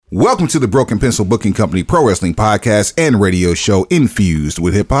Welcome to the Broken Pencil Booking Company Pro Wrestling Podcast and radio show infused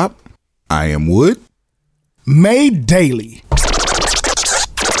with hip hop. I am Wood. Made daily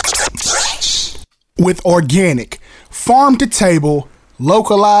with organic, farm to table,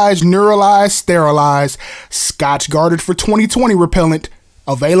 localized, neuralized, sterilized, Scotch guarded for 2020 repellent,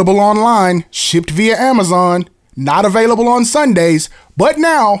 available online, shipped via Amazon, not available on Sundays, but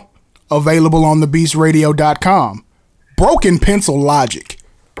now available on thebeastradio.com. Broken Pencil Logic.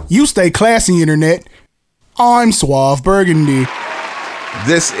 You stay classy, internet. I'm Suave Burgundy.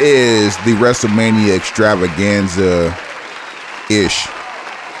 This is the WrestleMania extravaganza-ish.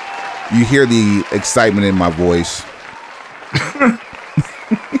 You hear the excitement in my voice.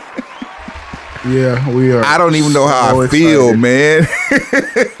 Yeah, we are. I don't even know how I feel, man.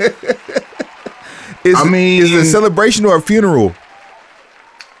 Is it a celebration or a funeral?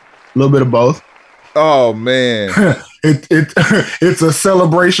 A little bit of both. Oh, man. It's a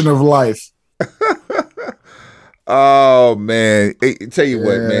celebration of life. Oh, man. Hey, tell you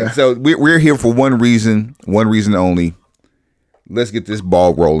what, man. So we're here for one reason only. Let's get this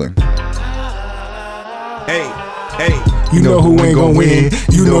ball rolling. Hey. You know who ain't gonna win.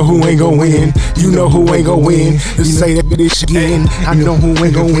 You know who ain't gonna win. You know who ain't gonna win. Just say that bitch again. I know who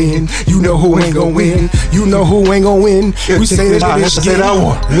ain't gonna win. You know who ain't gonna win. You know who ain't gonna win. We say that bitch again.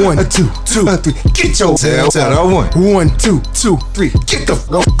 One, two, three. Get your tail. One, two, three. Get the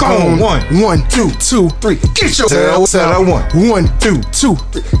fuck on. One, two, three. Get your tail. One, two,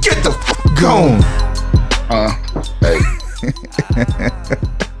 three. Get the fuck on. Hey.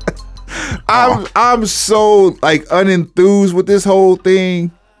 I'm so like unenthused with this whole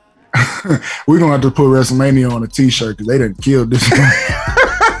thing. We're gonna have to put WrestleMania on a t-shirt because they done killed this one.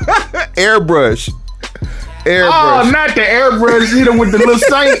 Airbrush. Oh, not the airbrush. Hit him with the little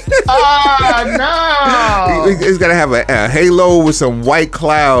saint. Oh, no. It's gotta have a halo with some white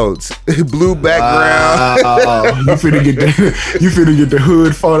clouds, blue background. You finna get the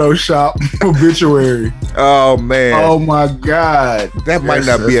hood Photoshop obituary. Oh man. Oh my God. That might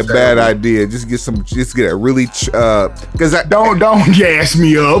not be a bad idea. Just get a really because don't gas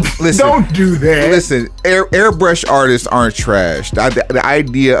me up. Listen, don't do that. Listen, airbrush artists aren't trash. The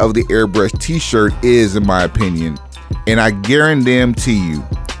idea of the airbrush t-shirt is, in my opinion, and I guarantee you,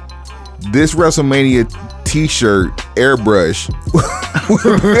 this WrestleMania t-shirt airbrush,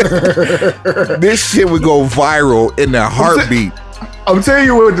 this shit would go viral in a heartbeat. I'm telling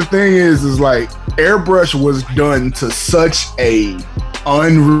you what the thing is like airbrush was done to such a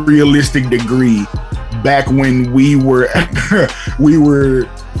unrealistic degree back when we were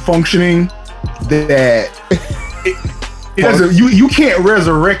functioning that it doesn't. You can't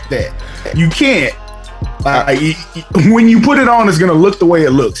resurrect that. You can't. When you put it on, it's gonna look the way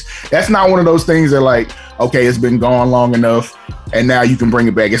it looks. That's not one of those things that like, okay, it's been gone long enough, and now you can bring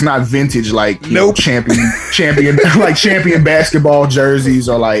it back. It's not vintage like champion like champion basketball jerseys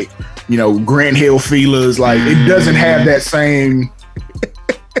or like Grant Hill Feelers. Like it doesn't have that same.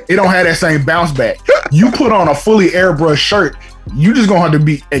 It don't have that same bounce back. You put on a fully airbrush shirt, you just gonna have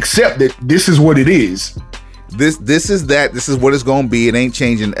to accept that this is what it is. This is what it's gonna be. It ain't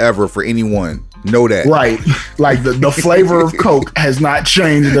changing ever for anyone. Know that. Right. Like the flavor of Coke has not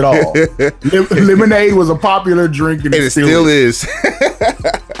changed at all. Lemonade was a popular drink and it still is.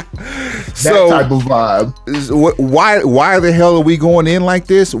 That type of vibe. Why the hell are we going in like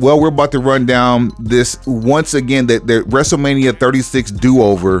this? Well, we're about to run down this once again, the WrestleMania 36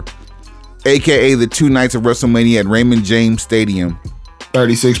 do-over, aka the 2 nights of WrestleMania at Raymond James Stadium.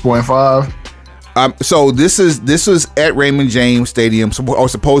 36.5. So this was at Raymond James Stadium. Or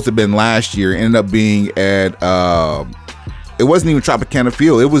supposed to have been last year. Ended up being at it wasn't even Tropicana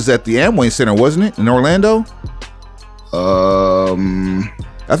Field. It was at the Amway Center, wasn't it, in Orlando? I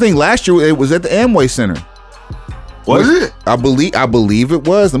think last year it was at the Amway Center. Was it? I believe it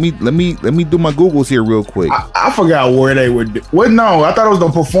was. Let me do my Googles here real quick. I forgot where they were. No, I thought it was the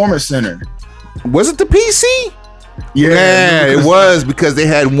Performance Center. Was it the PC? Yeah, it was because they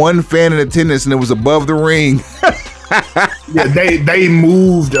had one fan in attendance and it was above the ring. Yeah, they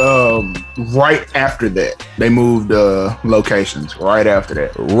moved right after that. They moved locations right after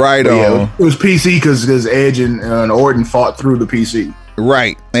that. Right on. Yeah, it was PC because Edge and Orton fought through the PC.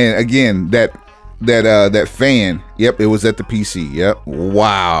 Right, and again that fan. Yep, it was at the PC. Yep.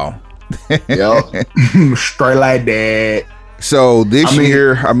 Wow. Yep. Straight like that. So this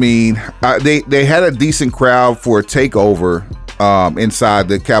year, they had a decent crowd for a takeover inside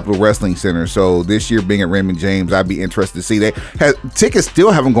the Capitol Wrestling Center. So this year being at Raymond James, I'd be interested to see. Tickets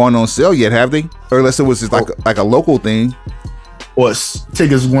still haven't gone on sale yet, have they? Or unless it was just like a local thing.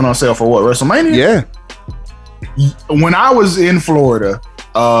 Tickets went on sale for what, WrestleMania? Yeah. When I was in Florida,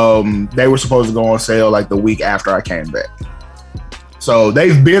 They were supposed to go on sale like the week after I came back. So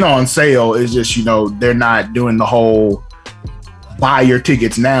they've been on sale. It's just, they're not doing the whole buy your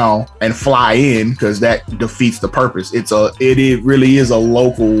tickets now and fly in, because that defeats the purpose. It really is a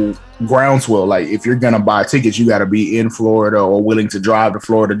local groundswell. Like, if you're gonna buy tickets, you got to be in Florida or willing to drive to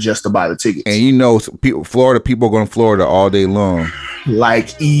Florida just to buy the tickets. And Florida people are going to Florida all day long.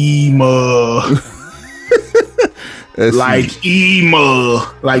 Like Ema. Like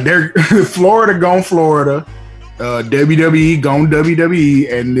they're Florida gone Florida. WWE gone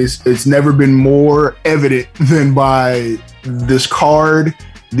WWE, and it's never been more evident than by this card,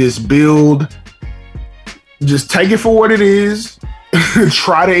 this build. Just take it for what it is.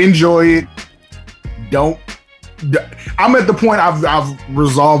 Try to enjoy it. I'm at the point I've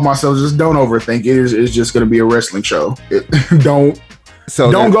resolved myself. Just don't overthink it. It's just going to be a wrestling show. Don't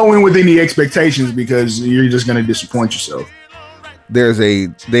go in with any expectations, because you're just going to disappoint yourself.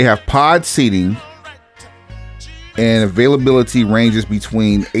 They have pod seating, and availability ranges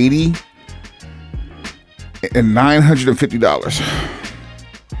between $80 and $950.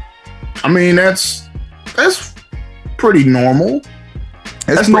 I mean, that's pretty normal.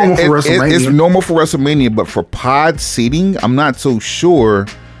 That's normal for WrestleMania. It's normal for WrestleMania, but for pod seating, I'm not so sure.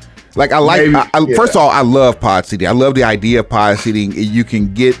 Like, first of all, I love pod seating. I love the idea of pod seating. You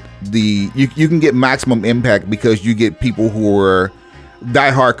can get you can get maximum impact, because you get people who are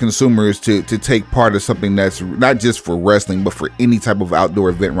diehard consumers to take part of something that's not just for wrestling, but for any type of outdoor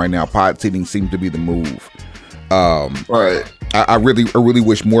event right now. Pod seating seems to be the move. Right. I really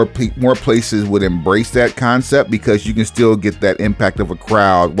wish more places would embrace that concept, because you can still get that impact of a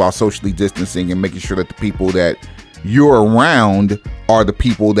crowd while socially distancing and making sure that the people that you're around are the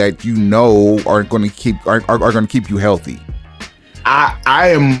people that are going to keep you healthy. I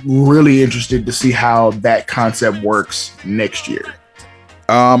am really interested to see how that concept works next year.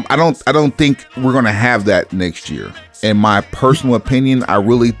 I don't think we're going to have that next year. In my personal opinion, I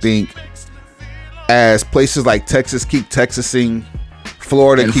really think as places like Texas keep Texasing,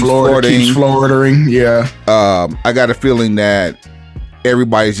 Florida keeps Floriding. Yeah. I got a feeling that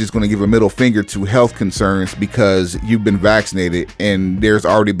everybody's just going to give a middle finger to health concerns because you've been vaccinated, and there's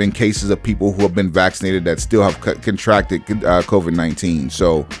already been cases of people who have been vaccinated that still have contracted COVID-19.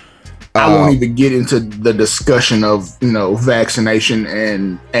 So I won't even get into the discussion of, vaccination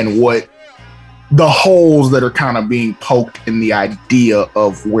and what the holes that are kind of being poked in the idea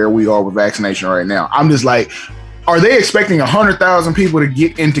of where we are with vaccination right now. I'm just like, are they expecting 100,000 people to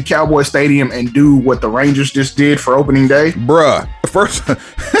get into Cowboy Stadium and do what the Rangers just did for opening day? Bruh. First,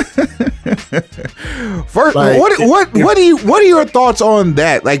 like, what are your thoughts on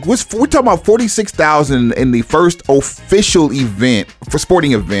that? Like, we're talking about 46,000 in the first official event for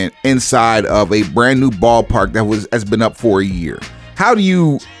sporting event inside of a brand new ballpark that has been up for a year. How do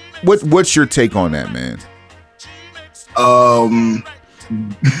you? What's your take on that, man?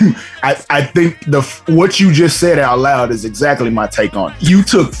 I think what you just said out loud is exactly my take on it. You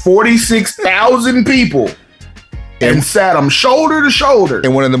took 46,000 people and sat them shoulder to shoulder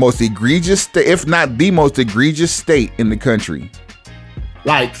in one of the most egregious, if not the most egregious state in the country.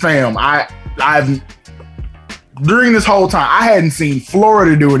 Like, fam, I've during this whole time, I hadn't seen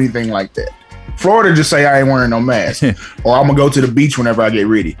Florida do anything like that. Florida just say I ain't wearing no mask, or I'm gonna go to the beach whenever I get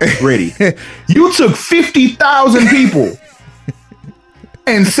ready. You took 50,000 people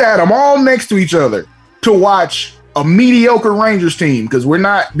and sat them all next to each other to watch a mediocre Rangers team, because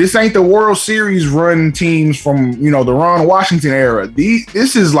this ain't the World Series run teams from, the Ron Washington era.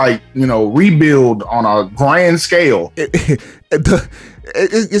 This is like, rebuild on a grand scale.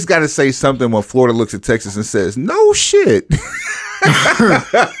 It's got to say something when Florida looks at Texas and says, no shit.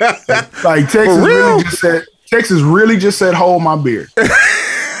 Like, Texas really just said, hold my beer.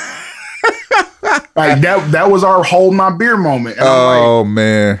 Like, that was our hold my beer moment. And I'm like,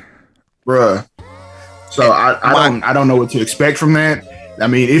 man, bruh. So I don't know what to expect from that. I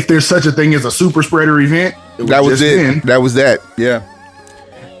mean, if there's such a thing as a super spreader event, that was it. That was that. Yeah.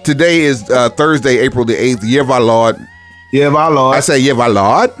 Today is Thursday, April the 8th. Year of our Lord. Year of our Lord. I say year of our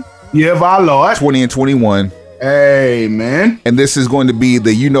Lord. Year of our Lord. 20 and 21. Hey, man. And this is going to be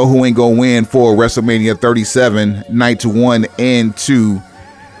the who ain't gonna win for WrestleMania 37, night 1 and 2.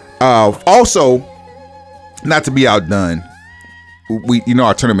 Also, not to be outdone,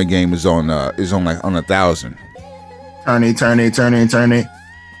 our tournament game is on like on 1,000. Turn it.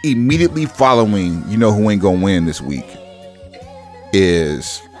 Immediately following who ain't gonna win this week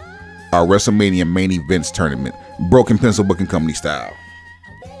is our WrestleMania main events tournament, Broken Pencil Booking Company style.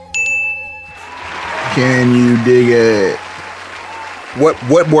 Can you dig it?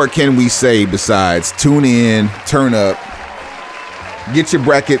 What more can we say besides tune in, turn up, get your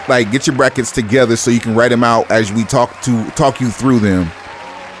brackets together so you can write them out as we talk you through them,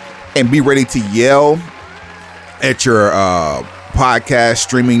 and be ready to yell at your podcast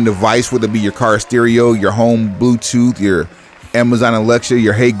streaming device, whether it be your car stereo, your home Bluetooth, your Amazon Alexa,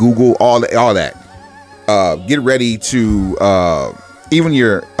 your Hey Google, all that. Get ready to even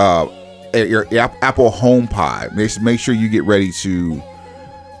your Apple HomePod. Make sure you get ready to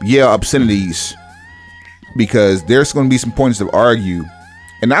yell obscenities, because there's going to be some points to argue.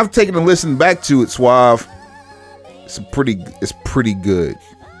 And I've taken a listen back to it, Suave. It's pretty good. It's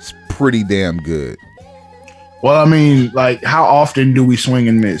pretty damn good. Well, I mean, like, how often do we swing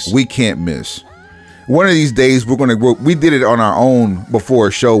and miss? We can't miss. One of these days, we did it on our own before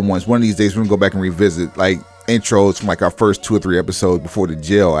a show once. One of these days, we're going to go back and revisit, like, intros from, like, our first 2 or 3 episodes before the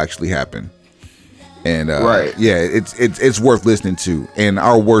jail actually happened. And, right. Yeah, it's worth listening to. And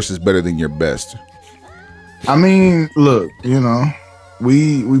our worst is better than your best. I mean, look, you know,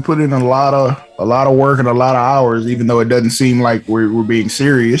 we put in a lot of work and a lot of hours, even though it doesn't seem like we're being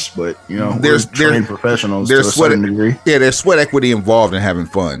serious. But you know, we're trained professionals to a certain degree. Yeah, there's sweat equity involved in having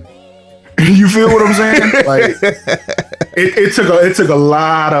fun. You feel what I'm saying? Like, it took a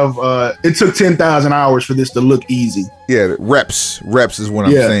lot of it took 10,000 hours for this to look easy. Yeah, reps is what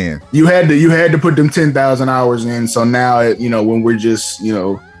I'm saying. You had to put them 10,000 hours in. So now, when we're just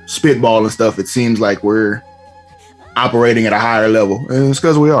spitballing stuff, it seems like we're operating at a higher level, and it's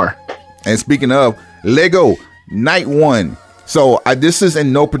because we are. And speaking of Lego Night 1, so this is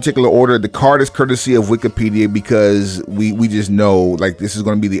in no particular order. The card is courtesy of Wikipedia, because we just know, like, this is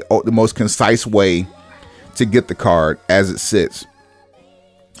going to be the most concise way to get the card as it sits.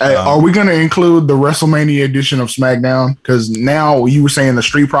 Hey, are we going to include the WrestleMania edition of SmackDown? Because now you were saying the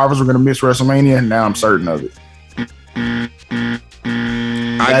Street Profits were going to miss WrestleMania. Now I'm certain of it.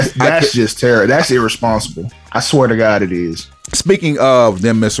 That's just terrible. That's irresponsible. I swear to God it is. Speaking of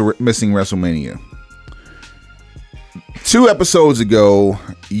them missing WrestleMania, 2 episodes ago,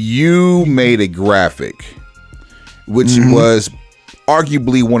 you made a graphic, which was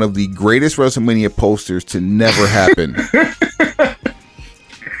arguably one of the greatest WrestleMania posters to never happen.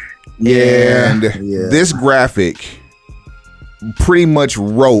 And this graphic pretty much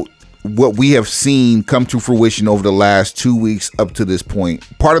wrote what we have seen come to fruition over the last 2 weeks up to this point.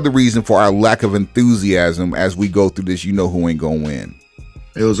 Part of the reason for our lack of enthusiasm as we go through this, who ain't gonna win.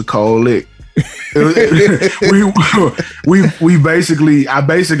 It was a cold lick. I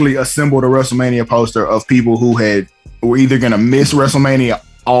basically assembled a WrestleMania poster of people who were either gonna miss WrestleMania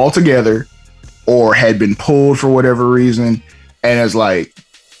altogether or had been pulled for whatever reason, and it's like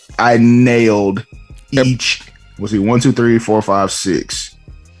I nailed each. Was it 1, 2, 3, 4, 5, 6?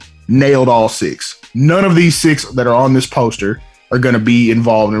 Nailed all 6. None of these 6 that are on this poster are going to be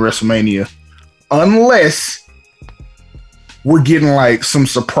involved in WrestleMania unless we're getting like some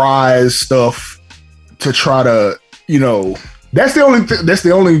surprise stuff to try to, that's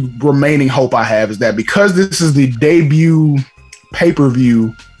the only remaining hope I have, is that because this is the debut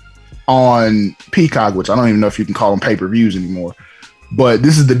pay-per-view on Peacock, which I don't even know if you can call them pay-per-views anymore, but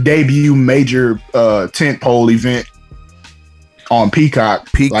this is the major tentpole event on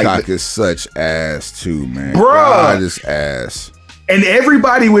Peacock. Peacock is such ass too, man. Bruh. God is ass. And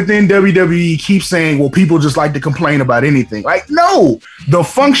everybody within WWE keeps saying, well, people just like to complain about anything. Like, no, the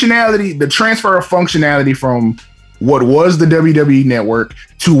functionality, the transfer of functionality from what was the WWE network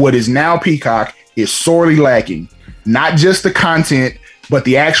to what is now Peacock is sorely lacking. Not just the content, but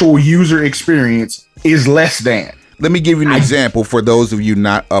the actual user experience is less than. Let me give you an example for those of you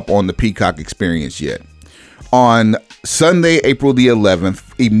not up on the Peacock experience yet. On Sunday, April the 11th,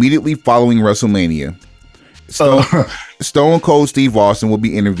 immediately following WrestleMania, Stone Cold Steve Austin will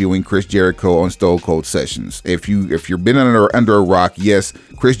be interviewing Chris Jericho on Stone Cold Sessions. If you've been under a rock, yes,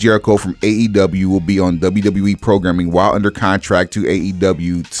 Chris Jericho from AEW will be on WWE programming while under contract to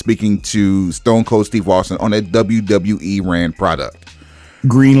AEW, speaking to Stone Cold Steve Austin on a WWE ran product.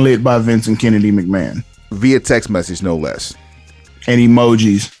 Greenlit by Vincent Kennedy McMahon. Via text message, no less. And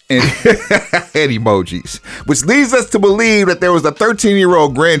emojis. And emojis. Which leads us to believe that there was a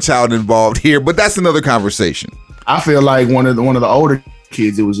 13-year-old grandchild involved here, but that's another conversation. I feel like one of the older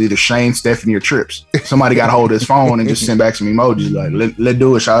kids, it was either Shane, Stephanie, or Trips. Somebody got a hold of his phone and just sent back some emojis like, let's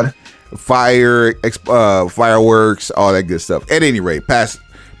do it, shawty. Fire, fireworks, all that good stuff. At any rate, passing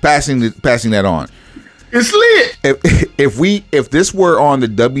that on. It's lit. If this were on the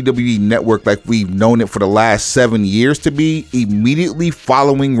WWE network like we've known it for the last 7 years to be, immediately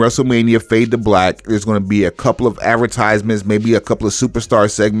following WrestleMania Fade to Black, there's going to be a couple of advertisements, maybe a couple of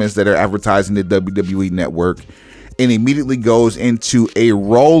superstar segments that are advertising the WWE network, and immediately goes into a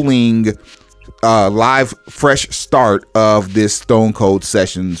rolling live, fresh start of this Stone Cold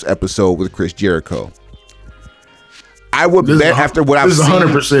Sessions episode with Chris Jericho. I would bet after what I've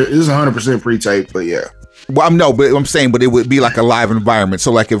seen, this is 100% pre-tape, but yeah. Well, but I'm saying, but it would be like a live environment.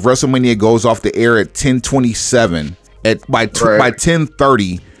 So, like, if WrestleMania goes off the air at 10:27, by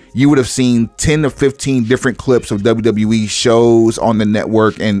 10:30, you would have seen 10 to 15 different clips of WWE shows on the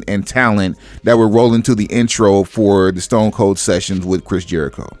network and talent that were rolling to the intro for the Stone Cold Sessions with Chris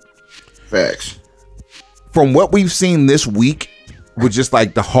Jericho. Facts. From what we've seen this week with just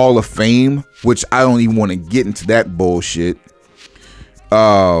like the Hall of Fame, which I don't even want to get into that bullshit.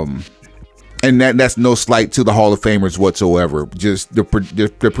 And that's no slight to the Hall of Famers whatsoever. Just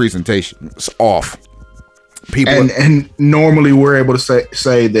the presentation is off. People and normally we're able to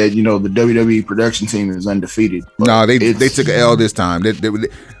say that, you know, the WWE production team is undefeated. No, they took an L this time. They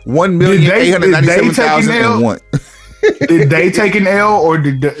 1,897,001. Did they take an L, or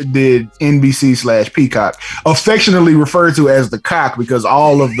did NBC/Peacock, affectionately referred to as the cock, because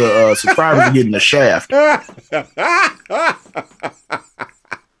all of the subscribers are getting the shaft?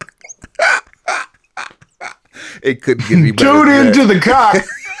 It couldn't get any better. Tune into the cock.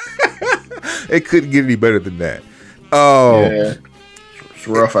 It couldn't get any better than that. Yeah, it's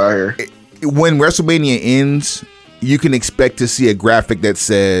rough out here. When WrestleMania ends, you can expect to see a graphic that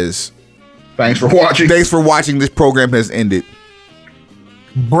says, "Thanks for watching. Thanks for watching. This program has ended."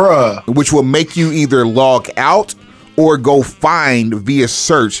 Bruh. Which will make you either log out or go find via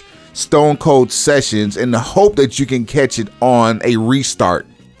search Stone Cold Sessions in the hope that you can catch it on a restart.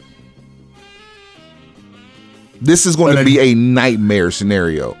 This is going to be a nightmare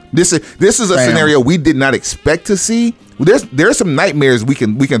scenario. This is a scenario we did not expect to see. There's some nightmares we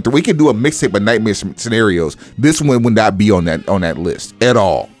can do a mixtape of nightmare scenarios. This one would not be on that list at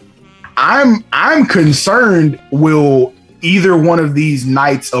all. I'm concerned, will either one of these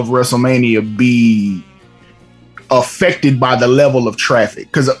nights of WrestleMania be affected by the level of traffic?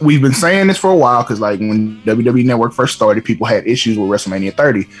 Because we've been saying this for a while, because like when WWE Network first started, people had issues with WrestleMania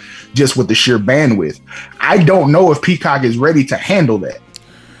 30 just with the sheer bandwidth. I don't know if Peacock is ready to handle that.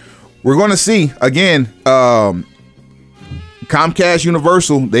 We're going to see. Again, Comcast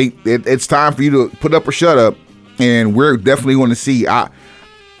Universal, it's time for you to put up or shut up, and we're definitely going to see.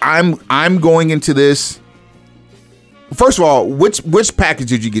 I'm going into this. First of all, which package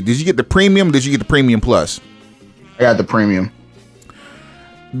did you get? Did you get the premium? Did you get the premium plus? I got the premium.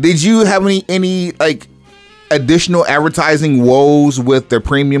 Did you have any like additional advertising woes with the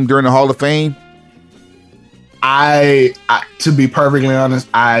premium during the Hall of Fame? I to be perfectly honest,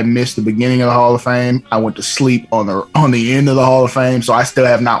 I missed the beginning of the Hall of Fame. I went to sleep on the end of the Hall of Fame, so I still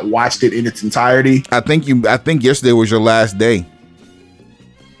have not watched it in its entirety. I think yesterday was your last day.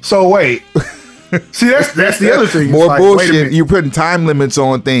 So wait. See, that's the other thing. More bullshit. You're putting time limits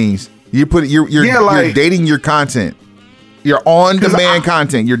on things. You're dating your content. Your on-demand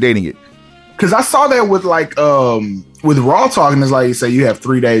content. You're dating it. Because I saw that with with Raw talking, it's like you say you have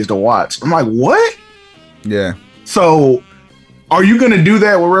 3 days to watch. I'm like, what? Yeah. So, are you gonna do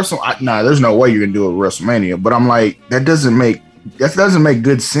that with WrestleMania? Nah, there's no way you're gonna do it with WrestleMania. But I'm like, that doesn't make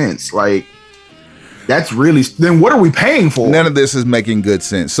good sense. Like, that's really, then what are we paying for? None of this is making good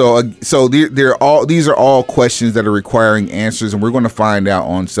sense. So these are all questions that are requiring answers, and we're going to find out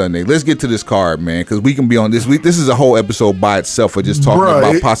on Sunday. Let's get to this card, man, because we can be on this week. This is a whole episode by itself for just talking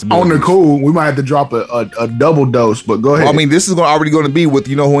about possibilities. On the cool, we might have to drop a double dose, but go ahead. Well, I mean, this is already going to be with,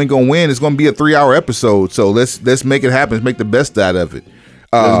 who ain't going to win. It's going to be a 3-hour episode, so let's make it happen. Let's make the best out of it.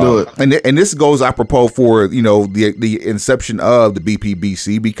 Let's do it. And this goes apropos for the inception of the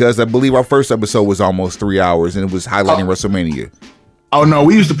BPBC, because I believe our first episode was almost 3 hours and it was highlighting WrestleMania. Oh no,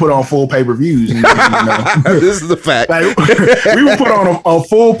 we used to put on full pay-per-views. This is a fact. Like, we would put on a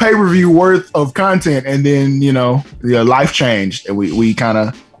full pay-per-view worth of content, and then life changed and we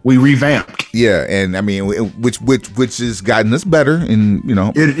revamped. Yeah, and I mean, which has gotten us better, and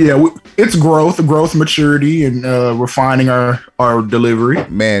it's growth, maturity, and refining our delivery.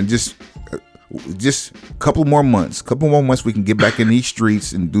 Man, just a couple more months, we can get back in these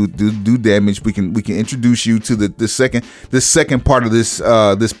streets and do damage. We can introduce you to the second part of this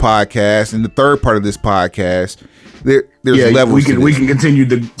podcast, and the third part of this podcast. There's levels. We can continue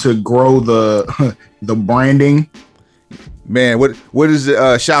to grow the branding. Man, what is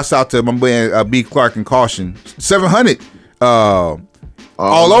it? Shouts out to my man B. Clark and Caution 700. All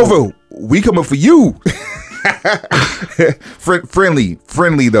over. We coming for you. friendly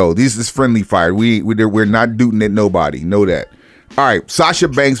though. This is friendly fire. We're not dooting at nobody. Know that. All right, Sasha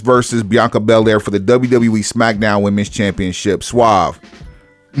Banks versus Bianca Belair for the WWE SmackDown Women's Championship. Suave.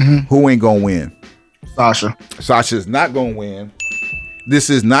 Mm-hmm. Who ain't gonna win? Sasha. Sasha's not gonna win. this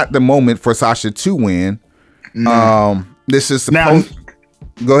is not the moment for Sasha to win. This is supposed.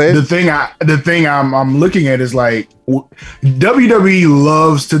 Go ahead. The thing I'm looking at is like WWE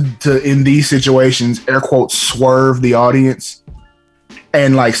loves to in these situations, air quotes, swerve the audience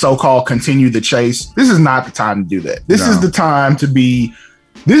and like so-called continue the chase. This is not the time to do that. This is the time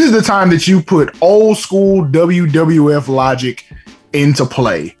that you put old school WWF logic into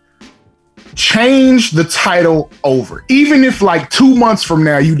play. Change the title over. Even if like 2 months from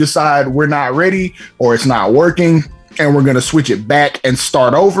now you decide we're not ready or it's not working and we're going to switch it back and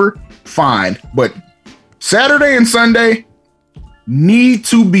start over, fine. But Saturday and Sunday need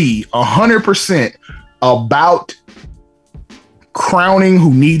to be 100% about crowning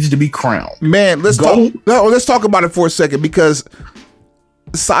who needs to be crowned. Man, let's talk about it for a second, because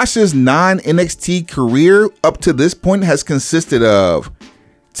Sasha's non-NXT career up to this point has consisted of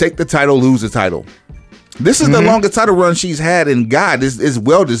take the title, lose the title. This is the longest title run she's had, and God, it's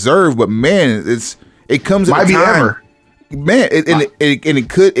well deserved. But man, it comes at a time. Man,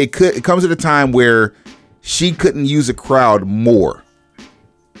 it comes at a time where she couldn't use a crowd more.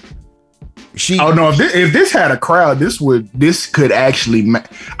 If this had a crowd, this could actually.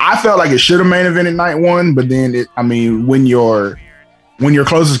 I felt like it should have main evented night one, but then when your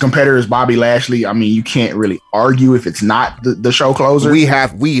closest competitor is Bobby Lashley, I mean, you can't really argue if it's not the show closer.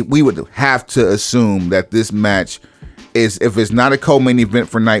 We would have to assume that this match is, if it's not a co-main event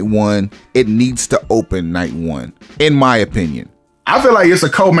for night one, it needs to open night one, in my opinion. I feel like it's a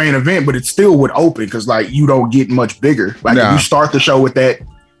co-main event, but it still would open because like you don't get much bigger. Like if you start the show with that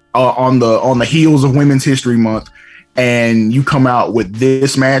on the heels of Women's History Month, and you come out with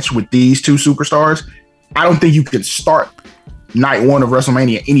this match with these two superstars, I don't think you can start night one of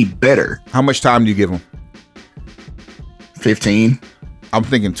WrestleMania any better. How much time do you give them? 15. I'm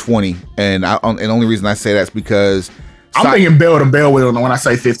thinking 20, and the only reason I say that's because I'm thinking bell to bell when I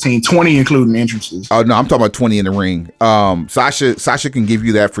say 15, 20 including entrances. Oh no, I'm talking about 20 in the ring. Sasha can give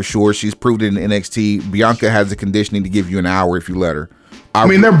you that for sure. She's proved it in NXT. Bianca has the conditioning to give you an hour if you let her. I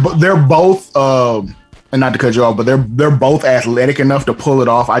mean, they're both, and not to cut you off, but they're both athletic enough to pull it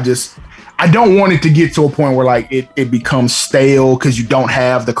off. I don't want it to get to a point where like it becomes stale because you don't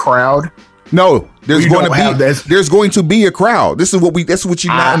have the crowd. No, there's going to be a crowd. That's what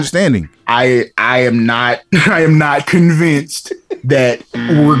you're not understanding. I am not convinced that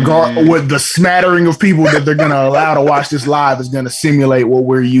with the smattering of people that they're gonna allow to watch this live is gonna simulate what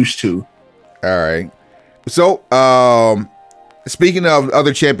we're used to. All right. So, speaking of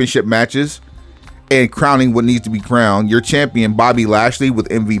other championship matches and crowning what needs to be crowned, your champion Bobby Lashley with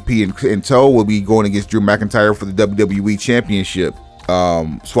MVP in tow will be going against Drew McIntyre for the WWE Championship.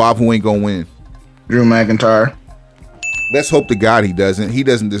 Suave, who ain't gonna win? Drew McIntyre. Let's hope to God he doesn't. He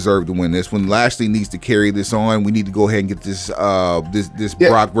doesn't deserve to win this. When Lashley needs to carry this on, we need to go ahead and get this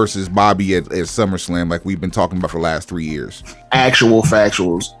Brock versus Bobby at SummerSlam, like we've been talking about for the last 3 years. Actual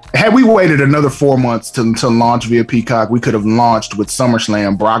factuals. Had we waited another 4 months to launch via Peacock, we could have launched with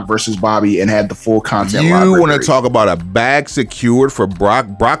SummerSlam, Brock versus Bobby, and had the full content. You want to talk about a bag secured for Brock?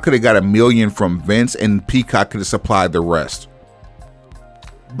 Brock could have got $1 million from Vince, and Peacock could have supplied the rest.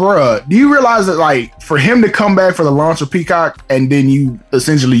 Bruh, do you realize that like for him to come back for the launch of Peacock, and then you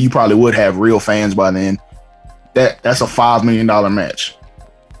probably would have real fans by then? That's a $5 million match.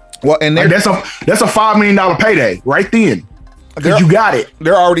 Well, and that's a $5 million payday right then. Because you got it.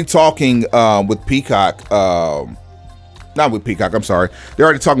 They're already talking with Peacock. Not with Peacock, I'm sorry. They're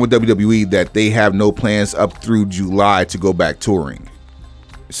already talking with WWE that they have no plans up through July to go back touring.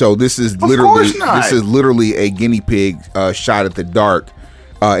 So this is literally a guinea pig shot at the dark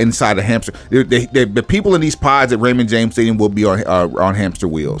inside a hamster. The people in these pods at Raymond James Stadium will be on hamster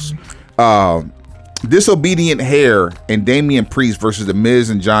wheels. Disobedient Hair and Damian Priest versus The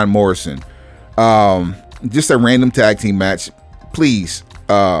Miz and John Morrison. Just a random tag team match. Please,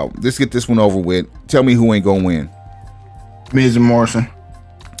 let's get this one over with. Tell me who ain't gonna win. Miz and Morrison.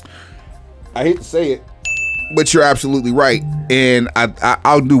 I hate to say it, but you're absolutely right. And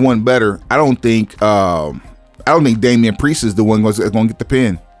I'll do one better. I don't think Damian Priest is the one that's gonna get the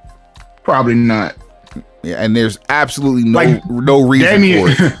pin. Probably not. Yeah, and there's absolutely no reason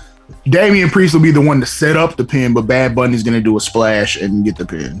for it. Damian Priest will be the one to set up the pin, but Bad Bunny's gonna do a splash and get the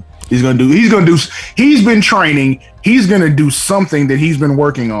pin. He's been training. He's gonna do something that he's been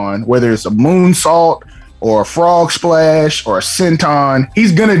working on, whether it's a moonsault or a frog splash or a senton.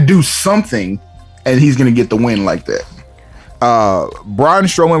 He's gonna do something, and he's gonna get the win like that. Braun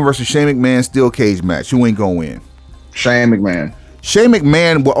Strowman versus Shane McMahon steel cage match. Who ain't gonna win? Shane McMahon. Shane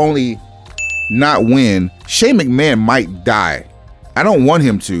McMahon will only not win. Shane McMahon might die. I don't want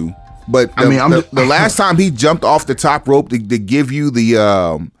him to, But the last time he jumped off the top rope to give you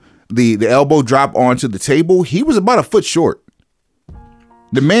the elbow drop onto the table, he was about a foot short.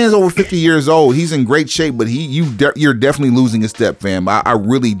 The man's over 50 years old. He's in great shape, but you're definitely losing a step, fam. I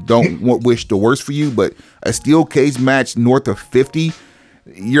really don't wish the worst for you, but a steel cage match north of 50,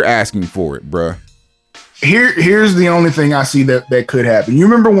 you're asking for it, bruh. Here's the only thing I see that could happen. You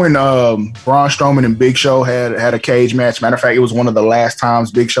remember when Braun Strowman and Big Show had a cage match? Matter of fact, it was one of the last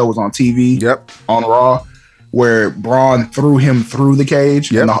times Big Show was on TV. Yep. On Raw, where Braun threw him through the cage,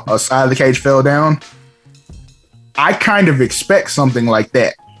 and the side of the cage fell down. I kind of expect something like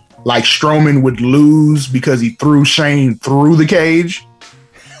that. Like Strowman would lose because he threw Shane through the cage.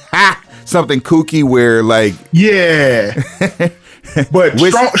 Something kooky where yeah. But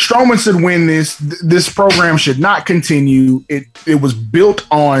Strowman should win this. This program should not continue. It was built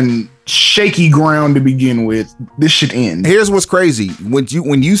on shaky ground to begin with. This should end. Here's what's crazy.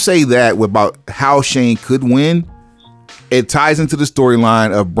 When you say that about how Shane could win, it ties into the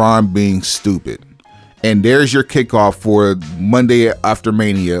storyline of Braun being stupid. And there's your kickoff for Monday after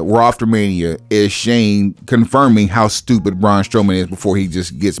Mania. Raw after Mania is Shane confirming how stupid Braun Strowman is before he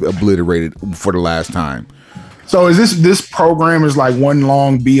just gets obliterated for the last time. So is this program is like one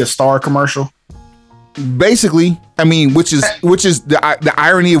long Be a Star commercial? Basically, I mean, which is the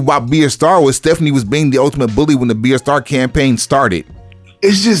irony about Be a Star was Stephanie was being the ultimate bully when the Be a Star campaign started.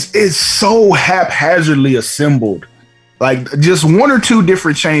 It's so haphazardly assembled. Like just one or two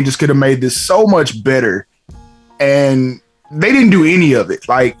different changes could have made this so much better, and they didn't do any of it.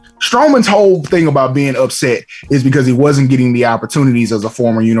 Like Strowman's whole thing about being upset is because he wasn't getting the opportunities as a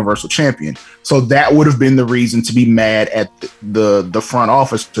former Universal Champion. So that would have been the reason to be mad at the front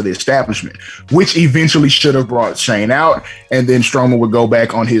office to the establishment, which eventually should have brought Shane out. And then Strowman would go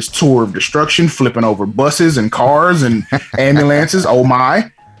back on his tour of destruction, flipping over buses and cars and ambulances. Oh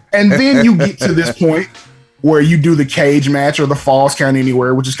my. And then you get to this point where you do the cage match or the Falls Count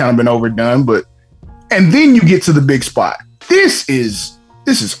Anywhere, which has kind of been overdone, and then you get to the big spot. This is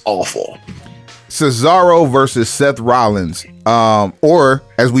awful. Cesaro versus Seth Rollins, or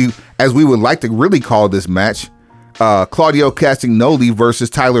as we would like to really call this match, Claudio Castagnoli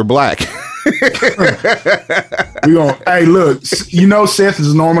versus Tyler Black. Hey, look, Seth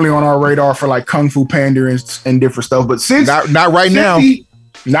is normally on our radar for like Kung Fu Panda and different stuff, but since not right now,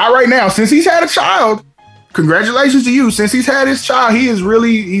 since he's had a child. Congratulations to you. Since he's had his child,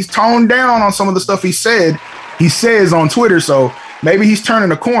 he's toned down on some of the stuff he says on Twitter. So maybe he's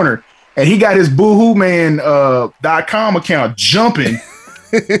turning a corner, and he got his boohooman.com account jumping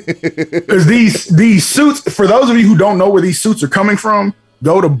because these suits, for those of you who don't know where these suits are coming from,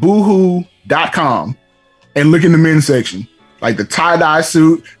 go to boohoo.com and look in the men's section. Like the tie-dye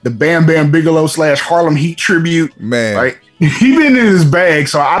suit, the Bam Bam Bigelow / Harlem Heat tribute. Man. Right? He been in his bag,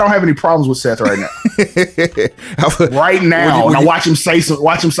 so I don't have any problems with Seth right now. Right now, and I watch him say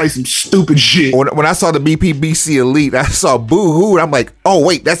some stupid shit. When I saw the BPBC Elite, I saw Boo Hoo, and I'm like, oh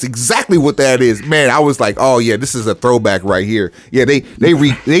wait, that's exactly what that is, man. I was like, oh yeah, this is a throwback right here. Yeah, they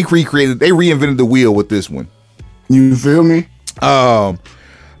reinvented the wheel with this one. You feel me? So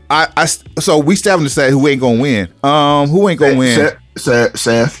we still haven't decided who ain't gonna win. Who ain't gonna win?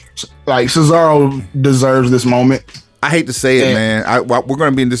 Seth. Like Cesaro deserves this moment. I hate to say it, man. We're going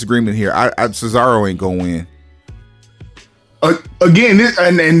to be in disagreement here. Cesaro ain't going to win. Again,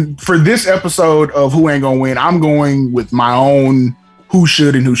 and for this episode of Who Ain't Gonna Win, I'm going with my own who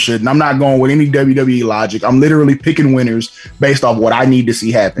should and who shouldn't. I'm not going with any WWE logic. I'm literally picking winners based off what I need to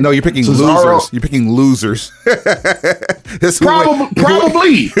see happen. No, you're picking losers. You're picking losers.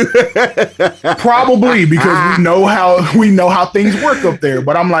 Probably because we know how things work up there.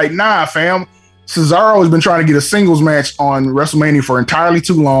 But I'm like, nah, fam. Cesaro has been trying to get a singles match on WrestleMania for entirely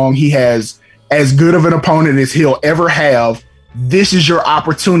too long. He has as good of an opponent as he'll ever have. This is your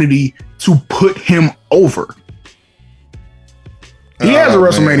opportunity to put him over. He has a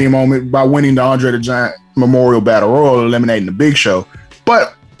WrestleMania moment by winning the Andre the Giant Memorial Battle Royal, eliminating the Big Show.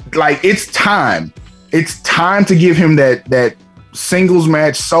 But like, it's time. It's time to give him that singles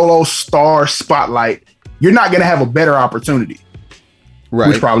match, solo star spotlight. You're not going to have a better opportunity, right?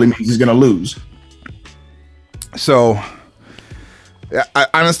 Which probably means he's going to lose. So,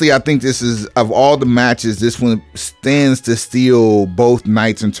 honestly, I think this is, of all the matches, this one stands to steal both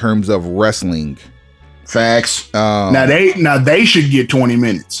nights in terms of wrestling. Facts. Now they should get 20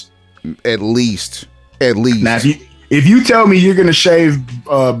 minutes at least. Now, if you tell me you're gonna shave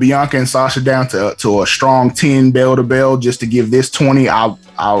Bianca and Sasha down to a strong 10 bell to bell just to give this 20, I'll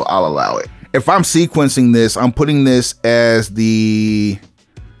allow it. If I'm sequencing this, I'm putting this as the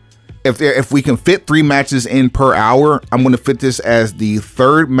if we can fit 3 matches in per hour, I'm going to fit this as the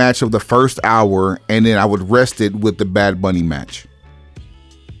 3rd match of the first hour, and then I would rest it with the Bad Bunny match.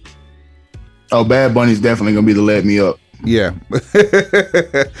 Oh, Bad Bunny's definitely going to be the let me up. Yeah.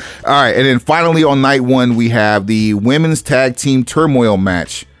 All right, and then finally on night 1, we have the women's tag team turmoil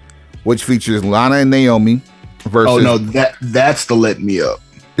match, which features Lana and Naomi versus... Oh, no, that's the let me up.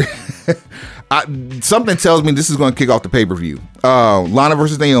 Something tells me this is going to kick off the pay-per-view. Lana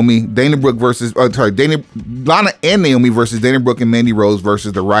versus Naomi, Lana and Naomi versus Dana Brooke and Mandy Rose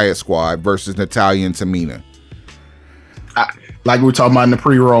versus the Riot Squad versus Natalya and Tamina. Like we were talking about in the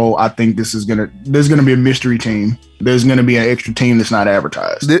pre-roll, I think there's gonna be a mystery team. There's gonna be an extra team that's not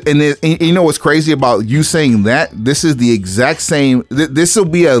advertised. And you know what's crazy about you saying that? This is the exact same. This will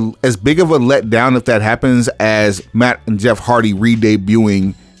be as big of a letdown if that happens as Matt and Jeff Hardy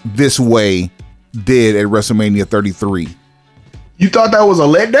re-debuting this way did at WrestleMania 33. You thought that was a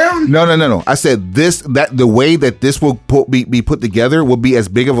letdown? No. I said the way that this will be put together will be as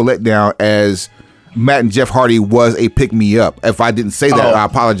big of a letdown as Matt and Jeff Hardy was a pick me up. If I didn't say that, I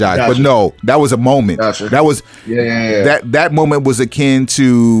apologize. Gotcha. But no, that was a moment. Gotcha. That was that moment was akin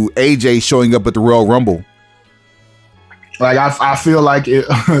to AJ showing up at the Royal Rumble. Like I feel like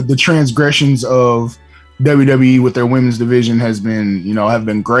the transgressions of WWE with their women's division have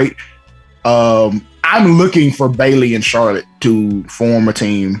been great. I'm looking for Bayley and Charlotte to form a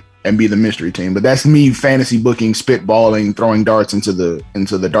team and be the mystery team, but that's me fantasy booking, spitballing, throwing darts into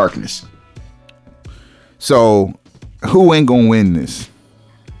the darkness. So, who ain't gonna win this?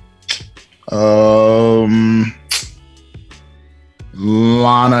 Lana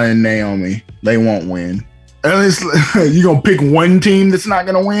and Naomi. They won't win. You gonna pick one team that's not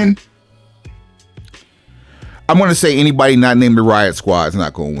gonna win? I'm gonna say anybody not named the Riot Squad is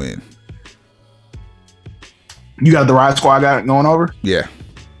not gonna win. You got the Riot Squad going over? Yeah.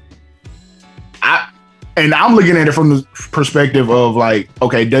 I'm looking at it from the perspective of like,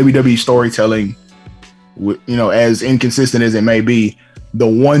 okay, WWE storytelling, as inconsistent as it may be, the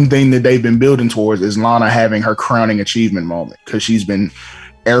one thing that they've been building towards is Lana having her crowning achievement moment because she's been,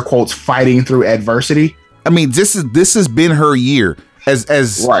 air quotes, fighting through adversity. I mean, this has been her year.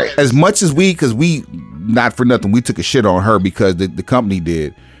 As much as because we, not for nothing, we took a shit on her because the company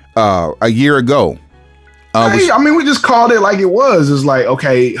did a year ago. We just called it like it was. It's like,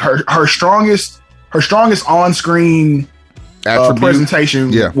 okay, her strongest on-screen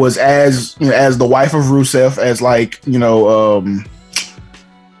presentation was as the wife of Rusev, as like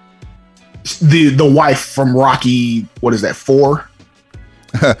the wife from Rocky. What is that, 4?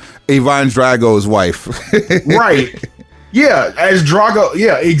 Ivan Drago's wife. Right. Yeah, as Drago.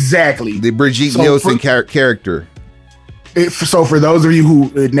 Yeah, exactly. The Brigitte Nielsen character. So for those of you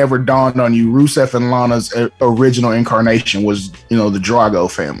who it never dawned on you, Rusev and Lana's original incarnation was, the Drago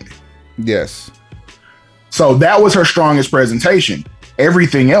family. Yes. So that was her strongest presentation.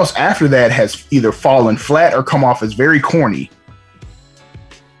 Everything else after that has either fallen flat or come off as very corny.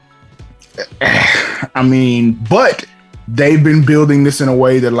 I mean, but they've been building this in a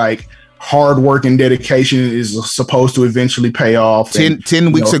way that like hard work and dedication is supposed to eventually pay off.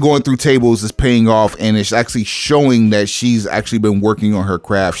 10 weeks of going through tables is paying off, and it's actually showing that she's actually been working on her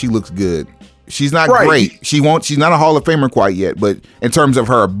craft. She looks good. She's not great. She's not a Hall of Famer quite yet, but in terms of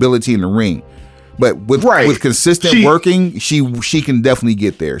her ability in the ring. But with consistent working, she can definitely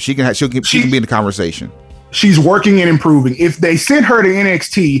get there. She can be in the conversation. She's working and improving. If they sent her to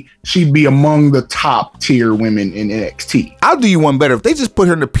NXT, she'd be among the top tier women in NXT. I'll do you one better. If they just put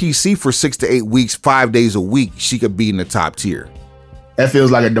her in the PC for 6 to 8 weeks, 5 days a week, she could be in the top tier. That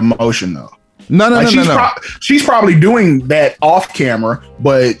feels like a demotion, though. No. She's probably doing that off camera,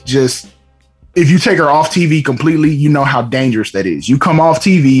 but just if you take her off TV completely, you know how dangerous that is. You come off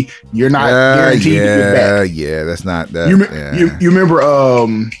TV, you're not guaranteed to get back. Yeah, that's not that. You remember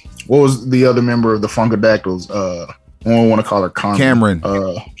what was the other member of the Funkadactyls? I don't want to call her Cameron.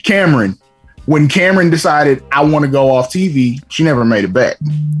 Cameron. When Cameron decided I want to go off TV, she never made it back.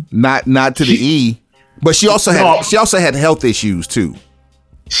 Not to the E, but she also had health issues too.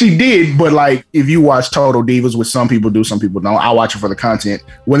 She did, but like if you watch Total Divas, which some people do, some people don't. I watch it for the content.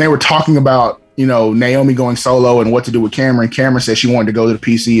 When they were talking about Naomi going solo and what to do with Cameron said she wanted to go to the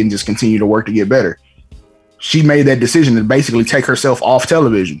PC and just continue to work to get better. She made that decision to basically take herself off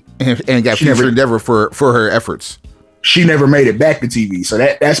television and got future endeavor for her efforts. She never made it back to TV. So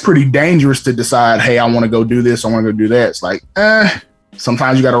that's pretty dangerous to decide, hey, I want to go do this. I want to go do that. It's like,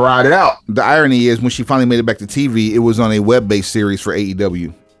 sometimes you got to ride it out. The irony is when she finally made it back to TV, it was on a web-based series for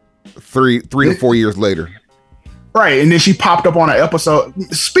AEW 3 to 4 years later. Right, and then she popped up on an episode.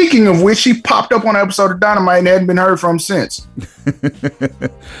 Speaking of which, she popped up on an episode of Dynamite and hadn't been heard from since.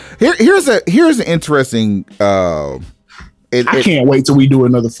 Here's an interesting. I can't wait till we do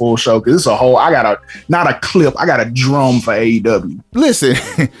another full show because it's a whole. I got a drum for AEW. Listen,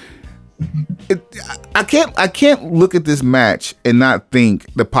 I can't look at this match and not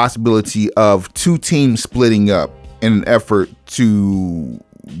think the possibility of two teams splitting up in an effort to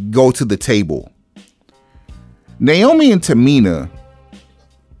go to the table. Naomi and Tamina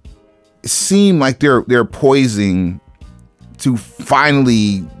seem like they're poising to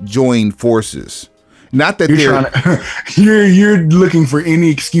finally join forces. Not that you're looking for any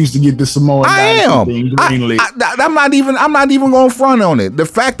excuse to get the Samoan Dynasty thing greenlit. I'm not even going to front on it. The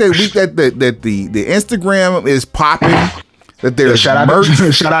fact that the Instagram is popping, that there's shout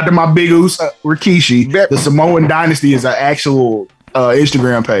out to my big oos Rikishi. The Samoan Dynasty is an actual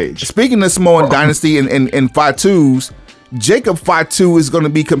Instagram page. Speaking of Samoan Dynasty and Fatu's, Jacob Fatu is going to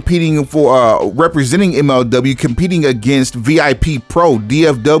be competing for representing MLW, competing against VIP Pro,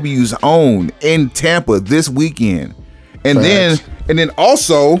 DFW's own, in Tampa this weekend. And then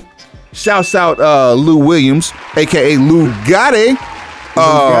also shouts out Lou Williams, aka Lou Gotti.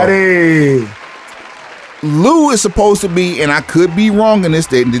 Lou is supposed to be, and I could be wrong in this,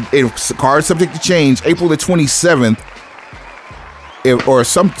 it's card subject to change, April the 27th, or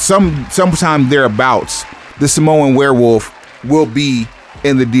sometime thereabouts. The Samoan Werewolf will be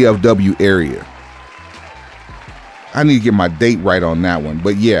in the DFW area. I need to get my date right on that one,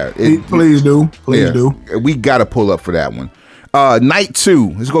 but yeah, please do. We got to pull up for that one. Night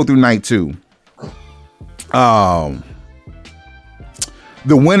 2. Let's go through night 2. The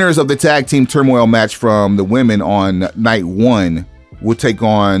winners of the tag team turmoil match from the women on night 1 will take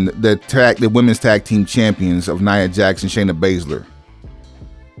on the women's tag team champions of Nia Jax and Shayna Baszler.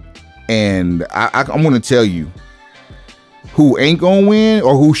 And I'm going to tell you who ain't going to win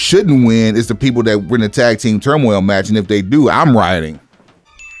or who shouldn't win is the people that win the tag team turmoil match. And if they do, I'm rioting.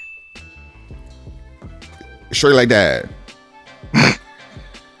 Straight like that.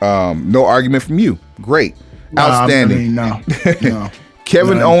 No argument from you. Great. Outstanding. No.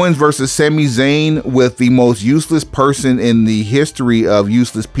 Kevin Owens versus Sami Zayn with the most useless person in the history of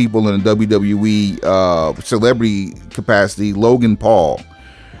useless people in the WWE celebrity capacity, Logan Paul.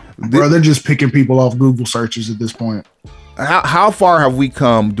 Bro, they're just picking people off Google searches at this point. How far have we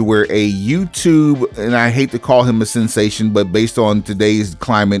come to where a YouTube, and I hate to call him a sensation, but based on today's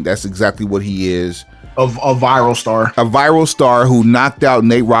climate, that's exactly what he is. A viral star. A viral star who knocked out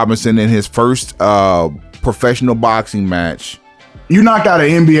Nate Robinson in his first professional boxing match. You knocked out an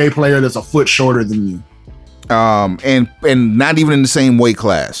NBA player that's a foot shorter than you. And not even in the same weight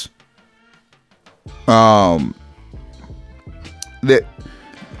class. That.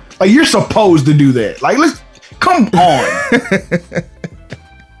 Like, you're supposed to do that. Like, let's come on.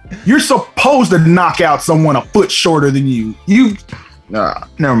 You're supposed to knock out someone a foot shorter than you.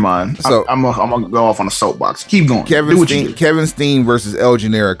 Never mind. So I'm gonna go off on a soapbox. Keep going. Kevin Steen versus El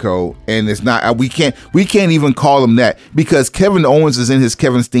Generico, and it's not. We can't even call him that because Kevin Owens is in his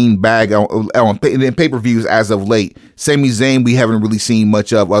Kevin Steen bag on pay-per-views as of late. Sami Zayn we haven't really seen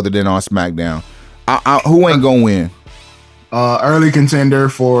much of other than on SmackDown. Who ain't gonna win? Early contender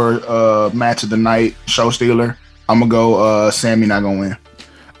for match of the night, show stealer. I'm gonna go Sammy not gonna win.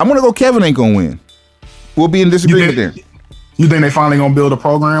 I'm gonna go Kevin ain't gonna win. We'll be in disagreement there. You think they finally gonna build a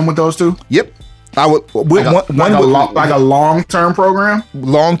program with those two? Yep. I would like a long-term program?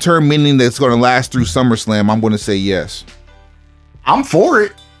 Long-term meaning that's gonna last through SummerSlam. I'm gonna say yes. I'm for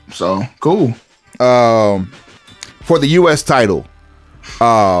it. So cool. For the US title,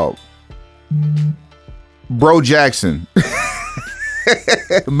 Bro Jackson,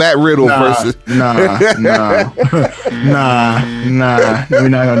 Matt Riddle versus. Nah. We're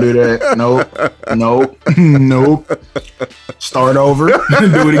not gonna do that. Nope. Start over.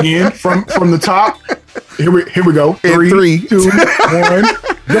 Do it again from the top. Here we go. 3, 2, 1,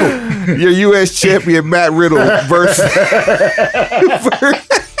 go. Your U.S. champion Matt Riddle versus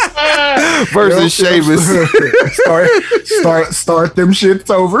Sheamus. Start them shits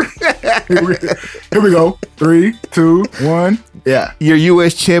over. Here we go. 3, 2, 1. Yeah. Your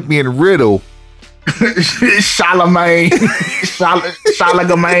U.S. champion Riddle. Charlemagne.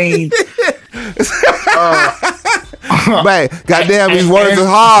 Man, goddamn, these words is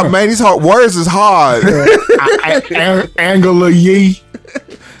hard, man. These words is hard. Angela Yee.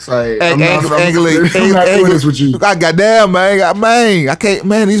 Like, I'm not doing this with you. Goddamn, man. I can't,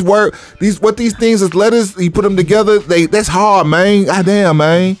 man. These things is letters. You put them together. That's hard, man. Goddamn,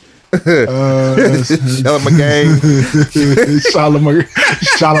 man.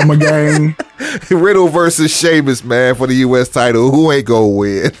 Charlamagne. Riddle versus Sheamus, man, for the U.S. title. Who ain't gonna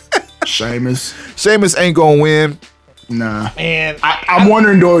win? Sheamus ain't gonna win. Nah. Man, I'm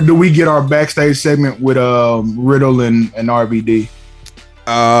wondering, do we get our backstage segment with Riddle and RVD?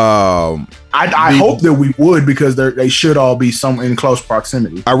 I hope that we would, because they should all be in close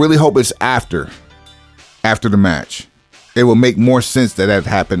proximity. I really hope it's after the match. It will make more sense that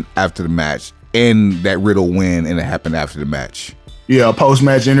happened after the match, and that Riddle win, and it happened after the match. Yeah, a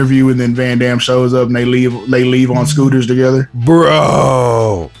post-match interview, and then Van Dam shows up, and they leave on scooters together.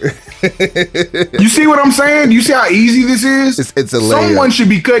 Bro, you see what I'm saying? You see how easy this is? It's a layup. Someone should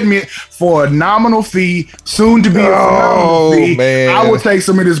be cutting me for a nominal fee, soon to be a phenomenal fee. Man. I will take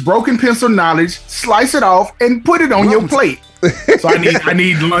some of this broken pencil knowledge, slice it off, and put it on your plate. So I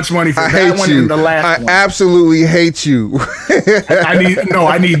need lunch money for that one and the last one. I absolutely hate you.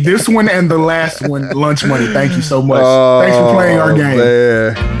 I need this one and the last one lunch money. Thank you so much. Thanks for playing our game.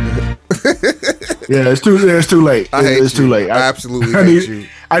 Yeah, it's too late. It's too late. I absolutely hate you.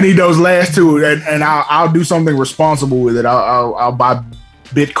 I need those last two, and I'll do something responsible with it. I'll buy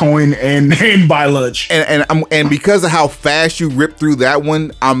Bitcoin and buy lunch. And because of how fast you ripped through that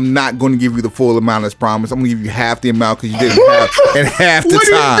one, I'm not going to give you the full amount as promised. I'm going to give you half the amount because you didn't have and half the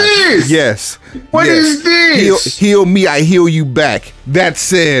time. What is this? Yes. What is this? Heal me, I heal you back. That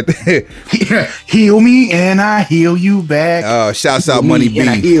said, heal me and I heal you back. Shouts out Money B. And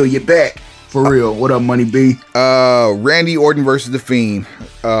I heal you back. For real. What up, Money B? Randy Orton versus The Fiend.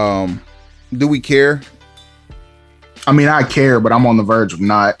 Do we care? I mean, I care, but I'm on the verge of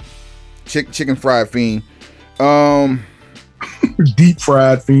not. Chicken fried Fiend. Deep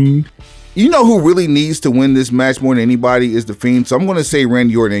fried Fiend. You know who really needs to win this match more than anybody is The Fiend. So I'm going to say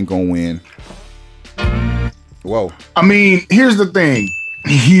Randy Orton ain't going to win. Whoa. I mean, here's the thing.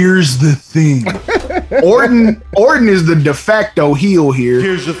 Orton is the de facto heel here.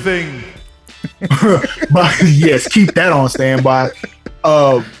 Here's the thing. But yes, keep that on standby.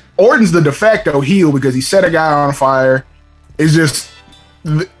 Orton's the de facto heel because he set a guy on fire. It's just,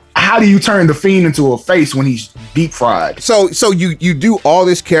 how do you turn the Fiend into a face when he's deep fried? So you do all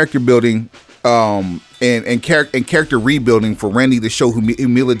this character building, and character rebuilding for Randy to show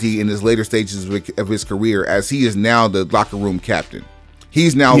humility in his later stages of his career, as he is now the locker room captain.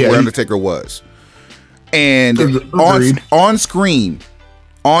 He's now where Undertaker was, and on screen,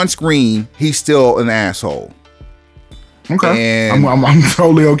 he's still an asshole. Okay, and I'm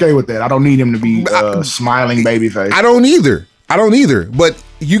totally okay with that. I don't need him to be smiling babyface. I don't either. But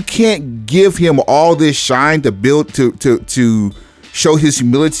you can't give him all this shine to build to show his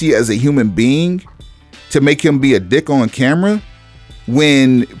humility as a human being, to make him be a dick on camera,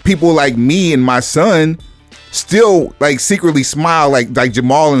 when people like me and my son still like secretly smile like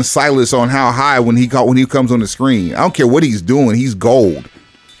Jamal and Silas on How High when he comes on the screen. I don't care what he's doing, he's gold.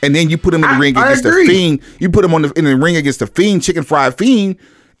 And then you put him in the ring against the Fiend. You put him in the ring against the Fiend, Chicken Fried Fiend,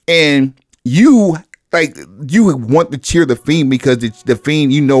 and you want to cheer the Fiend because the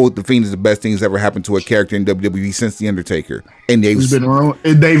Fiend, you know, the Fiend is the best thing that's ever happened to a character in WWE since The Undertaker. And they've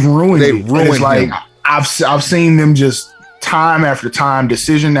ruined it. It's like I've seen them just time after time,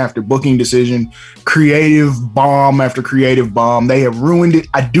 decision after booking decision, creative bomb after creative bomb. They have ruined it.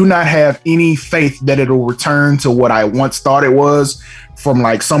 I do not have any faith that it'll return to what I once thought it was from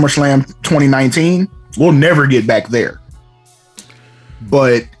like SummerSlam 2019. We'll never get back there.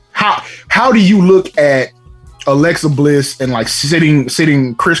 But how do you look at Alexa Bliss and like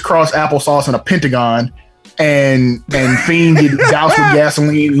sitting crisscross applesauce in a pentagon and Fiend get doused with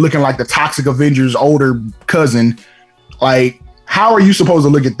gasoline, looking like the Toxic Avengers' older cousin? Like, how are you supposed to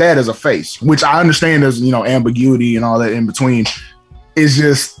look at that as a face? Which I understand there's, ambiguity and all that in between. It's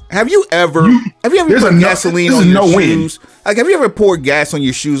just, have you ever put gasoline on your shoes? Like, have you ever poured gas on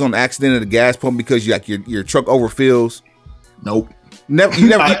your shoes on accident at a gas pump because your truck overfills? Nope. Never. You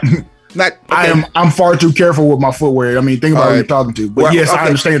never. Not. Okay. I'm far too careful with my footwear. I mean, think about who you're talking to. But yes, I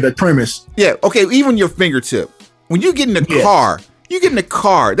understand that premise. Yeah. Okay. Even your fingertip. When you get in the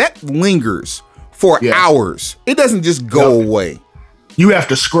car, that lingers for hours. It doesn't just go away. You have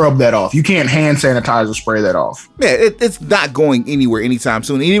to scrub that off. You can't hand sanitizer spray that off. Yeah, it's not going anywhere anytime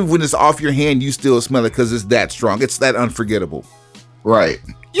soon. Even when it's off your hand, you still smell it because it's that strong. It's that unforgettable. Right.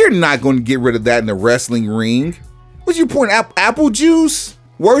 You're not going to get rid of that in the wrestling ring. Was you pouring apple juice?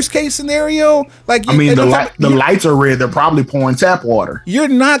 Worst case scenario? Like, I mean, the lights are red. They're probably pouring tap water. You're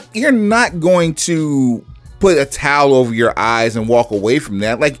not going to put a towel over your eyes and walk away from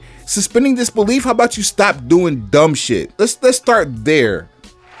that. Like, suspending disbelief. How about you stop doing dumb shit? Let's start there.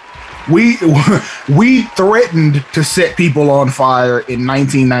 We threatened to set people on fire in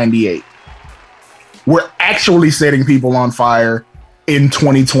 1998. We're actually setting people on fire in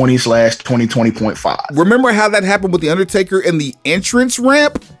 2020/2020.5. Remember how that happened with The Undertaker and the entrance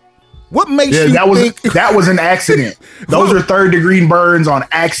ramp? What makes you think that was an accident? Those are 3rd-degree burns on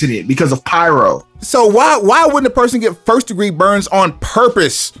accident because of pyro. So why wouldn't a person get 1st-degree burns on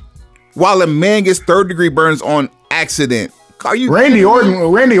purpose while a man gets 3rd-degree burns on accident? Randy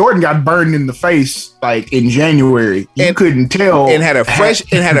Orton got burned in the face like in January. You couldn't tell, and had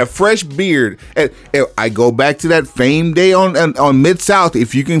a fresh beard. And I go back to that famed day on Mid-South.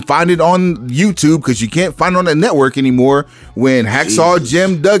 If you can find it on YouTube, because you can't find it on the network anymore, when Hacksaw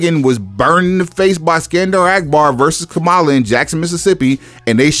Jim Duggan was burned in the face by Skandar Akbar versus Kamala in Jackson, Mississippi,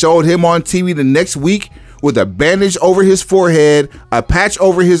 and they showed him on TV the next week with a bandage over his forehead, a patch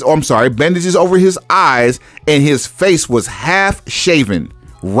over bandages over his eyes, and his face was half shaven,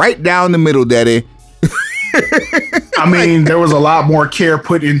 right down the middle, daddy. I mean, there was a lot more care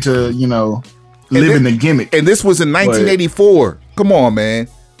put into, living the gimmick. And this was in 1984. Come on, man.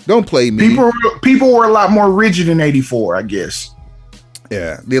 Don't play me. People were a lot more rigid in 84, I guess.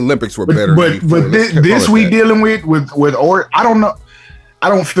 Yeah, the Olympics were better. But this we dealing with Orton, I don't know.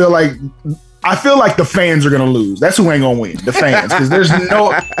 I feel like the fans are gonna lose. That's who ain't gonna win. The fans, because there's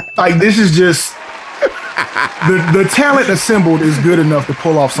no this is just the talent assembled is good enough to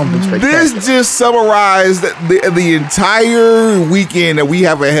pull off something spectacular. This just summarized the entire weekend that we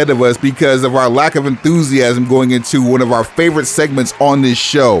have ahead of us because of our lack of enthusiasm going into one of our favorite segments on this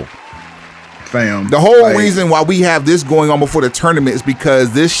show. Fam, the whole reason why we have this going on before the tournament is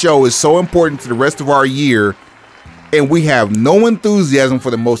because this show is so important to the rest of our year. And we have no enthusiasm for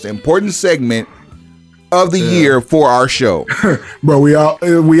the most important segment of the year for our show. Bro, we off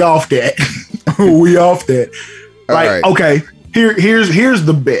that. We off that. Right. Okay, here's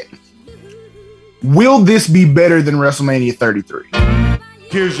the bet. Will this be better than WrestleMania 33?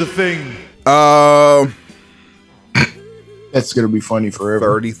 Here's the thing. That's gonna be funny forever.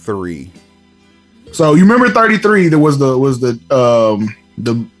 33. So you remember 33? There was the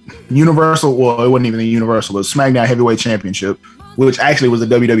Universal, well, it wasn't even the Universal, but SmackDown Heavyweight Championship, which actually was the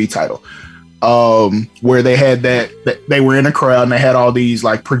WWE title, where they had that they were in a crowd and they had all these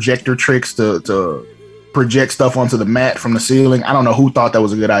like projector tricks to project stuff onto the mat from the ceiling. I don't know who thought that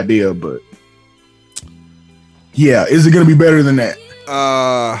was a good idea, but yeah, is it going to be better than that?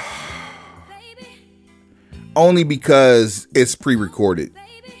 Only because it's pre-recorded.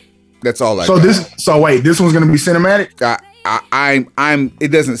 That's all I got. This one's going to be cinematic? I'm it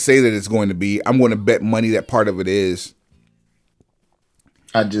doesn't say that it's going to be. I'm going to bet money that part of it is.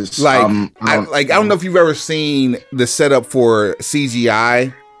 I just I don't know if you've ever seen the setup for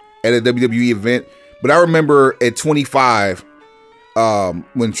CGI at a WWE event, but I remember at 25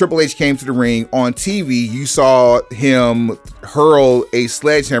 when Triple H came to the ring on TV, you saw him hurl a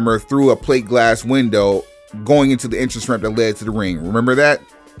sledgehammer through a plate glass window going into the entrance ramp that led to the ring. Remember that?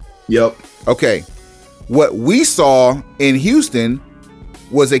 Yep. Okay. What we saw in Houston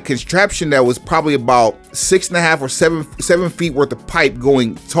was a contraption that was probably about 6.5 or 7 feet worth of pipe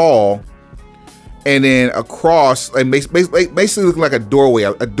going tall, and then across, like basically looking like a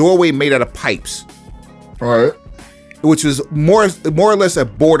doorway made out of pipes. All right. Which was more or less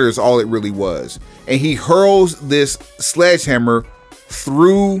at borders, all it really was. And he hurls this sledgehammer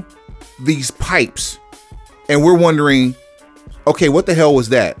through these pipes, and we're wondering, okay, what the hell was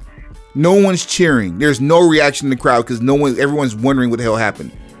that? No one's cheering. There's no reaction in the crowd because everyone's wondering what the hell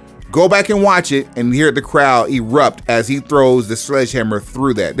happened. Go back and watch it and hear the crowd erupt as he throws the sledgehammer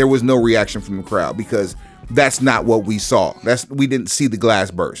through that. There was no reaction from the crowd because that's not what we saw. We didn't see the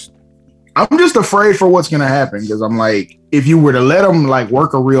glass burst. I'm just afraid for what's gonna happen because I'm like, if you were to let them like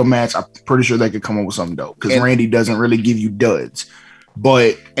work a real match, I'm pretty sure they could come up with something dope. Because Randy doesn't really give you duds.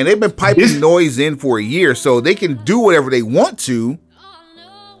 And they've been piping noise in for a year, so they can do whatever they want to.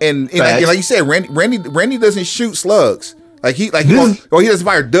 And like you said, Randy doesn't shoot slugs. He doesn't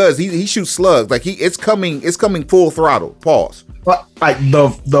fire duds. He shoots slugs. It's coming full throttle. Pause. Like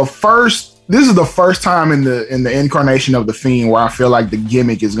this is the first time in the incarnation of the Fiend where I feel like the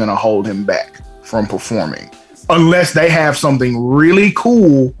gimmick is gonna hold him back from performing, unless they have something really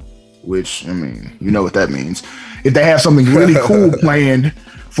cool. Which, I mean, you know what that means. If they have something really cool planned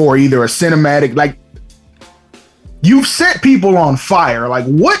for either a cinematic, like. You've set people on fire. Like,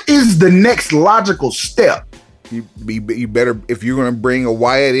 what is the next logical step? You better, if you're going to bring a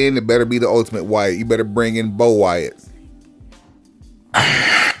Wyatt in, it better be the Ultimate Wyatt. You better bring in Bo Wyatt.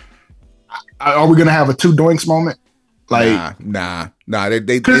 Are we going to have a two doinks moment? Like, nah.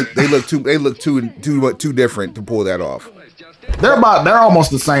 They look too different to pull that off. They're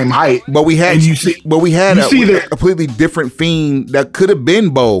almost the same height. But we had a completely different fiend that could have been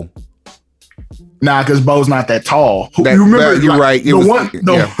Bo. Nah, because Bo's not that tall. You remember? You're right.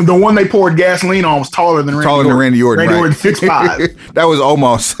 The one they poured gasoline on was taller than Randy Orton. Randy Orton 6'5". That was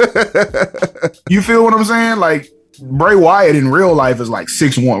almost. You feel what I'm saying? Like Bray Wyatt in real life is like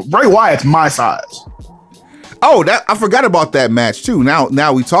 6'1". Bray Wyatt's my size. Oh, I forgot about that match too.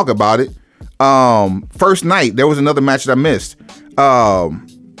 Now we talk about it. First night there was another match that I missed. The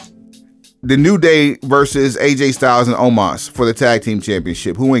New Day versus AJ Styles and Omos for the tag team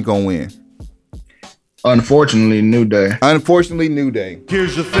championship. Who ain't gonna win? Unfortunately, New Day.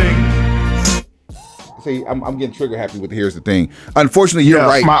 Here's the thing. See, I'm getting trigger happy with here's the thing. Unfortunately, you're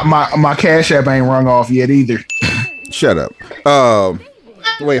right. My Cash App ain't rung off yet either. Shut up.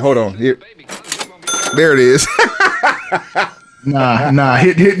 Wait, hold on. Here. There it is. Nah.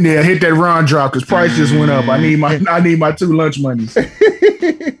 Hit that Ron drop because price just went up. I need my 2 lunch monies.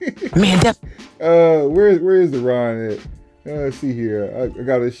 Man, where is the Ron at? Let's see here. I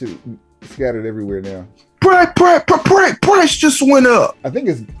got this shit scattered everywhere now. Price just went up. I think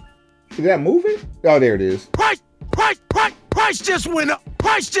is that moving? Oh, there it is. Price just went up.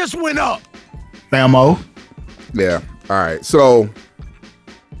 Price just went up. Famo. Yeah. All right. So,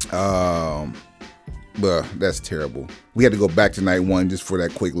 that's terrible. We had to go back to night 1 just for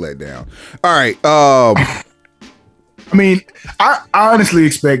that quick letdown. All right. I mean, I honestly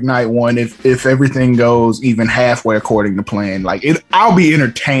expect night 1 if everything goes even halfway according to plan. Like I'll be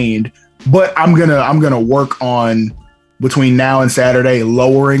entertained, but I'm gonna work on between now and Saturday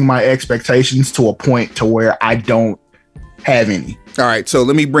lowering my expectations to a point to where I don't have any. All right. So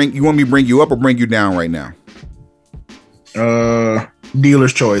you want me to bring you up or bring you down right now?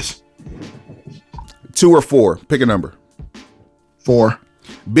 Dealer's choice. 2 or 4. Pick a number. 4.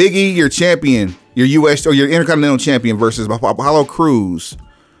 Big E, your champion, your U.S. or your Intercontinental champion versus Apollo Crews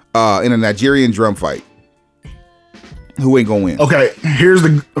in a Nigerian drum fight. Who ain't gonna win? Okay,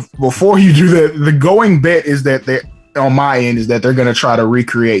 before you do that, the going bet is that on my end is that they're gonna try to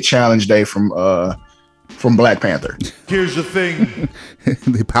recreate Challenge Day from Black Panther. Here's the thing.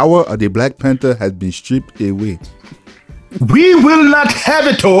 The power of the Black Panther has been stripped away. We will not have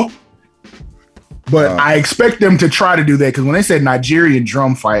it all. But I expect them to try to do that because when they said Nigerian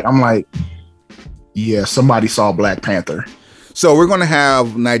drum fight, I'm like, yeah, somebody saw Black Panther. So we're going to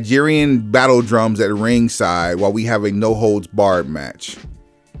have Nigerian battle drums at ringside while we have a no holds barred match.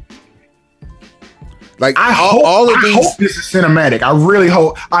 Like I hope this is cinematic. I really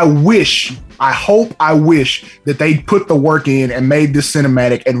hope. I wish that they put the work in and made this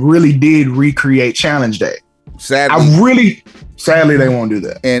cinematic and really did recreate Challenge Day. Sadly, they won't do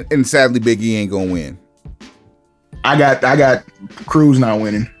that. And sadly, Big E ain't gonna win. I got Crews not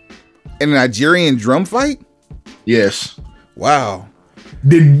winning. In a Nigerian drum fight? Yes. Wow.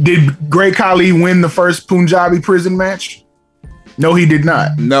 Did Great Khali win the first Punjabi prison match? No, he did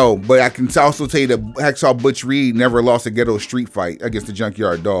not. No, but I can also tell you that Hacksaw Butch Reed never lost a ghetto street fight against the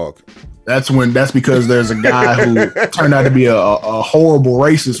Junkyard Dog. That's because there's a guy who turned out to be a horrible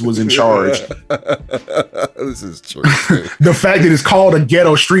racist was in charge. This is true. The fact that it's called a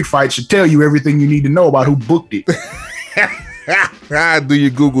ghetto street fight should tell you everything you need to know about who booked it. Do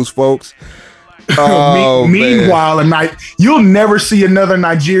your Googles, folks. Meanwhile, you'll never see another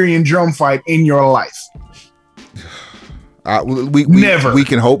Nigerian drum fight in your life. Never. We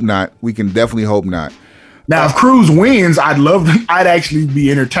can hope not. We can definitely hope not. Now, if Crews wins, I'd actually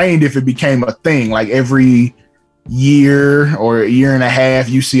be entertained if it became a thing. Like every year or a year and a half,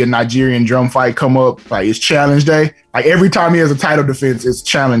 you see a Nigerian drum fight come up. Like it's Challenge Day. Like every time he has a title defense, it's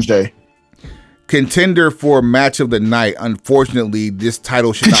Challenge Day. Contender for match of the night. Unfortunately, this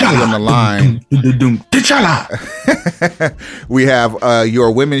title should not be on the line. We have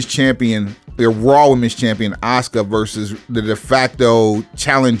your women's champion, your Raw women's champion, Asuka versus the de facto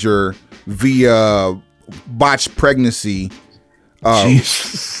challenger via botched pregnancy.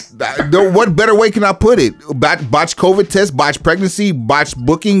 What better way can I put it? Botched COVID test, botched pregnancy, botched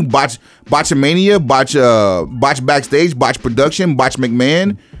booking, botchamania, botched backstage, botched production, botched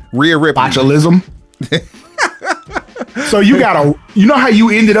McMahon, Rhea Ripley. Botulism. So you know how you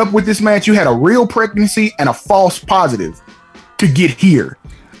ended up with this match? You had a real pregnancy and a false positive to get here.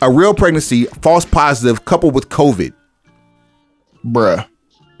 A real pregnancy, false positive, coupled with COVID. Bruh.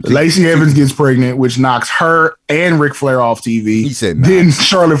 Lacey Evans gets pregnant, which knocks her and Ric Flair off TV. He said nice. Then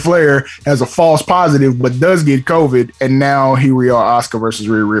Charlotte Flair has a false positive, but does get COVID. And now here we are, Asuka versus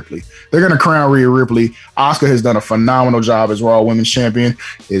Rhea Ripley. They're going to crown Rhea Ripley. Asuka has done a phenomenal job as Raw Women's Champion.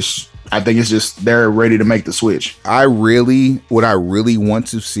 I think it's just they're ready to make the switch. What I really want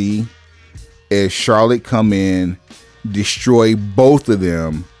to see is Charlotte come in destroy both of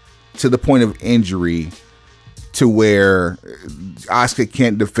them to the point of injury, to where Asuka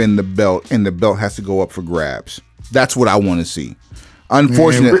can't defend the belt and the belt has to go up for grabs. That's what I want to see.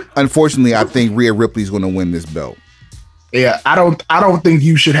 Unfortunately, I think Rhea Ripley's going to win this belt. Yeah, I don't think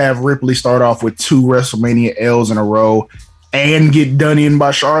you should have Ripley start off with 2 WrestleMania L's in a row and get done in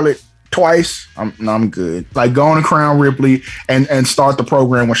by Charlotte twice. I'm good. Like, go on and crown Ripley and start the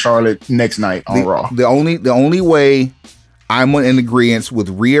program with Charlotte next night on Raw. The only way I'm in agreement with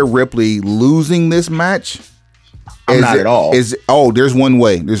Rhea Ripley losing this match there's one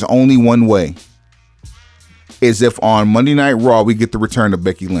way. There's only one way. Is if on Monday Night Raw we get the return of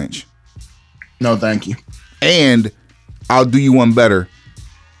Becky Lynch. No, thank you. And I'll do you one better.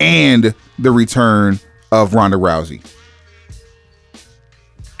 And the return of Ronda Rousey.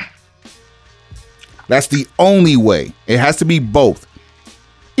 That's the only way. It has to be both.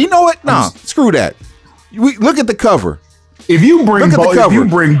 You know what? Nah, screw that. Look at the cover. If you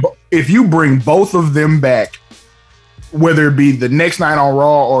bring both of them back, whether it be the next night on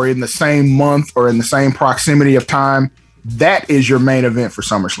Raw or in the same month or in the same proximity of time, that is your main event for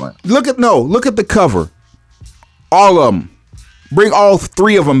SummerSlam. Look at the cover. All of them. Bring all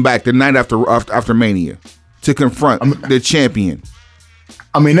 3 of them back the night after Mania to confront the champion.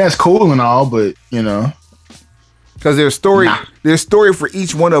 I mean, that's cool and all, but because there's story for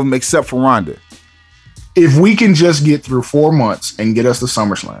each one of them except for Ronda. If we can just get through 4 months and get us to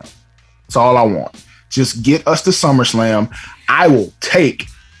SummerSlam, that's all I want. Just get us to SummerSlam. I will take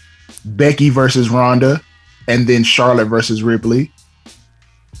Becky versus Ronda and then Charlotte versus Ripley.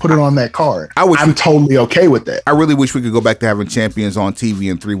 Put it on that card. I'm totally okay with that. I really wish we could go back to having champions on TV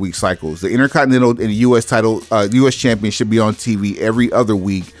in 3-week cycles. The Intercontinental and the U.S. title, U.S. champion should be on TV every other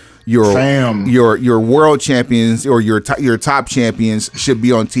week. Your world champions or your top champions should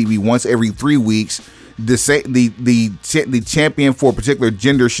be on TV once every 3 weeks. The champion for a particular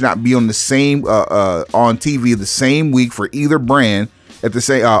gender should not be on the same on TV the same week for either brand at the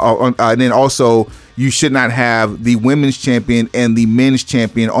same and then also you should not have the women's champion and the men's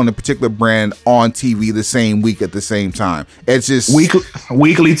champion on a particular brand on TV the same week at the same time. It's just weekly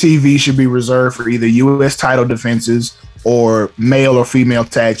TV should be reserved for either U.S. title defenses or male or female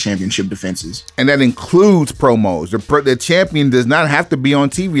tag championship defenses. And that includes promos. The champion does not have to be on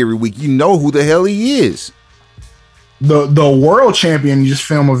TV every week. You know who the hell he is. The world champion, just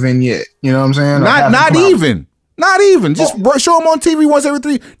film a vignette. You know what I'm saying? Not even. Just show him on TV once every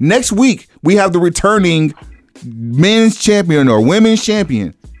 3. Next week, we have the returning men's champion or women's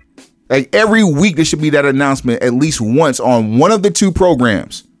champion. Like every week, there should be that announcement at least once on one of the 2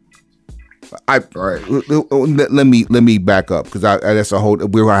 programs. Let me back up because that's we're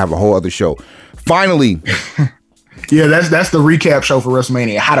gonna have a whole other show. Finally, yeah, that's the recap show for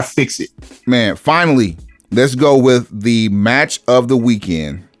WrestleMania. How to fix it, man. Finally, let's go with the match of the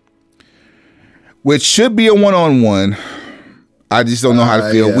weekend, which should be a 1-on-1. I just don't know how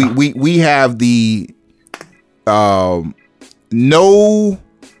to feel. Yeah. We have the no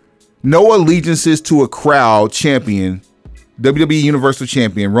allegiances to a crowd champion. WWE Universal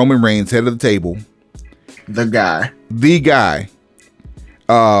Champion Roman Reigns, head of the table. The guy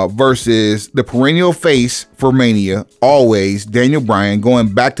versus the perennial face for Mania, always Daniel Bryan,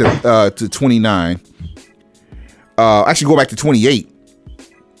 going back to 29. Actually, go back to 28.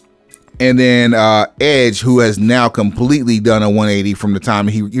 And then Edge, who has now completely done a 180 from the time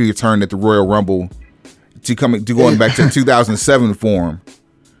he returned at the Royal Rumble to going back to 2007 form.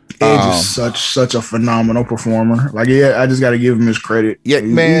 Edge is such a phenomenal performer. Like, yeah, I just got to give him his credit. Yeah,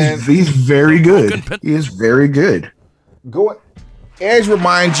 man, he's very good. He is very good. Edge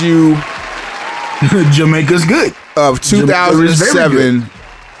reminds you Jamaica's good of 2007,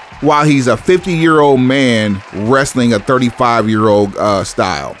 while he's a 50-year-old man wrestling a 35-year-old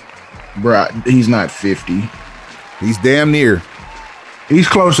style. Bruh, he's not 50. He's damn near. He's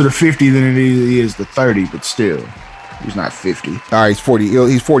closer to 50 than he is to 30, but still. He's not 50. All right, he's 40.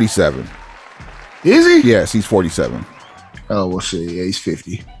 He's 47. Is he? Yes, he's 47. Oh, we'll see. Yeah, he's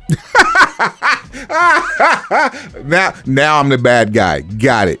 50. Now I'm the bad guy.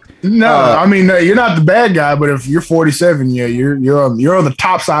 Got it. No, I mean you're not the bad guy, but if you're 47, yeah, you're on the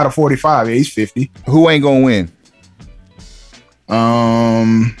top side of 45. Yeah, he's 50. Who ain't gonna win?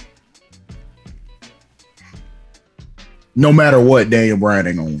 No matter what, Daniel Bryan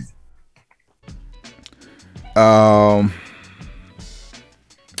ain't gonna win. No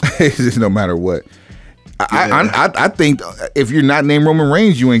matter what. I think if you're not named Roman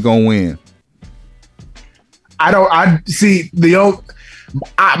Reigns, you ain't gonna win.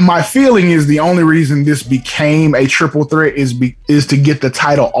 My feeling is the only reason this became a triple threat is to get the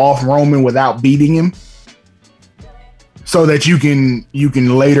title off Roman without beating him. so that you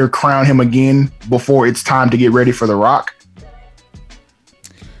can later crown him again before it's time to get ready for The Rock.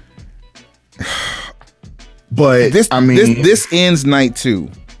 But this ends night 2.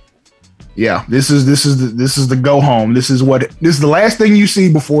 Yeah, this is the go home. This is the last thing you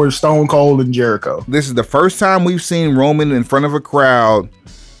see before Stone Cold and Jericho. This is the first time we've seen Roman in front of a crowd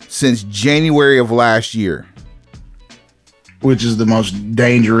since January of last year, which is the most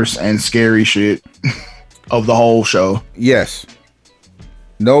dangerous and scary shit of the whole show. Yes,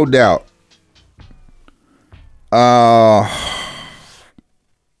 no doubt.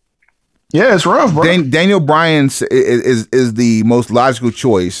 Yeah, it's rough, bro. Daniel Bryan is the most logical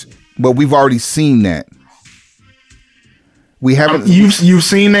choice, but we've already seen that. We haven't. You've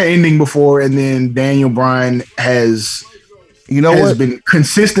seen that ending before, and then Daniel Bryan has been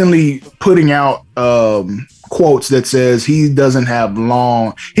consistently putting out quotes that says he's not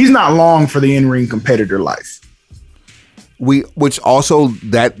long for the in-ring competitor life. Which also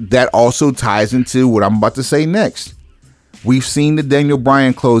that also ties into what I'm about to say next. We've seen the Daniel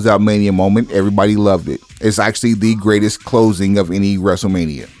Bryan closeout Mania moment. Everybody loved it. It's actually the greatest closing of any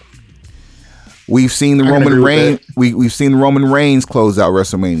WrestleMania. We've seen the Roman Reigns. We've seen the Roman Reigns closeout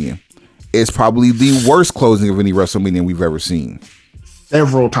WrestleMania. It's probably the worst closing of any WrestleMania we've ever seen.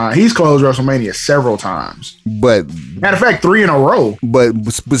 Several times. He's closed WrestleMania several times. But matter of fact, 3 in a row. But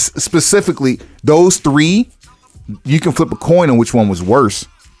specifically, those 3, you can flip a coin on which one was worse.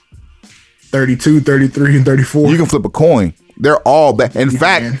 32, 33, and 34. You can flip a coin. They're all bad.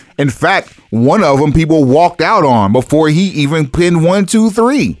 In fact, one of them people walked out on before he even pinned 1, 2,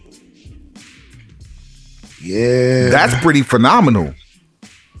 3. Yeah, that's pretty phenomenal.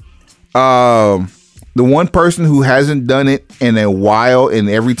 The one person who hasn't done it in a while, and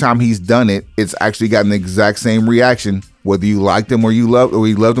every time he's done it, it's actually gotten the exact same reaction, whether you liked him or you loved him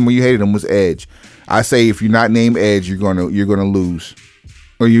or you hated him, was Edge. I say if you're not named Edge, you're gonna lose.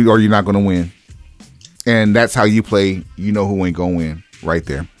 Or you're not going to win. And that's how you play. You know who ain't going to win right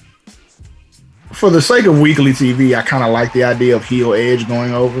there. For the sake of weekly TV, I kind of like the idea of heel Edge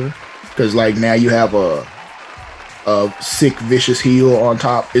going over. Because like now you have a sick, vicious heel on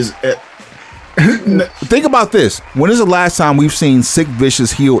top. Think about this. When is the last time we've seen sick,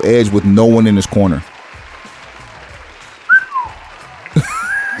 vicious heel Edge with no one in his corner?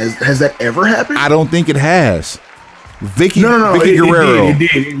 Has that ever happened? I don't think it has. Vicky Guerrero. It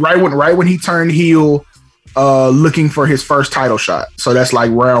did. Right when he turned heel, looking for his first title shot. So that's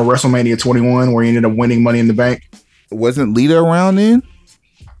like around WrestleMania 21, where he ended up winning Money in the Bank. Wasn't Lita around then?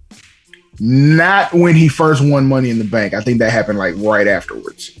 Not when he first won Money in the Bank. I think that happened like right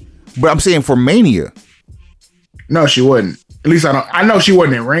afterwards. But I'm saying for Mania. No, she wasn't. At least I know she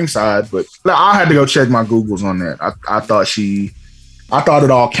wasn't at ringside, but I had to go check my Googles on that. I thought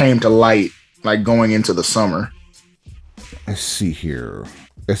it all came to light like going into the summer. Let's see here.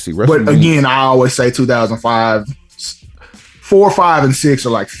 But again, I always say 2005, 4, 5, and 6 are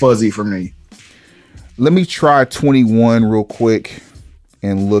like fuzzy for me. Let me try 21 real quick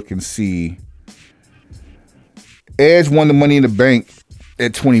and look and see. Edge won the Money in the Bank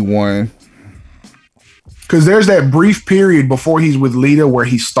at 21. Because there's that brief period before he's with Lita where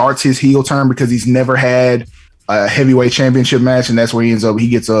he starts his heel turn because he's never had a heavyweight championship match, and that's where he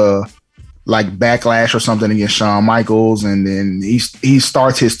gets a like backlash or something against Shawn Michaels, and then he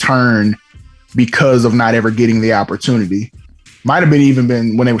starts his turn because of not ever getting the opportunity. Might have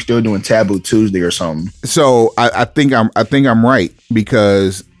been when they were still doing Taboo Tuesday or something. So I think I'm right,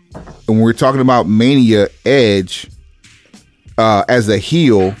 because when we're talking about Mania, Edge as a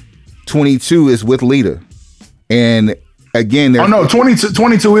heel, 22 is with Lita, and again,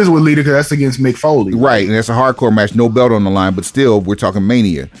 22 is with Lita because that's against Mick Foley, right? And that's a hardcore match, no belt on the line, but still we're talking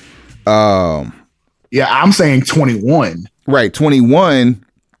Mania. Yeah, I'm saying 21. Right, 21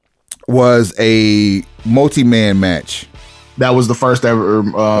 was a multi-man match. That was the first ever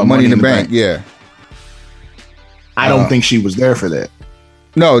Money in the Bank. Yeah, I don't think she was there for that.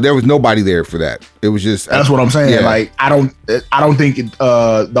 No, there was nobody there for that. It was just that's what I'm saying. Yeah. Like I don't think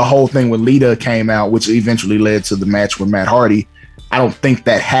the whole thing with Lita came out, which eventually led to the match with Matt Hardy. I don't think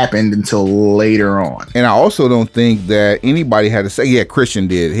that happened until later on. And I also don't think that anybody had to say, yeah, Christian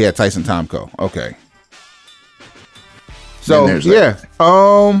did. He had Tyson Tomko. Okay. So yeah.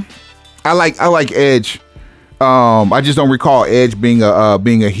 I like Edge. I just don't recall Edge being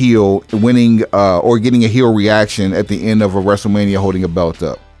a heel, winning or getting a heel reaction at the end of a WrestleMania holding a belt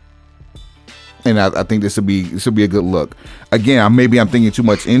up. And I think this would be a good look. Again, maybe I'm thinking too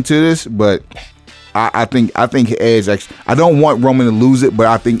much into this, but I think Edge actually. I don't want Roman to lose it, but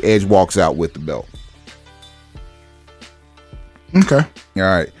I think Edge walks out with the belt. Okay. All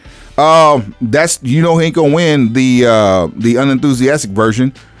right. That's he ain't gonna win the unenthusiastic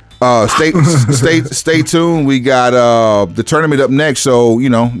version. Stay tuned. We got the tournament up next, so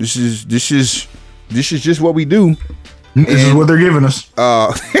this is just what we do. This is what they're giving us.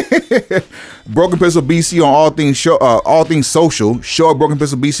 Broken Pencil BC on all things social. Show at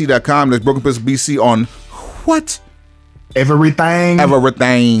brokenpencilbc.com. There's Broken Pencil BC on what? Everything.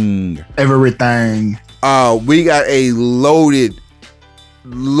 We got a loaded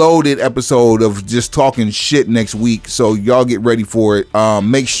episode of just talking shit next week, so y'all get ready for it.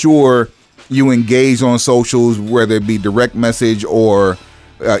 Make sure you engage on socials, whether it be direct message or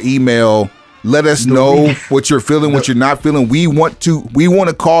email. Let us know what you're feeling, what you're not feeling. We want to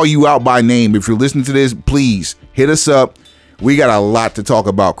call you out by name. If you're listening to this, please hit us up. We got a lot to talk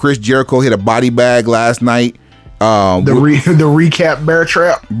about. Chris Jericho hit a body bag last night. The recap bear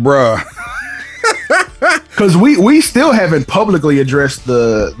trap, bruh. Because we still haven't publicly addressed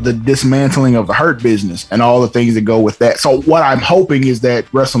the dismantling of the Hurt Business and all the things that go with that. So what I'm hoping is that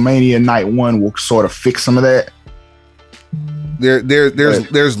WrestleMania Night 1 will sort of fix some of that.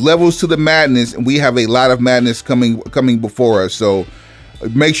 There's levels to the madness, and we have a lot of madness coming before us. So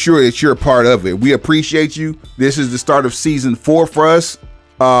make sure that you're a part of it. We appreciate you. This is the start of season 4 for us.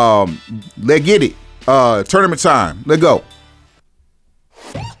 Let's get it. Tournament time. Let's go.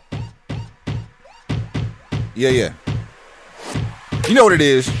 Yeah. You know what it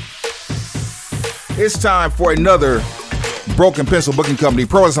is. It's time for another Broken Pencil Booking Company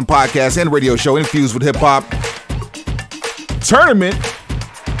Pro Wrestling podcast and radio show infused with hip hop. Tournament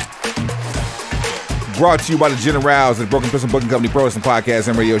brought to you by the Generals and Broken Pencil Booking Company Pro Wrestling podcast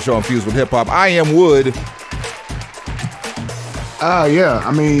and radio show infused with hip hop. I am Wood. Yeah.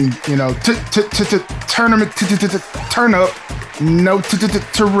 I mean, tournament turn up. No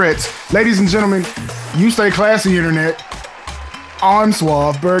Tourette's. Ladies and gentlemen, you stay classy, internet. I'm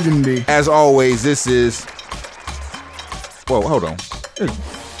Suave Burgundy. As always, this is. Whoa, hold on.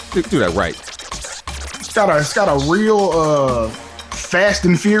 Do that right. It's got a real Fast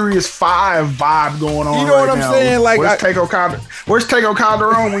and Furious 5 vibe going on. You know right what I'm now. saying? Like, where's Tego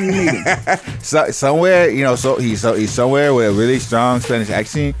Calderon when you need him? Somewhere, so he's somewhere with a really strong Spanish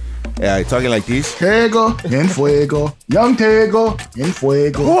accent. Talking like this. Tego en fuego, young Tego en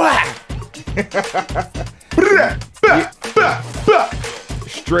fuego.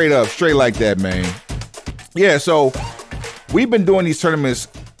 Straight like that, man. Yeah, so we've been doing these tournaments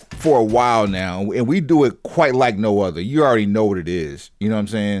for a while now, and we do it quite like no other. You already know what it is. You know what I'm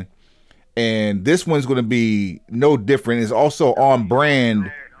saying? And this one's going to be no different. It's also on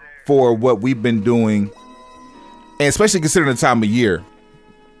brand for what we've been doing, and especially considering the time of year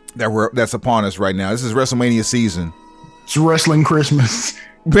that's upon us right now. This is WrestleMania season. It's wrestling Christmas.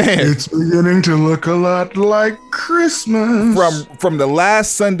 Man, it's beginning to look a lot like Christmas. From the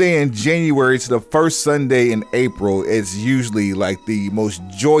last Sunday in January to the first Sunday in April, it's usually like the most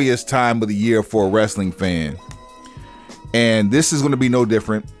joyous time of the year for a wrestling fan. And this is going to be no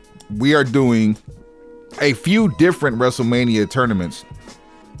different. We are doing a few different WrestleMania tournaments.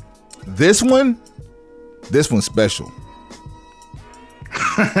 This one's special.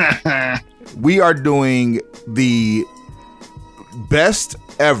 We are doing the best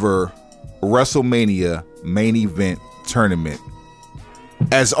ever WrestleMania main event tournament,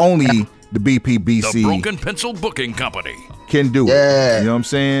 as only the BPBC, the Broken Pencil Booking Company, can do it. You know what I'm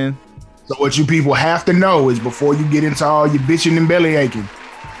saying? So what you people have to know is, before you get into all your bitching and belly aching,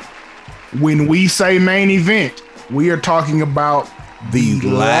 when we say main event, we are talking about the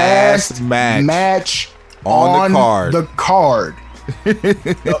last match on the card.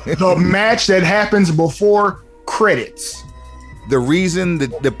 The match that happens before credits. The reason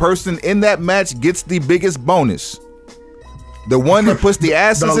that the person in that match gets the biggest bonus. The one that puts the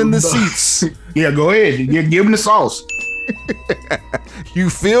asses in the seats. Yeah, go ahead. Yeah, give them the sauce. You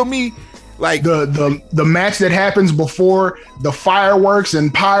feel me? Like the match that happens before the fireworks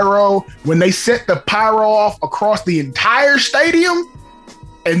and pyro, when they set the pyro off across the entire stadium,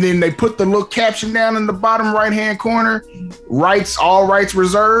 and then they put the little caption down in the bottom right-hand corner, all rights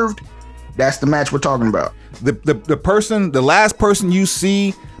reserved. That's the match we're talking about. The last person you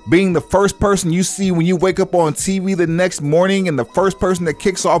see being the first person you see when you wake up on TV the next morning, and the first person that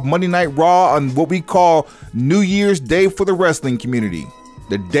kicks off Monday Night Raw on what we call New Year's Day for the wrestling community.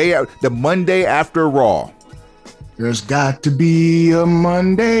 The Monday after Raw. There's got to be a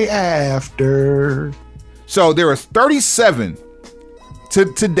Monday after. So there are 37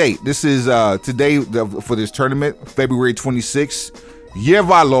 to date. This is today for this tournament, February 26th. Yeah,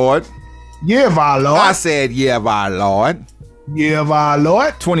 my lord. Yeah, my lord. I said, yeah, my lord. Yeah, my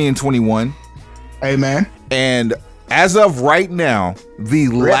lord. 20 and 21. Amen. And As of right now, the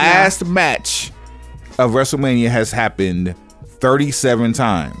last match of WrestleMania has happened 37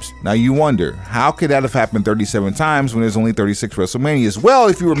 times. Now you wonder, how could that have happened 37 times when there's only 36 WrestleManias? Well,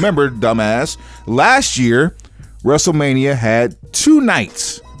 if you remember, dumbass, last year, WrestleMania had 2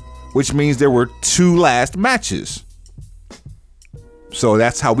 nights, which means there were 2 last matches. So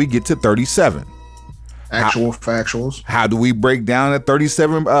that's how we get to 37. Factuals. How do we break down the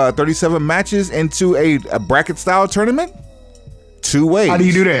 37 matches into a bracket style tournament? 2 ways. How do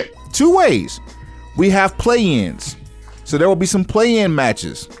you do that? 2 ways. We have play-ins, so there will be some play-in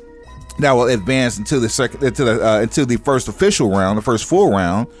matches that will advance into the first official round, the first full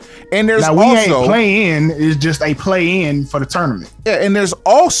round. And there's now we also ain't play-in; is just a play-in for the tournament. Yeah, and there's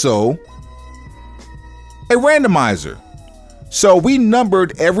also a randomizer. So we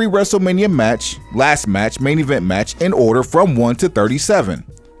numbered every WrestleMania match, last match, main event match, in order from 1 to 37.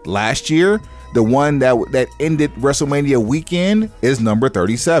 Last year, the one that ended WrestleMania weekend is number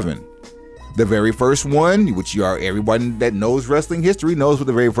 37. The very first one, which everyone that knows wrestling history knows what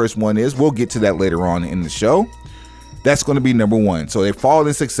the very first one is. We'll get to that later on in the show. That's going to be number 1. So they fall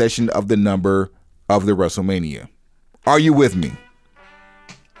in succession of the number of the WrestleMania. Are you with me?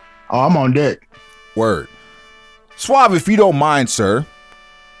 Oh, I'm on deck. Word. Suave, if you don't mind, sir,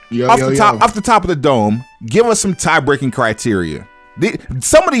 off the top of the dome, give us some tie-breaking criteria.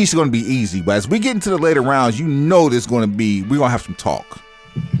 Some of these are going to be easy, but as we get into the later rounds, we're going to have some talk.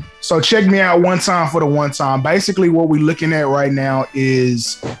 So check me out one time for the one time. Basically, what we're looking at right now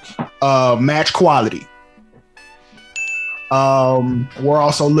is match quality. We're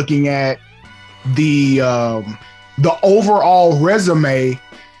also looking at the overall resume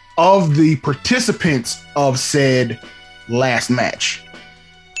of the participants of said last match.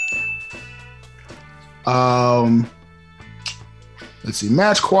 Let's see,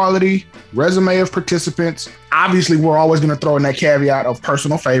 match quality, resume of participants. Obviously, we're always going to throw in that caveat of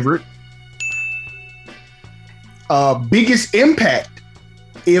personal favorite. Biggest impact,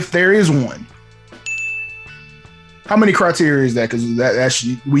 if there is one. How many criteria is that? Because that's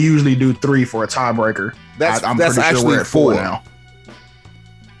we usually do 3 for a tiebreaker. That's actually sure 4 now.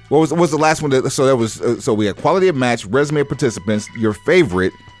 What was the last one? So we had quality of match, resume of participants, your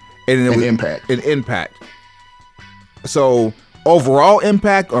favorite, and impact. An impact. So overall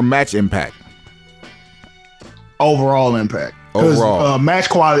impact or match impact? Overall impact. Overall match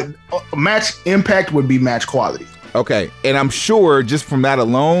quality, match impact would be match quality. Okay, and I'm sure just from that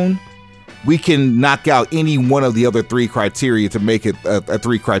alone, we can knock out any one of the other 3 criteria to make it a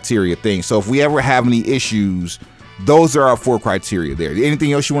 3 criteria thing. So if we ever have any issues, those are our 4 criteria there.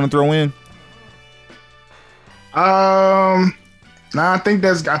 Anything else you want to throw in? I think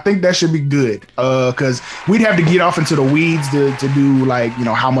that should be good. Because we'd have to get off into the weeds to do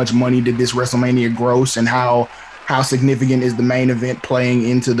how much money did this WrestleMania gross and how significant is the main event playing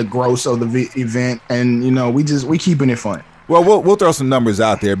into the gross of the event, and we keeping it fun. Well, we'll throw some numbers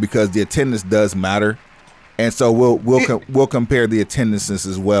out there because the attendance does matter. And so we'll compare the attendances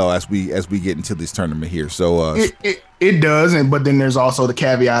as well as we get into this tournament here. So it does, but then there's also the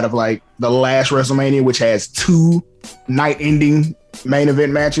caveat of the last WrestleMania, which has 2 night-ending main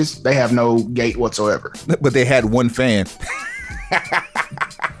event matches. They have no gate whatsoever, but they had 1 fan,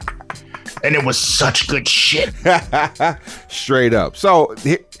 and it was such good shit. Straight up. So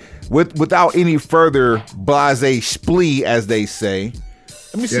without any further blasé splee, as they say.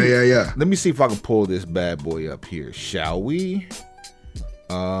 Let me see. Yeah. Let me see if I can pull this bad boy up here, shall we?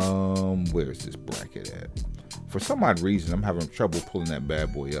 Where's this bracket at? For some odd reason, I'm having trouble pulling that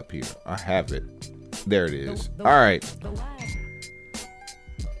bad boy up here. I have it. There it is. All right.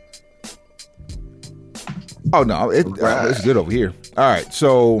 Oh no, it's good over here. All right,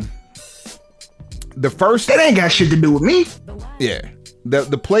 so the first that ain't got shit to do with me. Yeah,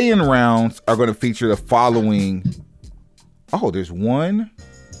 the play-in rounds are going to feature the following. Oh, there's 1,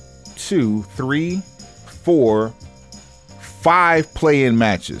 2, 3, 4, 5 play-in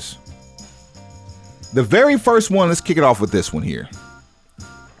matches. The very first one, let's kick it off with this one here.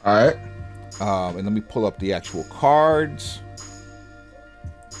 All right. And let me pull up the actual cards.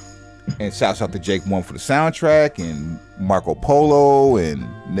 And shouts out to Jake One for the soundtrack, and Marco Polo, and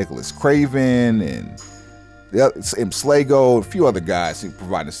Nicholas Craven, and M. Slago, a few other guys who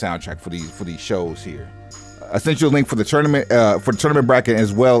provide the soundtrack for these shows here. I sent you a link for the tournament bracket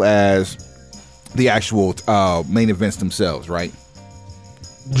as well as the actual main events themselves, right?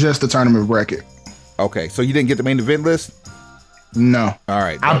 Just the tournament bracket. Okay, so you didn't get the main event list? No. All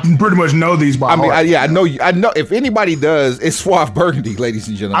right. I pretty much know these by heart. I know. If anybody does, it's Suave Burgundy, ladies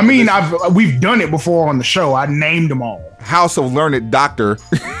and gentlemen. I mean, we've done it before on the show. I named them all. House of Learned Doctor.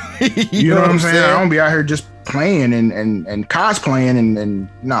 you know what I'm saying? I don't be out here just playing and cosplaying and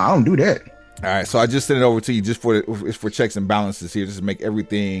no, I don't do that. All right, so I just sent it over to you just for checks and balances here, just to make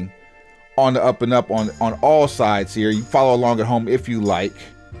everything on the up and up on all sides here. You follow along at home if you like,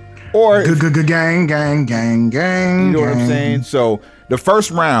 or good gang. You know what I'm saying? So the first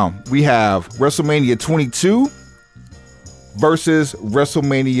round we have WrestleMania 22 versus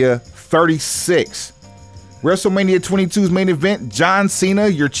WrestleMania 36. WrestleMania 22's main event: John Cena,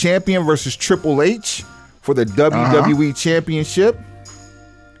 your champion, versus Triple H for the WWE Championship.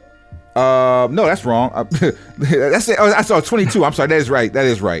 No, that's wrong. That's it. I saw 22. I'm sorry. That is right.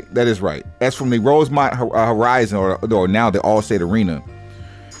 That's from the Rosemont Horizon, or now the Allstate Arena.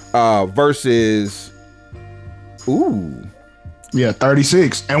 Versus,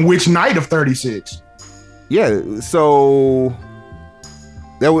 36. And which night of 36? Yeah, so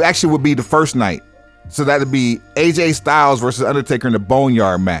that would be the first night. So that'd be AJ Styles versus Undertaker in the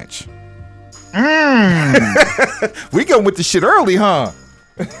Boneyard match. We going with the shit early, huh?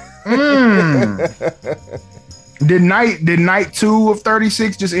 Did night 2 of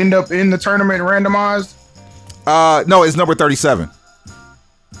 36 just end up in the tournament randomized? No, it's number 37.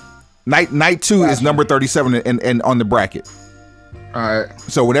 Night 2 is number 37 and on the bracket. All right.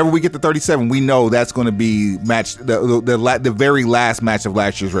 So whenever we get to 37, we know that's going to be the very last match of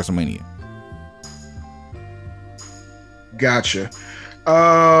last year's WrestleMania. Gotcha.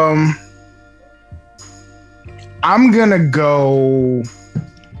 I'm gonna go.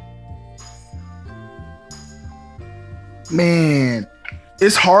 Man,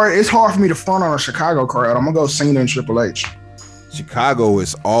 it's hard. It's hard for me to front on a Chicago crowd. I'm gonna go Cena and Triple H. Chicago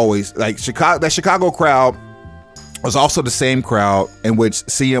is always like Chicago. That Chicago crowd was also the same crowd in which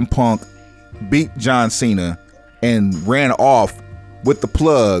CM Punk beat John Cena and ran off with the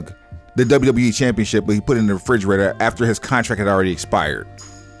plug, the WWE Championship, but he put it in the refrigerator after his contract had already expired.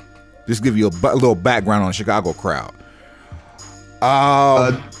 Just give you a little background on the Chicago crowd.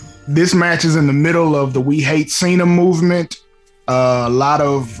 This match is in the middle of the We Hate Cena movement. A lot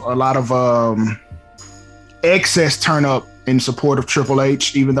of excess turn up in support of Triple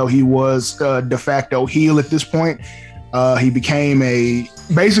H, even though he was de facto heel at this point. He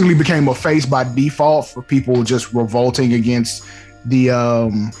basically became a face by default for people just revolting against the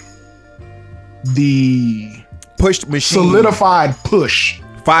pushed machine, solidified push.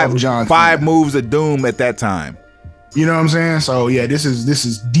 Five moves of doom at that time. You know what I'm saying? So yeah, this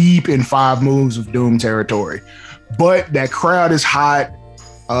is deep in 5 moves of doom territory. But that crowd is hot.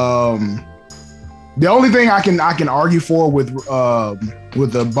 The only thing I can argue for with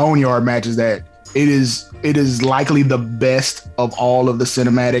the Boneyard match is that it is likely the best of all of the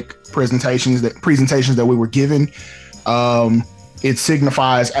cinematic presentations that we were given. It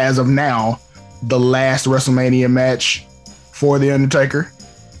signifies, as of now, the last WrestleMania match for The Undertaker.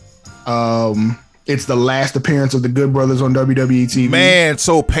 It's the last appearance of the Good Brothers on WWE TV. Man,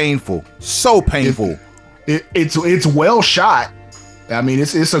 so painful. It's well shot. I mean,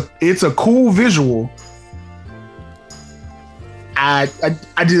 it's a cool visual. I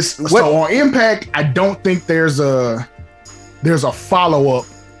just so on Impact, I don't think there's a follow up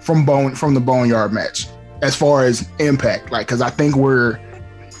from the Boneyard match as far as Impact, like, because I think we're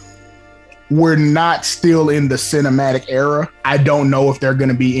not still in the cinematic era. I don't know if there are going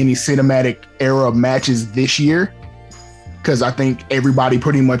to be any cinematic era matches this year, because I think everybody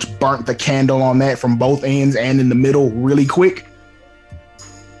pretty much burnt the candle on that from both ends and in the middle really quick.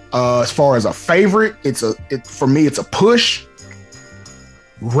 As far as a favorite, for me, it's a push.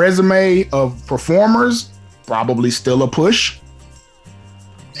 Resume of performers, probably still a push.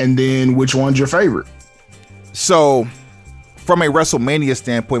 And then which one's your favorite? So, from a WrestleMania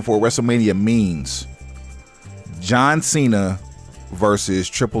standpoint, for what WrestleMania means, John Cena versus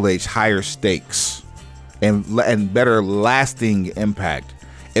Triple H, higher stakes and better lasting impact.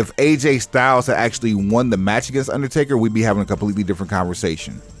 If AJ Styles had actually won the match against Undertaker, we'd be having a completely different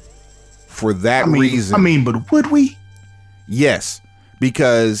conversation. For that reason, but would we? Yes,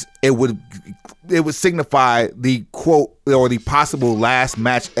 because it would signify the quote or the possible last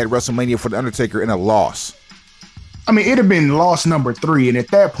match at WrestleMania for the Undertaker in a loss. I mean, it'd have been loss number 3, and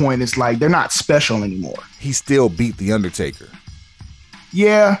at that point, it's like they're not special anymore. He still beat the Undertaker.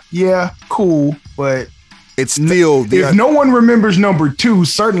 Yeah, cool, but it's still if no one remembers number 2,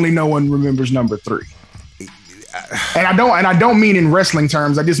 certainly no one remembers number 3. And I don't mean in wrestling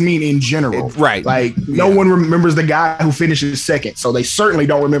terms. I just mean in general. Right. Like no one remembers the guy who finishes second, so they certainly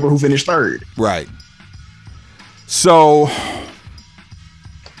don't remember who finished third. Right. So,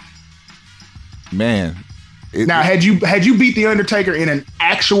 man. Had you beat the Undertaker in an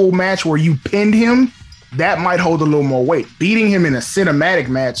actual match where you pinned him, that might hold a little more weight. Beating him in a cinematic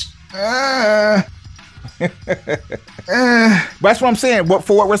match, That's what I'm saying. What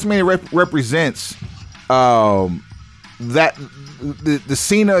WrestleMania represents, that the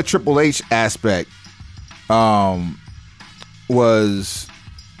Cena Triple H aspect, was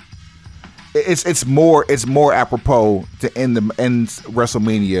it's more apropos to end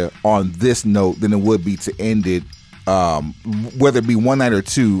WrestleMania on this note than it would be to end it, whether it be one night or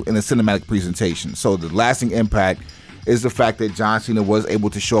two in a cinematic presentation. So the lasting impact is the fact that John Cena was able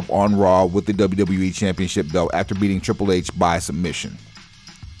to show up on Raw with the WWE Championship belt after beating Triple H by submission.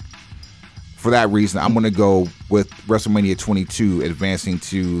 For that reason, I'm going to go with WrestleMania 22 advancing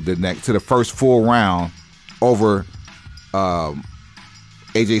to the first full round over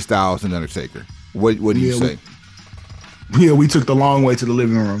AJ Styles and Undertaker. What do you say? We took the long way to the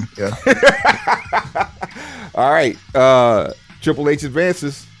living room. Yeah. All right. Triple H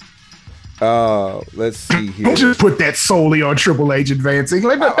advances. Let's see here. Don't just put that solely on Triple H advancing.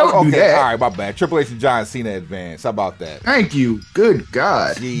 Don't do that. All right, my bad. Triple H and John Cena advance. How about that? Thank you. Good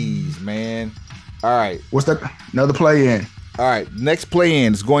God. Jeez, man. All right. What's that? Another play-in. All right. Next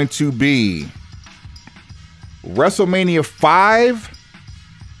play-in is going to be WrestleMania 5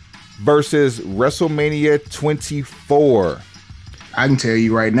 versus WrestleMania 24. I can tell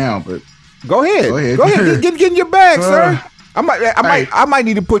you right now, but go ahead. Get in your bag, sir. I might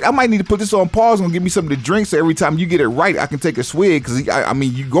need to put this on pause and give me something to drink, so every time you get it right, I can take a swig. Because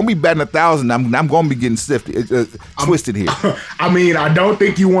you're gonna be batting 1,000. I'm gonna be getting twisted here. I mean, I don't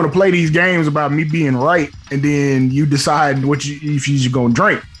think you want to play these games about me being right, and then you decide if you're gonna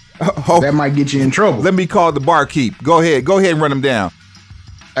drink. That might get you in trouble. Let me call the barkeep. Go ahead and run them down.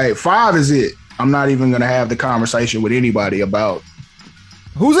 Hey, 5 is it. I'm not even gonna have the conversation with anybody about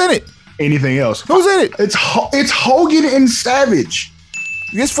who's in it. Anything else? Who's in it? It's Hogan and Savage.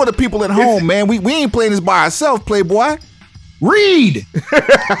 It's for the people at home, man. We ain't playing this by ourselves, Playboy. Read.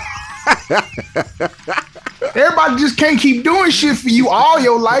 Everybody just can't keep doing shit for you all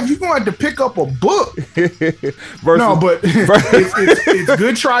your life. You're going to have to pick up a book. No, but it's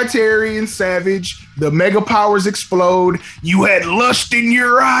good. Triteri and Savage. The mega powers explode. You had lust in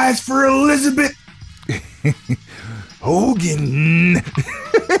your eyes for Elizabeth. Hogan.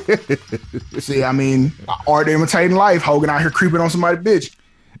 See, I mean, art imitating life. Hogan out here creeping on somebody's bitch.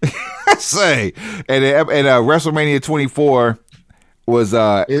 Say, and WrestleMania 24 was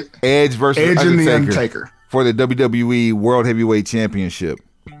Edge versus Undertaker for the WWE World Heavyweight Championship.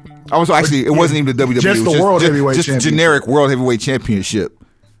 It wasn't even the WWE. Just the World Heavyweight Championship. Just generic World Heavyweight Championship.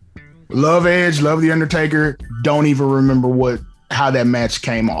 Love Edge, love the Undertaker. Don't even remember how that match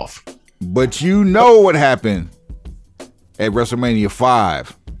came off. But you know what happened at WrestleMania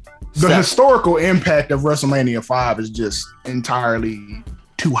 5. The historical impact of WrestleMania 5 is just entirely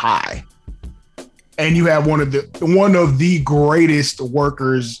too high. And you have one of the greatest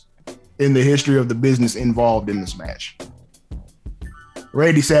workers in the history of the business involved in this match.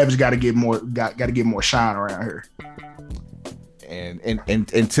 Randy Savage got to get more shine around here.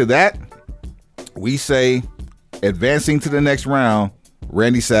 And to that, we say, advancing to the next round,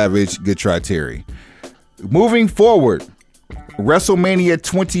 Randy Savage, good try, Terry. Moving forward, WrestleMania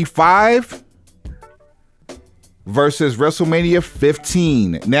 25 versus WrestleMania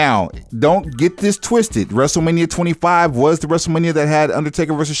 15. Now, don't get this twisted. WrestleMania 25 was the WrestleMania that had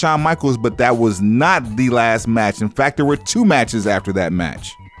Undertaker versus Shawn Michaels, but that was not the last match. In fact, there were 2 matches after that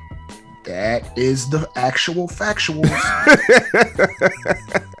match. That is the actual factuals.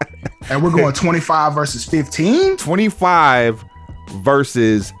 And we're going 25 versus 15? 25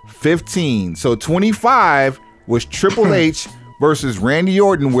 versus 15. So 25 was Triple H versus Randy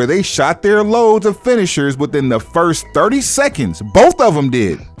Orton, where they shot their loads of finishers within the first 30 seconds. Both of them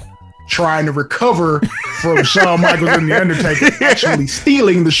did. Trying to recover from Shawn Michaels and The Undertaker actually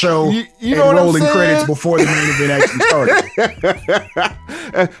stealing the show and rolling credits before the main event actually started.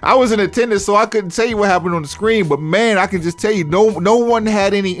 I was in attendance, so I couldn't tell you what happened on the screen, but man, I can just tell you, no one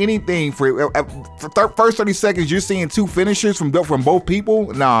had anything for first 30 seconds. You're seeing 2 finishers from both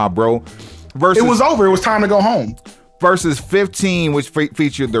people. Nah, bro. It was over. It was time to go home. Versus 15, which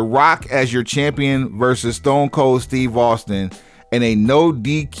featured The Rock as your champion versus Stone Cold Steve Austin in a no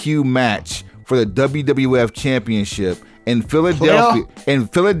DQ match for the WWF Championship in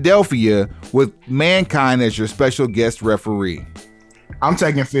Philadelphia with Mankind as your special guest referee. I'm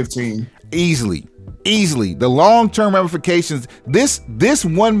taking 15. Easily. The long-term ramifications. This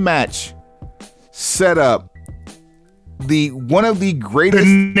one match set up one of the greatest.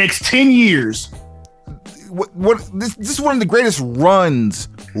 The next 10 years. This is one of the greatest runs,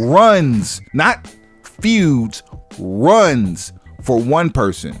 not feuds, runs for one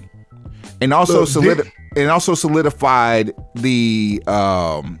person, and also solidified the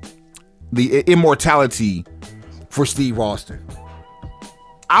the immortality for Steve Austin.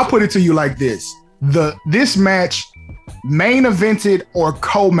 I'll put it to you like this. This match main evented or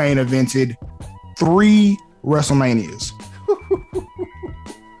co-main evented 3 WrestleManias.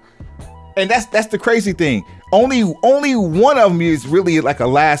 And that's the crazy thing. Only one of them is really like a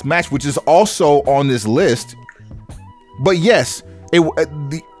last match, which is also on this list. But yes,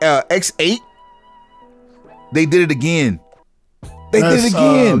 the X8, they did it again. They did it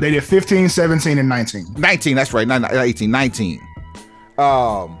again. They did 15, 17, and 19. 19, that's right. Not 18, 19.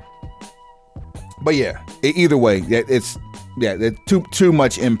 But yeah, either way, it's too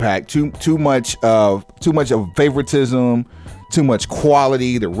much impact, too much of favoritism, too much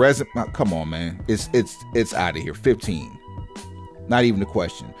quality. The resume, come on, man, it's out of here. 15, not even a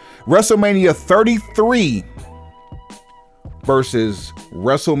question. WrestleMania 33 versus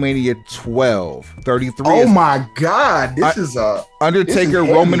WrestleMania 12. 33. Oh my God, this is Undertaker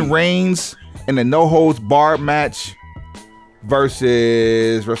Roman Reigns in a no holds barred match.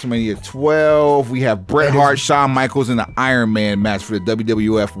 Versus WrestleMania 12, we have Bret Hart, Shawn Michaels in the Iron Man match for the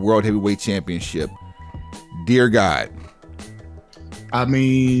WWF World Heavyweight Championship. Dear God. I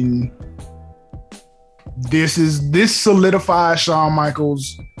mean, this solidifies Shawn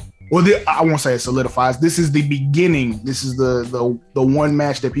Michaels. Well, I won't say it solidifies. This is the beginning. This is the one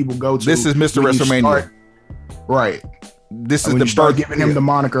match that people go to. This is Mr. WrestleMania. Right. This is when the you start birth, giving him the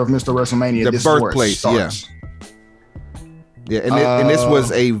moniker of Mr. WrestleMania. The this birthplace, is where it starts. Yeah, and this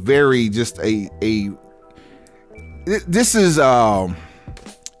was a very just a. This is I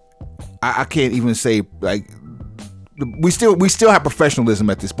can't even say, like, we still have professionalism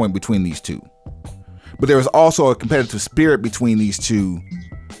at this point between these two, but there was also a competitive spirit between these two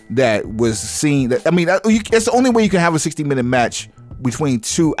that was seen. That, I mean, it's the only way you can have a 60-minute match between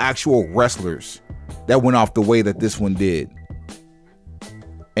two actual wrestlers that went off the way that this one did,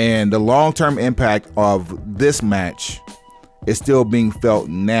 and the long-term impact of this match is still being felt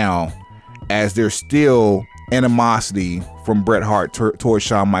now, as there's still animosity from Bret Hart towards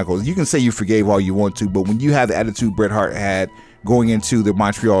Shawn Michaels. You can say you forgave all you want to, but when you have the attitude Bret Hart had going into the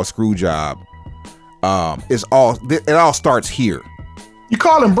Montreal screw job, it all starts here. You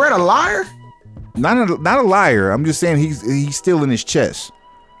calling Bret a liar? Not a liar. I'm just saying he's still in his chest.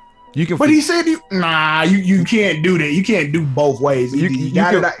 But he said you can't do that. You can't do both ways. Either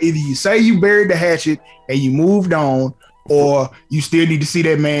you say you buried the hatchet and you moved on, or you still need to see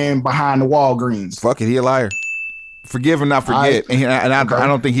that man behind the Walgreens. Fuck it, he a liar. Forgive and not forget. I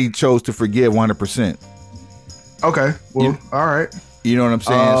don't think he chose to forgive 100%. Okay, well, all right. You know what I'm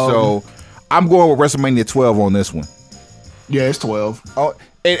saying? So I'm going with WrestleMania 12 on this one. Yeah, it's 12. Oh,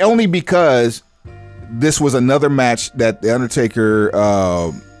 and only because this was another match that the Undertaker.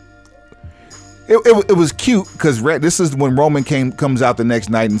 It was cute because this is when Roman comes out the next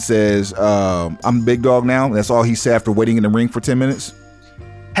night and says, "I'm big dog now." That's all he said after waiting in the ring for 10 minutes.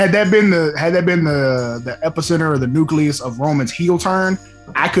 Had that been the epicenter or the nucleus of Roman's heel turn,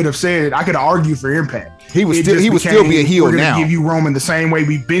 I could have argued for impact. He would still be a heel we're now. Give you Roman the same way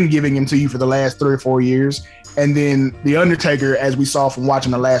we've been giving him to you for the last 3 or 4 years, and then the Undertaker, as we saw from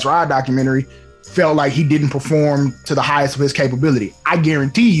watching the Last Ride documentary, felt like he didn't perform to the highest of his capability. I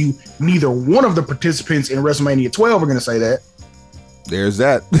guarantee you, neither one of the participants in WrestleMania 12 are going to say that. There's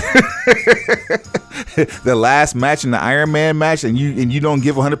that. The last match in the Iron Man match, and you don't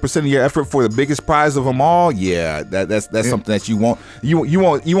give 100% of your effort for the biggest prize of them all. Yeah, that's something that you won't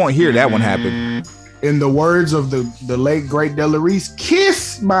hear that one happen. In the words of the late great Della Reese,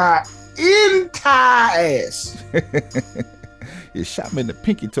 kiss my entire ass. You shot me in the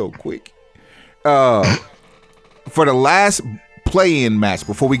pinky toe quick. For the last play-in match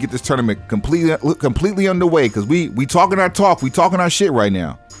before we get this tournament completely underway, because we talking our talk, we talking our shit right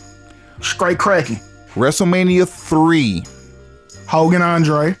now. Straight cracking. WrestleMania 3, Hogan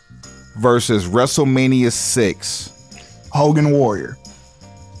Andre versus WrestleMania 6, Hogan Warrior.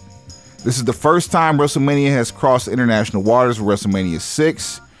 This is the first time WrestleMania has crossed international waters with WrestleMania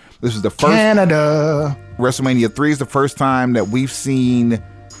 6. This is the first. Canada. WrestleMania 3 is the first time that we've seen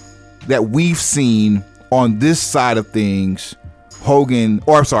on this side of things Hogan,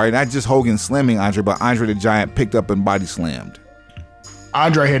 or I'm sorry, not just Hogan slamming Andre, but Andre the Giant picked up and body slammed.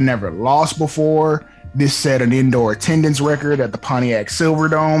 Andre had never lost before. This set an indoor attendance record at the Pontiac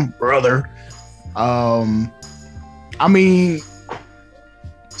Silverdome, brother. I mean,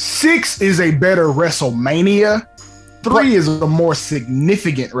 6 is a better WrestleMania. 3 is a more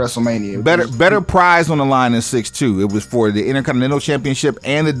significant WrestleMania. Better prize on the line than 6 too. It was for the Intercontinental Championship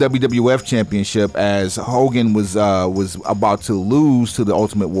and the WWF Championship, as Hogan was about to lose to the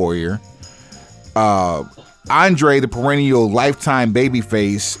Ultimate Warrior. Andre, the perennial lifetime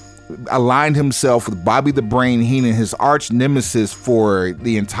babyface, aligned himself with Bobby the Brain Heenan, his arch nemesis for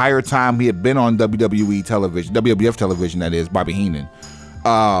the entire time he had been on WWE television, WWF television, that is, Bobby Heenan,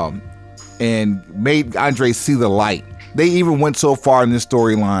 and made Andre see the light. They even went so far in this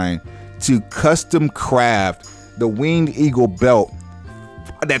storyline to custom craft the Winged Eagle belt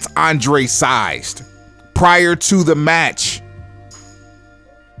that's Andre sized prior to the match.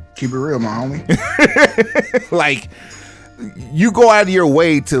 Keep it real, my homie. Like, you go out of your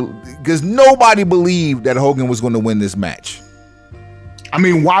way to, because nobody believed that Hogan was going to win this match. I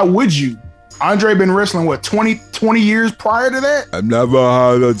mean, why would you? Andre been wrestling, what, 20 years prior to that? I've never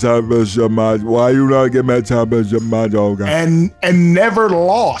had a championship match. Why you not get my championship match, Hogan? And never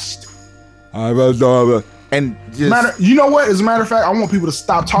lost. And just, you know what? As a matter of fact, I want people to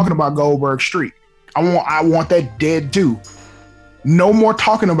stop talking about Goldberg Street. I want that dead too. No more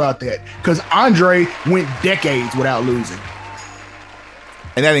talking about that, because Andre went decades without losing.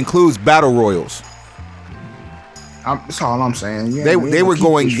 And that includes battle royals. That's all I'm saying. Yeah, they were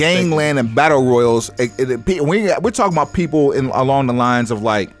going gangland and battle royals. We're talking about people along the lines of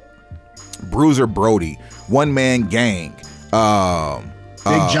like Bruiser Brody, One Man Gang,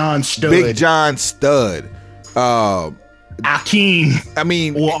 Big John Studd, Akeem. I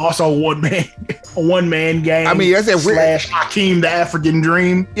mean, or also one man gang. I mean, that's / Akeem the African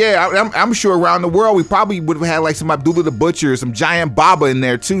Dream. Yeah, I'm sure around the world we probably would have had like some Abdullah the Butcher, some Giant Baba in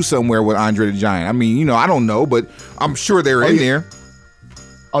there too somewhere with Andre the Giant. I mean, I don't know, but I'm sure they're in there.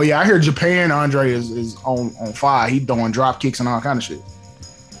 Oh yeah, I hear Japan Andre is on fire. He throwing drop kicks and all kind of shit.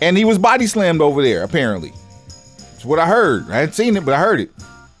 And he was body slammed over there, apparently. That's what I heard. I hadn't seen it, but I heard it.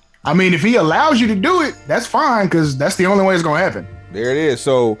 I mean, if he allows you to do it, that's fine, because that's the only way it's gonna happen. There it is.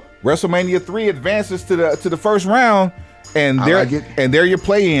 So WrestleMania 3 advances to the first round, and there your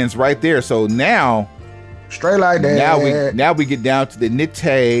play-ins right there. So now, straight like that. Now we get down to the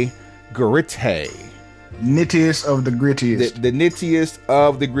nitty gritty. Nittiest of the grittiest. The nittiest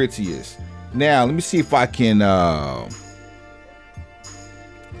of the grittiest. Now let me see if I can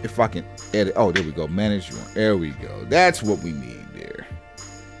edit. Oh, there we go. Management. There we go. That's what we need there.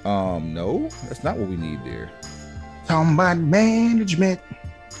 No, that's not what we need there. Talking about management.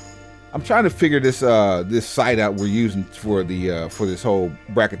 I'm trying to figure this site out we're using for this whole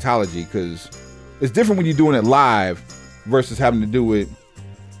bracketology, because it's different when you're doing it live versus having to do it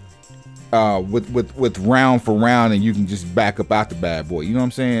with round for round, and you can just back up out the bad boy. You know what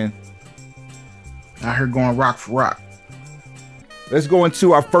I'm saying? Out here going rock for rock. Let's go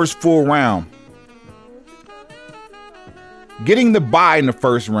into our first full round. Getting the bye in the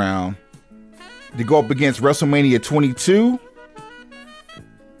first round to go up against WrestleMania 22.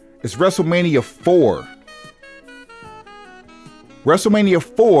 It's WrestleMania 4. WrestleMania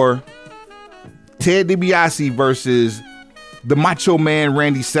 4, Ted DiBiase versus the Macho Man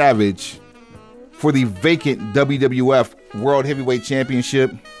Randy Savage for the vacant WWF World Heavyweight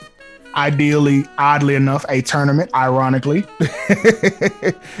Championship. Ideally, oddly enough, a tournament, ironically.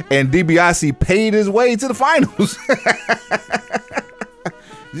 And DiBiase paid his way to the finals.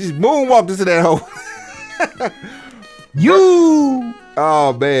 Just moonwalked into that hole.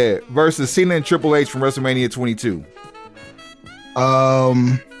 Oh man, versus Cena and Triple H from WrestleMania 22.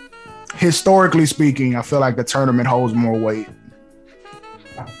 Historically speaking, I feel like the tournament holds more weight.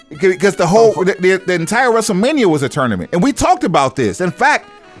 Because the entire WrestleMania was a tournament, and we talked about this. In fact,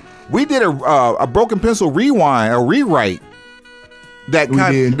 we did a broken pencil rewind, a rewrite that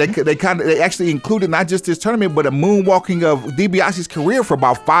they actually included not just this tournament, but a moonwalking of DiBiase's career for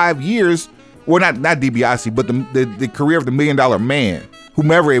about 5 years. Well, not DiBiase, but the career of the $1 Million Man,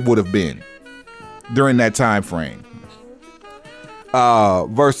 whomever it would have been during that time frame.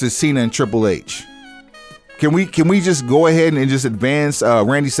 Versus Cena and Triple H. Can we just go ahead and just advance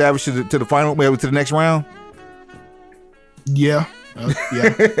Randy Savage to the final, maybe to the next round? Yeah.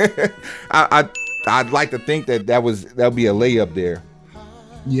 Yeah. I'd like to think that'll be a layup there.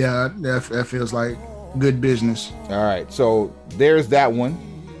 Yeah, that feels like good business. All right, so there's that one.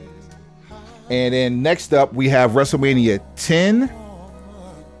 And then next up we have WrestleMania 10,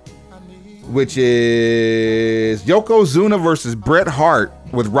 which is Yokozuna versus Bret Hart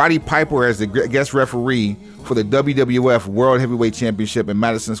with Roddy Piper as the guest referee for the WWF World Heavyweight Championship in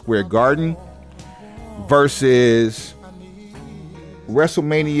Madison Square Garden versus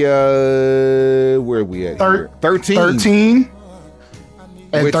WrestleMania, where are we at? 13.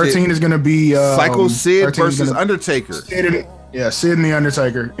 And 13 is going to be Psycho Sid versus Undertaker. Sid and the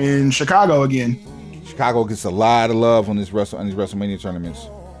Undertaker in Chicago again. Chicago gets a lot of love on these WrestleMania tournaments.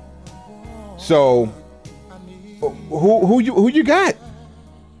 So, who you got?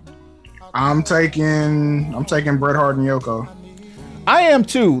 I'm taking Bret Hart and Yoko. I am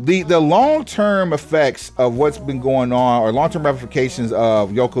too. The long-term effects of what's been going on, or long-term ramifications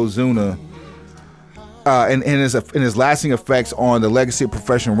of Yokozuna, and his lasting effects on the legacy of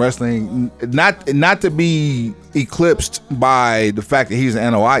professional wrestling, not to be eclipsed by the fact that he's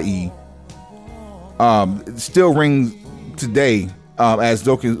an NOIE, still rings today, as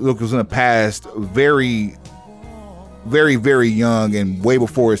Yokozuna passed very, very, very young and way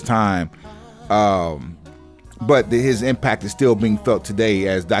before his time. But his impact is still being felt today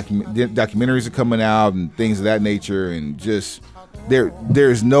as documentaries are coming out and things of that nature, and just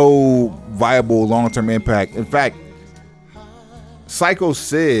there's no viable long-term impact. In fact, Psycho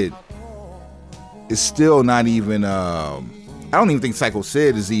Sid is still not even I don't even think Psycho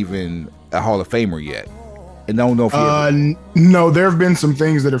Sid is even a Hall of Famer yet. And don't know if no, there have been some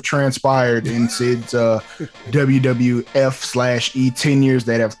things that have transpired in Sid's WWF/E tenures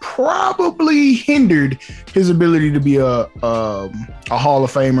that have probably hindered his ability to be a Hall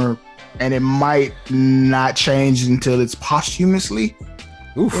of Famer, and it might not change until it's posthumously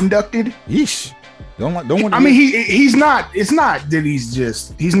inducted. Yeesh. Don't want. I mean, he's not. It's not that he's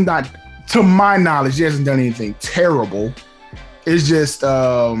not. To my knowledge, he hasn't done anything terrible. It's just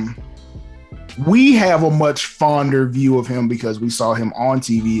we have a much fonder view of him because we saw him on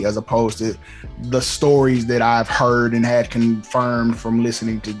TV, as opposed to the stories that I've heard and had confirmed from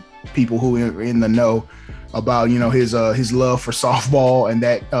listening to people who are in the know about, his love for softball, and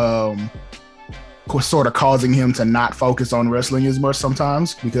that sort of causing him to not focus on wrestling as much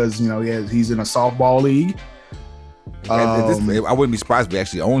sometimes because, he's in a softball league. I wouldn't be surprised if he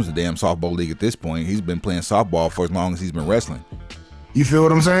actually owns the damn softball league at this point. He's been playing softball for as long as he's been wrestling. You feel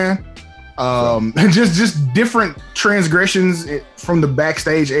what I'm saying? Just different transgressions from the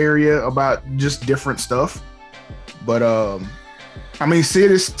backstage area about just different stuff. But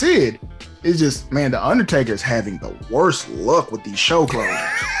Sid is Sid. It's just, man, the Undertaker's having the worst luck with these show closures.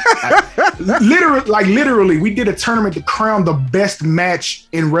 Literally, we did a tournament to crown the best match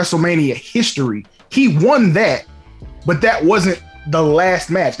in WrestleMania history. He won that, but that wasn't the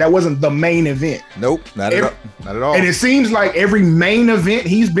last match. That wasn't the main event. Nope, not at all. And it seems like every main event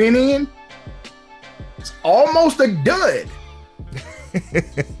he's been in, it's almost a dud.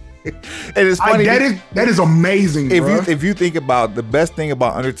 And it's funny. That is amazing. If you think about the best thing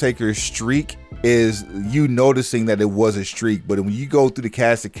about Undertaker's streak is you noticing that it was a streak, but when you go through the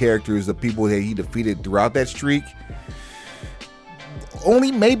cast of characters, the people that he defeated throughout that streak,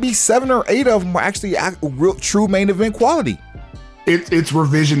 only maybe 7 or 8 of them are actually real true main event quality. It's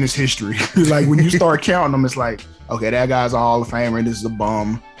revisionist history. Like when you start counting them, it's like, okay, that guy's a Hall of Famer. This is a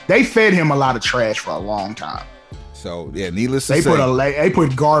bum. They fed him a lot of trash for a long time. So yeah, needless to say, they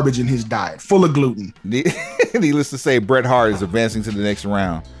put garbage in his diet, full of gluten. Needless to say, Bret Hart is advancing to the next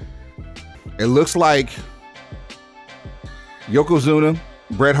round. It looks like Yokozuna,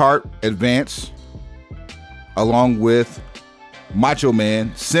 Bret Hart advance along with Macho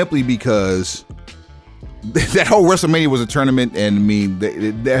Man, simply because that whole WrestleMania was a tournament, and I mean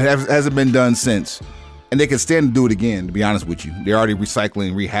that hasn't been done since. And they can stand to do it again, to be honest with you. They're already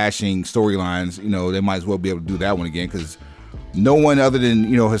recycling, rehashing storylines. They might as well be able to do that one again, because no one other than,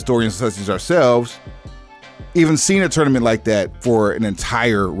 historians such as ourselves even seen a tournament like that for an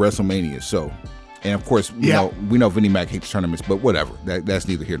entire WrestleMania. So, and of course, we know Vinnie Mac hates tournaments, but whatever. That's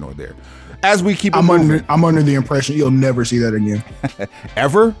neither here nor there. As we keep moving. I'm under the impression you'll never see that again.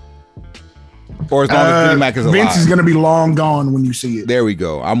 Ever? Or as long as Vinnie Mac is alive. Vince is going to be long gone when you see it. There we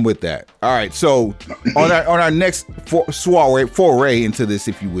go. I'm with that. All right. So on our next foray into this,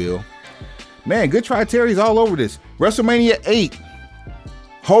 if you will, man, good try. Terry's all over this. WrestleMania 8,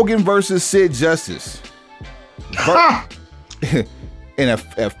 Hogan versus Sid Justice. In a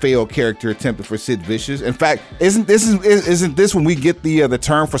failed character attempted for Sid Vicious. In fact, isn't this when we get the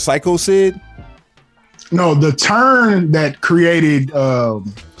term for Psycho Sid? No, the turn that created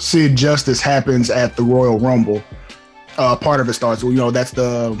Sid Justice happens at the Royal Rumble. Part of it starts, that's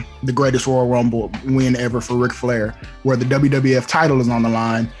the greatest Royal Rumble win ever for Ric Flair, where the WWF title is on the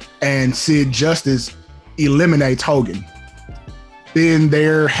line, and Sid Justice eliminates Hogan. Then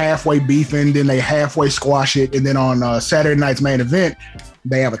they're halfway beefing, then they halfway squash it, and then on Saturday night's main event,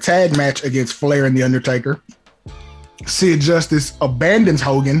 they have a tag match against Flair and The Undertaker. Sid Justice abandons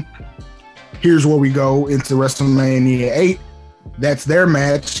Hogan. Here's where we go into WrestleMania 8. That's their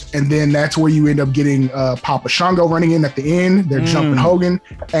match. And then that's where you end up getting Papa Shango running in at the end. They're jumping Hogan.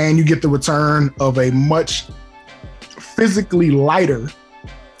 And you get the return of a much physically lighter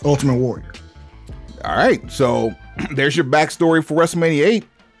Ultimate Warrior. All right. So there's your backstory for WrestleMania 8.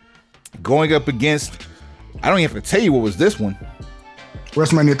 Going up against, I don't even have to tell you what was this one.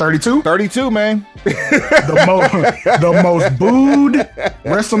 WrestleMania 32? 32, man. The most booed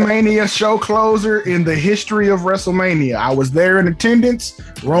WrestleMania show closer in the history of WrestleMania. I was there in attendance.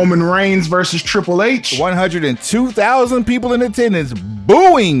 Roman Reigns versus Triple H. 102,000 people in attendance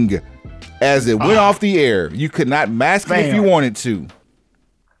booing as it went off the air. You could not mask it if you wanted to.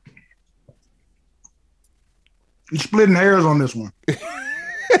 You're splitting hairs on this one.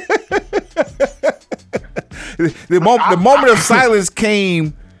 The moment of silence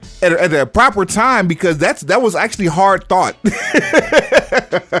came at a proper time because that was actually hard thought.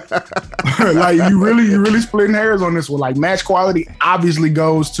 Like you really splitting hairs on this one. Like match quality obviously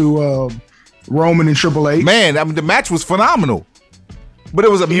goes to Roman and Triple H. Man, I mean the match was phenomenal, but it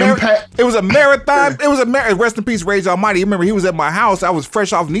was a marathon. It was a rest in peace, Rage Almighty. You remember he was at my house. I was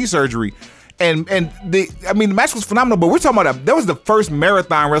fresh off knee surgery, and the match was phenomenal. But we're talking about that was the first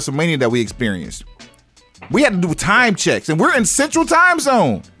marathon WrestleMania that we experienced. We had to do time checks, and we're in Central Time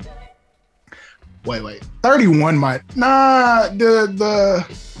Zone. Wait. 31 might the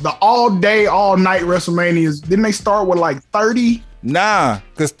all day, all night WrestleManias. Didn't they start with like 30? Nah,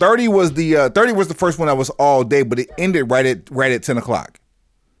 because 30 was the first one that was all day, but it ended right at 10 o'clock.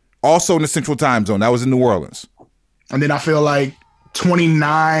 Also in the Central Time Zone. That was in New Orleans. And then I feel like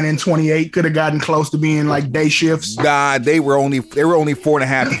 29 and 28 could have gotten close to being like day shifts. Nah, they were only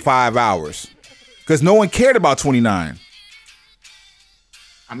 4.5 to 5 hours. Because no one cared about 29.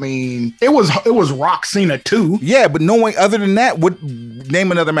 I mean, it was Rock Cena too. Yeah, but no one other than that would name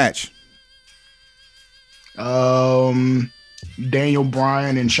another match. Daniel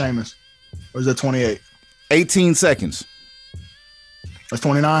Bryan and Sheamus. Or is that 28? 18 seconds. That's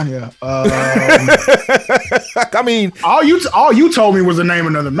 29. Yeah. I mean, all you told me was to name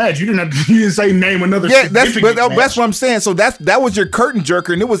another match. You didn't say name another. Yeah, that's what I'm saying. So that was your curtain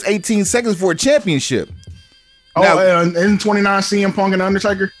jerker, and it was 18 seconds for a championship. In 29, CM Punk and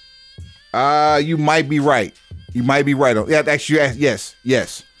Undertaker. You might be right. Yeah, actually,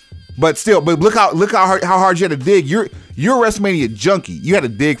 yes. But still, look how hard you had to dig. You're a WrestleMania junkie. You had to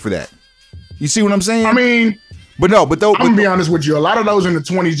dig for that. You see what I'm saying? I mean. I'm gonna be honest with you. A lot of those in the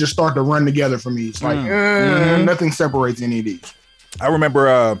 20s just start to run together for me. It's like nothing separates any of these. I remember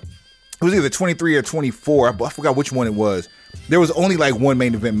it was either 23 or 24. I forgot which one it was. There was only like one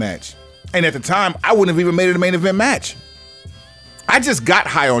main event match, and at the time, I wouldn't have even made it a main event match. I just got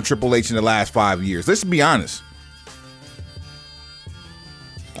high on Triple H in the last 5 years. Let's be honest.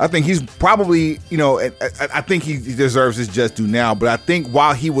 I think he's probably, I think he deserves his just due now. But I think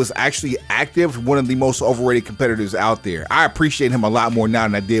while he was actually active, one of the most overrated competitors out there. I appreciate him a lot more now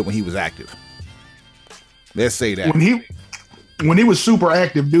than I did when he was active. Let's say that. When he was super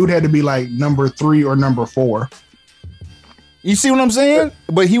active, dude had to be like number 3 or number 4. You see what I'm saying?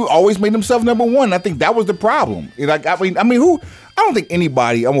 But he always made himself number 1. I think that was the problem. Like, I mean, who? I don't think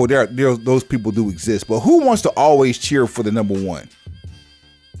anybody. Those people do exist, but who wants to always cheer for the number 1?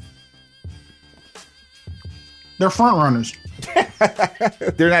 They're front runners.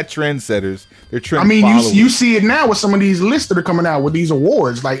 They're not trendsetters. They're trend followers. you see it now with some of these lists that are coming out with these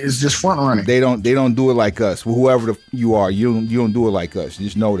awards. Like it's just front running. They don't do it like us. Well, whoever you are, you don't do it like us.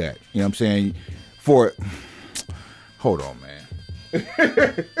 Just know that. You know what I'm saying? Hold on, man.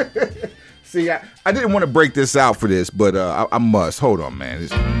 See, I didn't want to break this out for this, but I must. Hold on, man.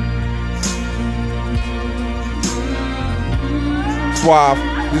 Suave,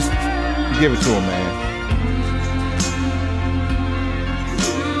 just give it to him, man.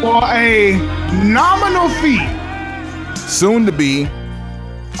 For a nominal fee. Soon to be.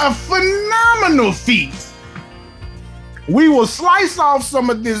 A phenomenal feat. We will slice off some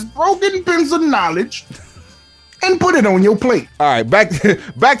of this broken pencil knowledge and put it on your plate. All right, back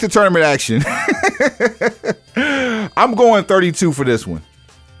to tournament action. I'm going 32 for this one.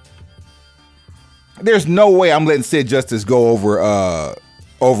 There's no way I'm letting Sid Justice go over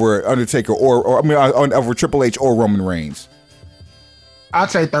Undertaker over Triple H or Roman Reigns. I'd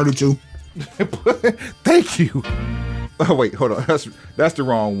say 32. Thank you. Oh wait, hold on. That's the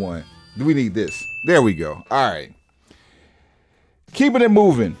wrong one. Do we need this? There we go. All right. Keeping it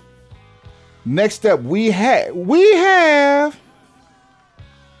moving. Next up, we have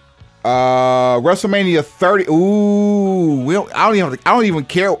WrestleMania 30. Ooh, I don't even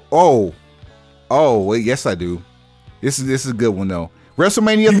care. Oh, wait, yes I do. This is a good one though.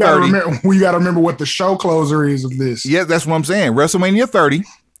 WrestleMania 30. We got to remember what the show closer is of this. Yeah, that's what I'm saying. WrestleMania 30.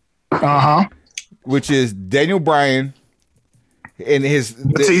 Which is Daniel Bryan and his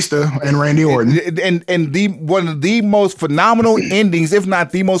Batista and Randy Orton. And one of the most phenomenal endings, if not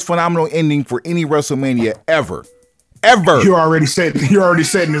the most phenomenal ending for any WrestleMania ever. You're already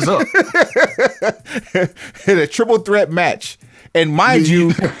setting this up. In a triple threat match. And mind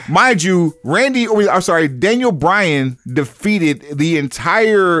you, Daniel Bryan defeated the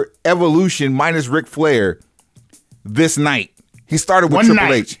entire Evolution minus Ric Flair this night. He started with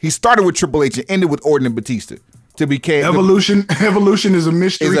Triple H. He started with Triple H and ended with Orton and Batista. To become Evolution is a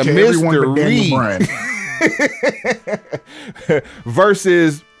mystery to everyone but Daniel Bryan.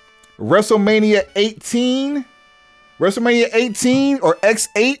 Versus WrestleMania 18. WrestleMania 18 or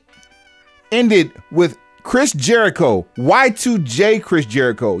X8 ended with Chris Jericho, Y2J Chris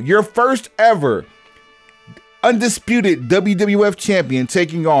Jericho, your first ever undisputed WWF champion,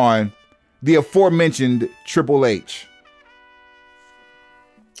 taking on the aforementioned Triple H.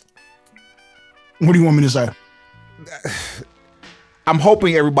 What do you want me to say? I'm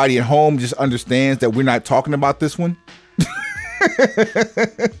hoping everybody at home just understands that we're not talking about this one.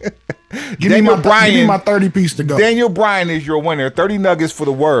 Give me my 30 piece to go. Daniel Bryan is your winner. 30 nuggets for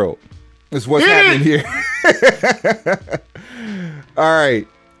the world is what's happening here. All right.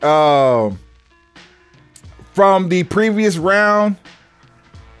 From the previous round,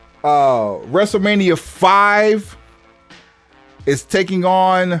 WrestleMania 5 is taking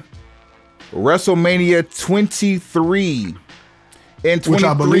on WrestleMania 23. Which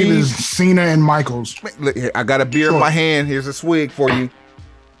I believe is Cena and Michaels. Look, I got a beer in my hand. Here's a swig for you.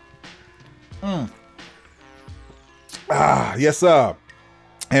 Yes, sir.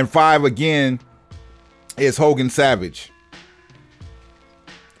 And 5 again is Hogan Savage.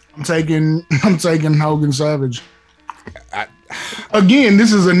 I'm taking Hogan Savage. Again,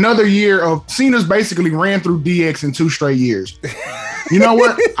 this is another year of Cena's basically ran through DX in 2 straight years. You know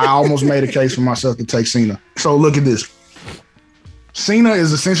what? I almost made a case for myself to take Cena. So look at this. Cena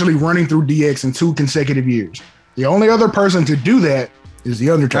is essentially running through DX in 2 consecutive years. The only other person to do that is The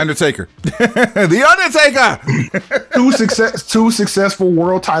Undertaker. The Undertaker! 2 successful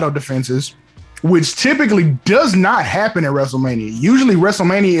world title defenses, which typically does not happen at WrestleMania. Usually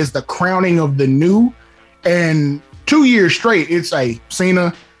WrestleMania is the crowning of the new, and 2 years straight, it's a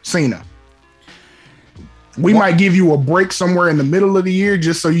Cena. We might give you a break somewhere in the middle of the year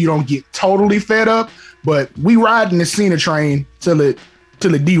just so you don't get totally fed up, but we riding the Cena train till it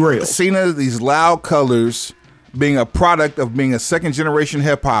derails. Cena, these loud colors, being a product of being a second generation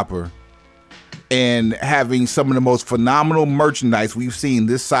hip hopper and having some of the most phenomenal merchandise we've seen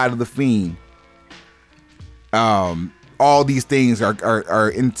this side of the Fiend. All these things are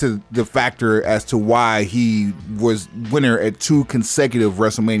into the factor as to why he was winner at 2 consecutive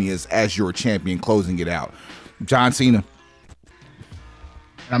WrestleManias as your champion, closing it out. John Cena.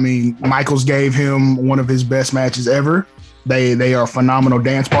 I mean, Michaels gave him one of his best matches ever. They are phenomenal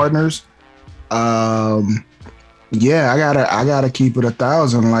dance partners. Yeah, I gotta keep it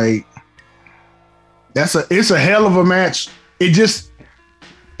 1,000. Like, it's a hell of a match. It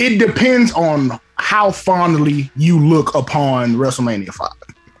depends on how fondly you look upon WrestleMania 5.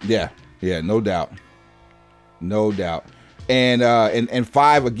 Yeah, no doubt. And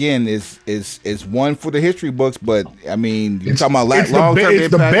 5 again is one for the history books, but I mean, you're talking about long term impact.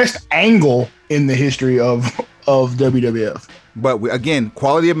 It's the best angle in the history of WWF. But again,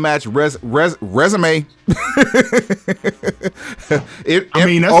 quality of match, resume.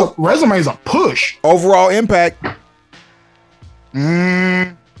 Resume is a push. Overall impact.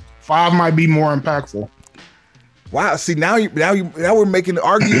 5 might be more impactful. Wow. See, now we're making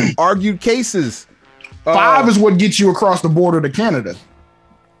argued cases. 5 is what gets you across the border to Canada.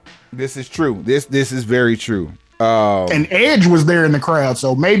 This is true. This is very true. And Edge was there in the crowd,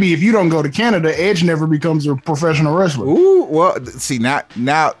 so maybe if you don't go to Canada, Edge never becomes a professional wrestler. Ooh, well, see, not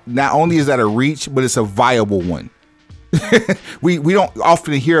only is that a reach, but it's a viable one. we don't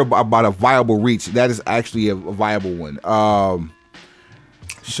often hear about a viable reach. That is actually a viable one.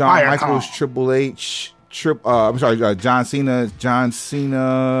 Shawn Michaels, Triple H, John Cena.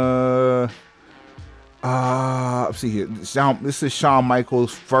 Let's see here. This is Shawn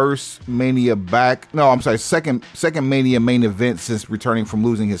Michaels' first Mania back. No, I'm sorry, second Mania main event since returning from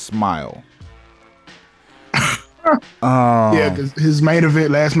losing his smile. Yeah, because his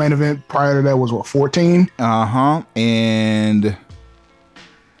last main event prior to that was what, 14? And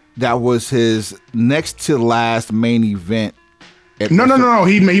that was his next to last main event. No.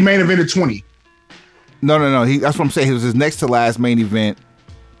 He main evented 20. No. That's what I'm saying. It was his next to last main event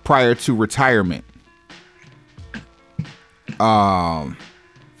prior to retirement. Man.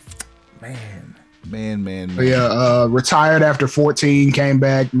 Yeah, retired after 14, came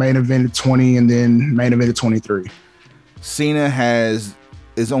back, main evented 20, and then main evented 23. Cena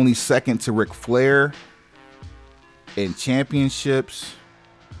is only second to Ric Flair in championships.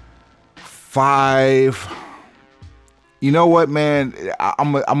 5. You know what, man?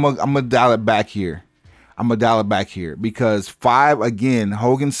 I'm gonna dial it back here. I'm gonna dial it back here because 5 again,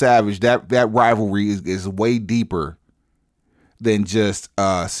 Hogan Savage. That rivalry is way deeper than just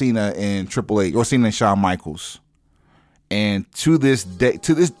Cena and Triple H or Cena and Shawn Michaels. And to this day,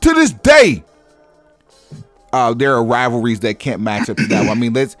 there are rivalries that can't match up to that one. I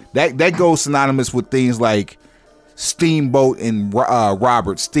mean, that goes synonymous with things like Steamboat and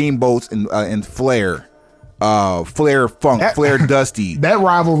Robert, Steamboats and Flair, Flair Funk, Flair Dusty. That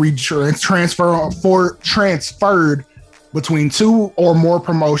rivalry transferred between 2 or more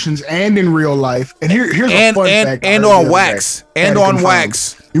promotions and in real life. And here's a fun fact. And on wax. And on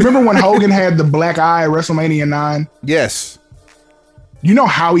wax. You remember when Hogan had the black eye at WrestleMania 9? Yes. You know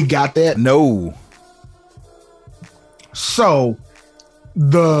how he got that? No. So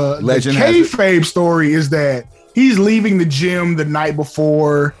the kayfabe story is that he's leaving the gym the night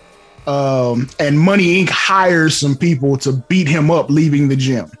before, and Money Inc. hires some people to beat him up leaving the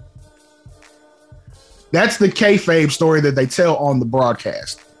gym. That's the kayfabe story that they tell on the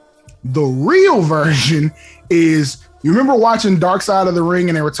broadcast. The real version is, you remember watching Dark Side of the Ring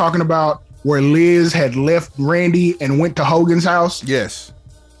and they were talking about where Liz had left Randy and went to Hogan's house? Yes.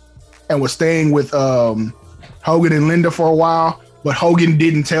 And was staying with Hogan and Linda for a while, but Hogan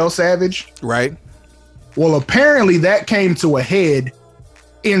didn't tell Savage. Right. Well, apparently that came to a head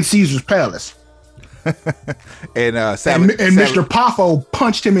in Caesar's Palace. and Mr. Poffo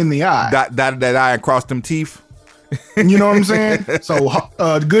punched him in the eye. Dotted that eye and crossed them teeth. You know what I'm saying? So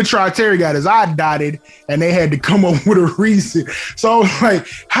Good Try Terry got his eye dotted, and they had to come up with a reason. So like,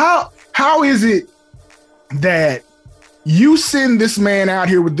 how is it that you send this man out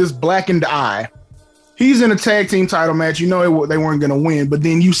here with this blackened eye? He's in a tag team title match. You know they weren't going to win, but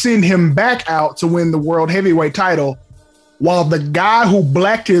then you send him back out to win the world heavyweight title while the guy who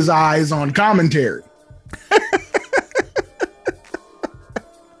blacked his eye is on commentary.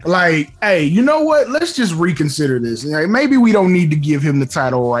 Like, hey, you know what? Let's just reconsider this. Like, maybe we don't need to give him the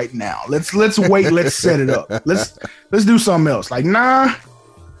title right now. Let's wait. Let's set it up. Let's do something else. Like, nah,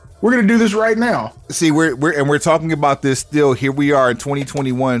 we're gonna do this right now. See, we're talking about this still. Here we are in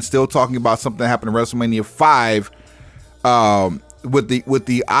 2021, still talking about something that happened in WrestleMania 5. With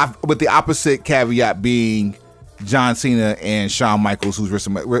the opposite caveat being John Cena and Shawn Michaels, who's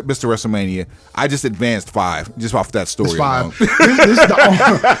Mr. WrestleMania. I just advanced 5 just off that story. It's 5. This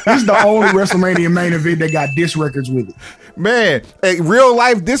is the only WrestleMania main event that got disc records with it. Man, real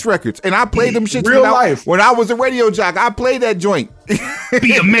life disc records, and I played them shits when I was a radio jock. I played that joint.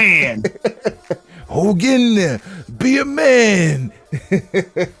 Be a man, Hogan. Be a man.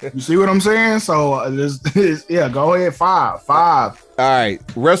 You see what I'm saying? So yeah, go ahead. 5. All right,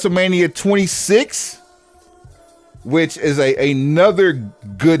 WrestleMania 26. Which is another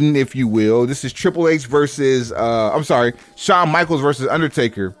good one, if you will. This is Triple H versus, Shawn Michaels versus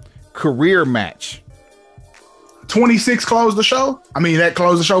Undertaker career match. 26 closed the show? I mean, that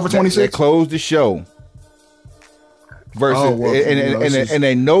closed the show for 26? That closed the show. Versus, and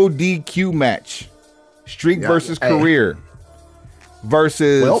a no DQ match. Streak versus career.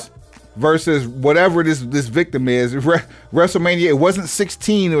 Versus whatever this victim is. WrestleMania, it wasn't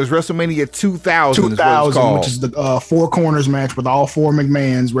 16, it was WrestleMania 2000. 2000, which is the Four Corners match with all 4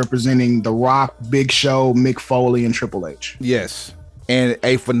 McMahons representing The Rock, Big Show, Mick Foley, and Triple H. Yes. And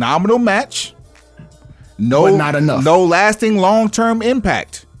a phenomenal match. But not enough. No lasting long-term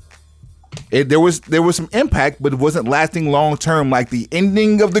impact. There was some impact, but it wasn't lasting long-term like the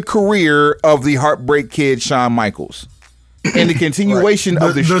ending of the career of the Heartbreak Kid, Shawn Michaels. And the continuation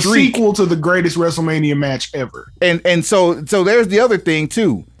of the streak. Sequel to the greatest WrestleMania match ever. And so there's the other thing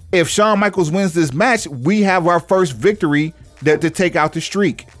too. If Shawn Michaels wins this match, we have our first victory to take out the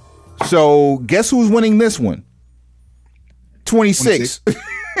streak. So guess who's winning this one? 26.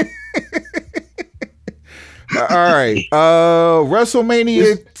 All right.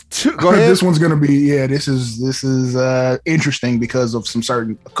 WrestleMania 2. Go ahead. This one's gonna be this is interesting because of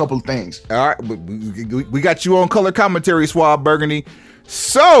a couple of things. All right, we got you on color commentary, Swab Burgundy.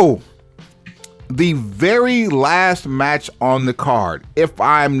 So the very last match on the card, if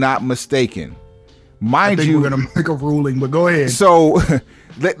I'm not mistaken, mind I think you, we're gonna make a ruling, but go ahead. So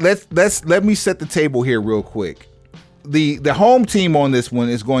let me set the table here real quick. The home team on this one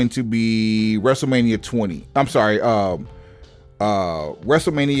is going to be WrestleMania 20. I'm sorry,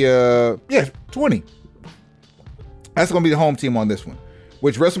 WrestleMania 20. That's going to be the home team on this one,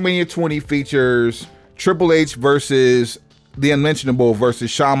 which WrestleMania 20 features Triple H versus the Unmentionable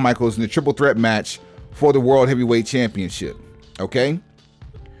versus Shawn Michaels in the triple threat match for the World Heavyweight Championship. Okay.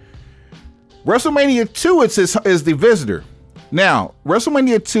 WrestleMania 2 is the visitor. Now,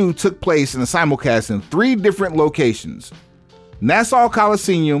 WrestleMania 2 took place in a simulcast in 3 different locations: Nassau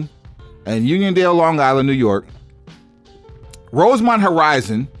Coliseum, in Uniondale, Long Island, New York, Rosemont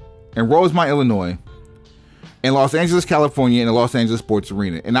Horizon in Rosemont, Illinois, and Los Angeles, California in the Los Angeles Sports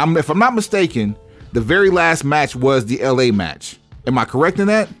Arena. And if I'm not mistaken, the very last match was the LA match. Am I correct in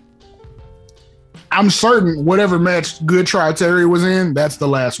that? I'm certain whatever match Good Try Terry was in, that's the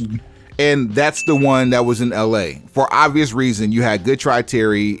last one. And that's the one that was in LA. For obvious reason, you had Good Try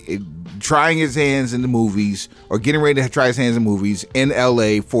Terry trying his hands in the movies or getting ready to try his hands in movies in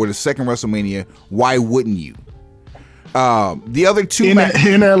LA for the second WrestleMania. Why wouldn't you? The other two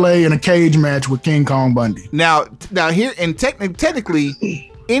in LA in a cage match with King Kong Bundy. Now here, and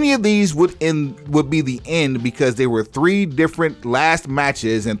technically, any of these would be the end because they were 3 different last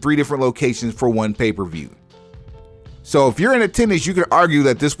matches in 3 different locations for one pay-per-view. So if you're in attendance, you could argue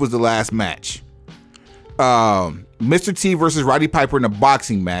that this was the last match. Mr. T versus Roddy Piper in a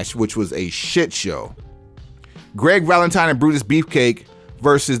boxing match, which was a shit show. Greg Valentine and Brutus Beefcake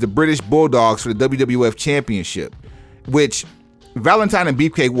versus the British Bulldogs for the WWF Championship, which Valentine and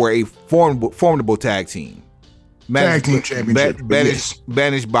Beefcake were a formidable tag team. Tag team championship.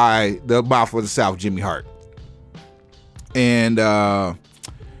 Banished by the Mouth of the South, Jimmy Hart. And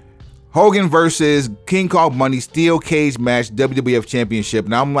Hogan versus King Kong Bundy steel cage match, WWF Championship.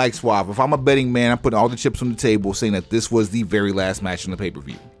 Now I'm like Suave. If I'm a betting man, I'm putting all the chips on the table saying that this was the very last match on the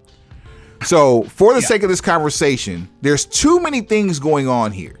pay-per-view. So for the sake of this conversation, there's too many things going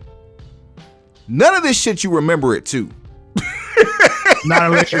on here. None of this shit you remember it too. Not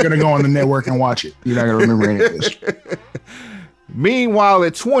unless you're going to go on the network and watch it. You're not going to remember any of this. Meanwhile,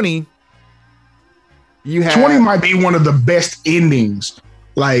 at 20, you have 20 might be one of the best endings.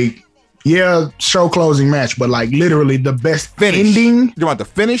 Like, yeah, show closing match, but like literally the best ending. You want the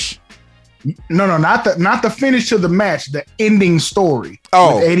finish? No, not the finish to the match. The ending story.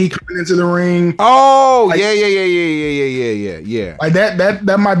 Oh, with Eddie coming into the ring. Oh, like, yeah. Like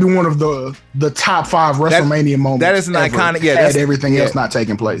that might be one of the top 5 WrestleMania moments. That is an iconic. Yeah, that's everything else not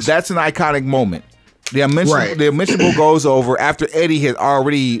taking place. That's an iconic moment. The Unmentionable goes over after Eddie had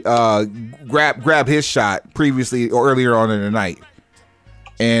already grabbed his shot previously or earlier on in the night,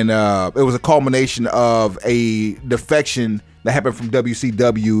 and it was a culmination of a defection that happened from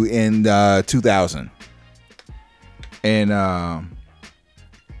WCW in 2000. And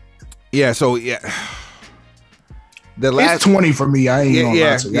the last it's 20 for me. I ain't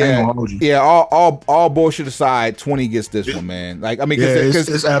gonna hold you. Yeah, all bullshit aside, 20 gets this one, man. Like, I mean, because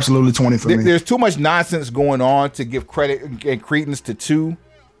it's absolutely 20 for me. There's too much nonsense going on to give credit and credence to 2,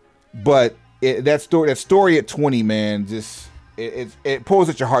 but that story at 20, man, just it pulls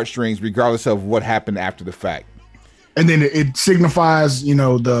at your heartstrings regardless of what happened after the fact. And then it signifies,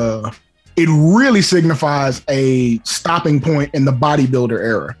 it really signifies a stopping point in the bodybuilder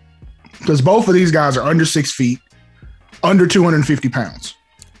era. Because both of these guys are under 6 feet, under 250 pounds.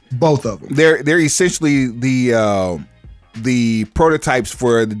 Both of them. They're essentially the prototypes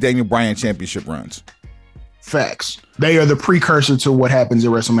for the Daniel Bryan championship runs. Facts. They are the precursor to what happens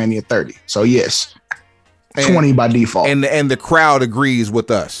at WrestleMania 30. So yes. 20 by default. And the crowd agrees with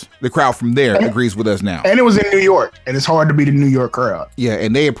us. The crowd from there agrees with us now. And it was in New York, and it's hard to beat the New York crowd. Yeah,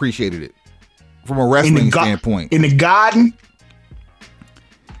 and they appreciated it from a wrestling standpoint. In the Garden.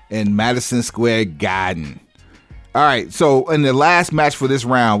 In Madison Square Garden. All right, so in the last match for this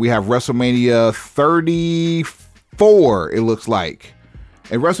round, we have WrestleMania 34, it looks like.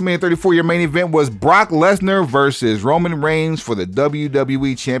 And WrestleMania 34, your main event was Brock Lesnar versus Roman Reigns for the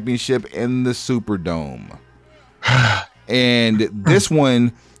WWE Championship in the Superdome. And this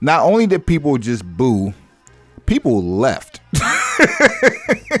one, not only did people just boo, people left.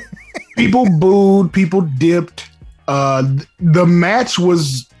 People booed, people dipped. The match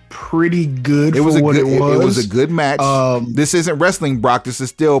was pretty good. It was a good match. This isn't wrestling Brock. This is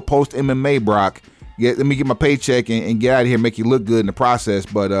still post MMA Brock. Yeah, let me get my paycheck and get out of here, make you look good in the process.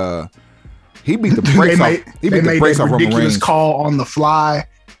 But he beat the brakes off. He beat the brakes off Roman Reigns. Ridiculous call on the fly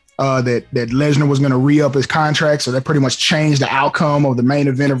that Lesnar was going to re-up his contract, so that pretty much changed the outcome of the main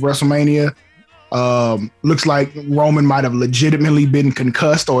event of WrestleMania. Looks like Roman might have legitimately been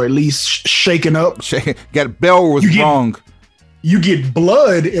concussed or at least shaken up. Bell was wrong. You get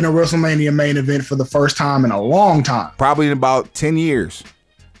blood in a WrestleMania main event for the first time in a long time. Probably in about 10 years.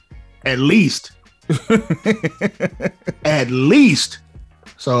 At least. At least.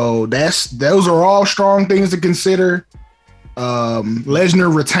 So those are all strong things to consider.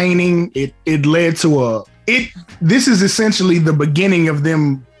 Lesnar retaining, it led to this is essentially the beginning of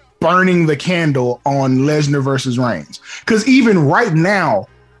them burning the candle on Lesnar versus Reigns. Because even right now,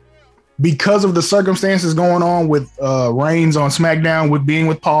 because of the circumstances going on with Reigns on SmackDown, with being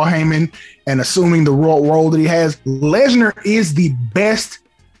with Paul Heyman and assuming the role that he has, Lesnar is the best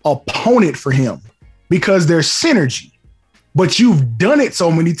opponent for him because there's synergy. But you've done it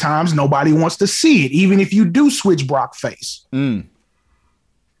so many times, nobody wants to see it, even if you do switch Brock face. And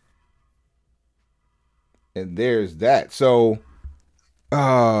there's that. So,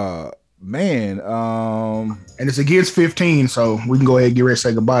 man. And it's against 15, so we can go ahead and get ready to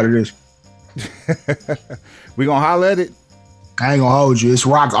say goodbye to this. We gonna holler at it? I ain't gonna hold you. It's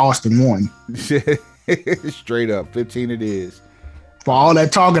Rock Austin 1. Straight up, 15 it is. For all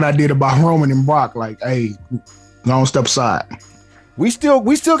that talking I did about Roman and Brock, like, hey, don't step aside. We still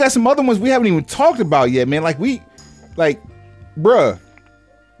got some other ones we haven't even talked about yet, man. Bruh.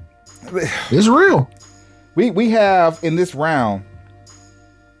 It's real. We have in this round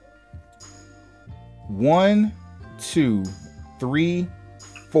 1, 2, 3,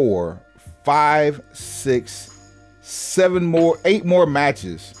 4, 5, 6, 7 more, 8 more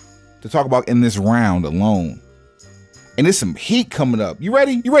matches to talk about in this round alone. And there's some heat coming up. You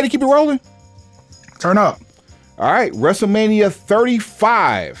ready? You ready to keep it rolling? Turn up. All right, WrestleMania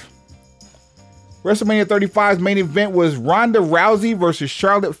 35. WrestleMania 35's main event was Ronda Rousey versus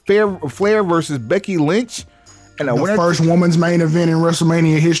Charlotte Flair versus Becky Lynch. And the first woman's main event in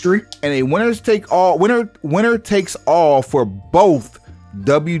WrestleMania history. And a winner takes all for both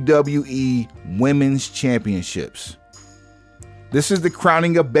WWE Women's Championships. This is the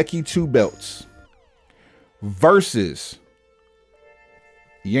crowning of Becky 2 belts versus,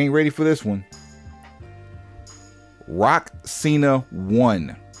 you ain't ready for this one, Rock Cena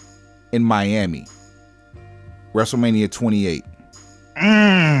 1 in Miami. WrestleMania 28.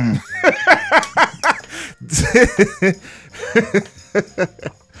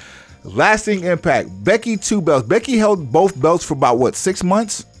 Lasting impact. Becky 2 belts. Becky held both belts for about what, 6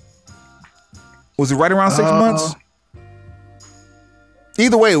 months? Was it right around 6 months?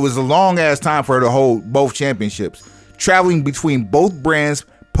 Either way, it was a long ass time for her to hold both championships. Traveling between both brands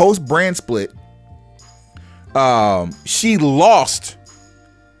post brand split. She lost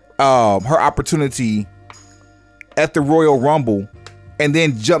her opportunity at the Royal Rumble and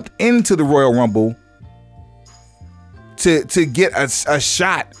then jumped into the Royal Rumble to get a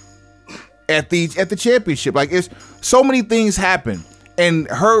shot at the championship. Like, it's so many things happen, and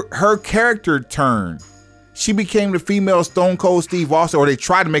her character turned. She became the female Stone Cold Steve Austin, or they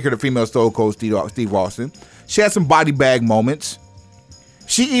tried to make her the female Stone Cold Steve Austin. She had some body bag moments.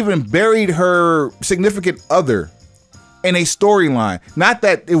 She even buried her significant other in a storyline. Not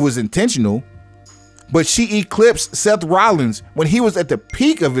that it was intentional, but she eclipsed Seth Rollins when he was at the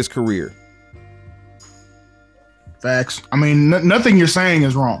peak of his career. Facts. I mean, nothing you're saying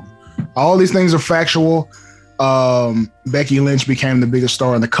is wrong. All these things are factual. Becky Lynch became the biggest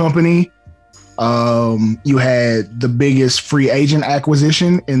star in the company. You had the biggest free agent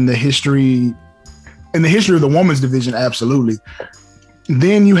acquisition in the history of the women's division. Absolutely.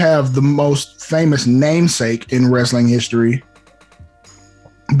 Then you have the most famous namesake in wrestling history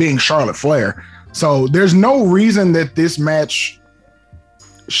being Charlotte Flair. So there's no reason that this match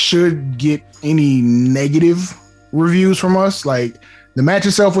should get any negative reviews from us. Like, the match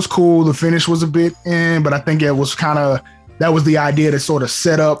itself was cool. The finish was a bit but I think it was that was the idea to sort of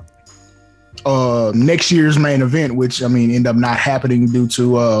set up next year's main event, which, I mean, ended up not happening due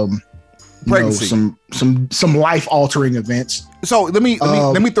to some life altering events. So let me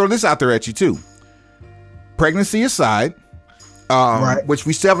throw this out there at you too. Pregnancy aside, right, which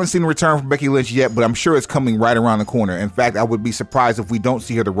we still haven't seen a return from Becky Lynch yet, but I'm sure it's coming right around the corner. In fact, I would be surprised if we don't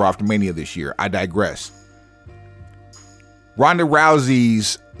see her to Raw after Mania this year. I digress. Ronda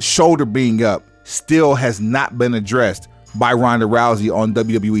Rousey's shoulder being up still has not been addressed by Ronda Rousey on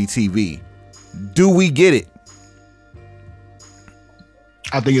WWE TV. Do we get it?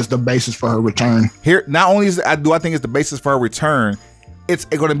 I think it's the basis for her return. Here, not only do I think it's the basis for her return, it's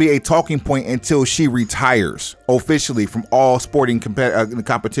going to be a talking point until she retires officially from all sporting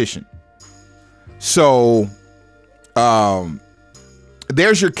competition. So,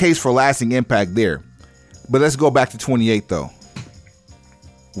 there's your case for lasting impact there. But let's go back to 28 though.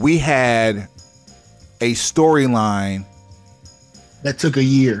 We had a storyline that took a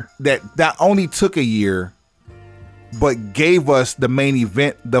year. That not only took a year, but gave us the main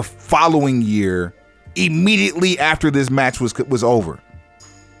event the following year, immediately after this match was over.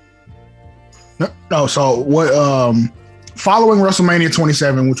 No, so what? Following WrestleMania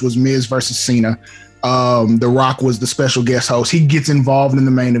 27, which was Miz versus Cena, The Rock was the special guest host. He gets involved in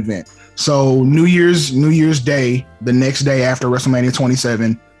the main event. So New Year's Day, the next day after WrestleMania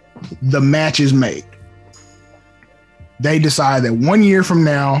 27, the match is made. They decide that 1 year from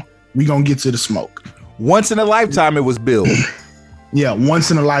now, we're going to get to the smoke. Once in a lifetime, it was billed. Yeah, once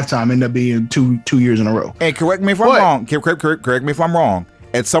in a lifetime, ended up being two years in a row. And correct me if I'm wrong. Correct me if I'm wrong.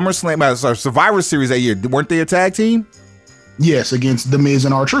 at SummerSlam, Survivor Series that year, weren't they a tag team? Yes, against The Miz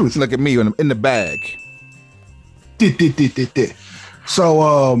and R-Truth. Look at me in the bag.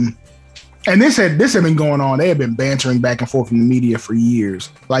 So, and this had been going on. They had been bantering back and forth in the media for years.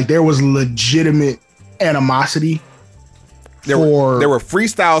 Like, there was legitimate animosity. There were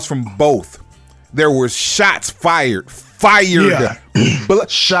freestyles from both. There were shots fired. Yeah.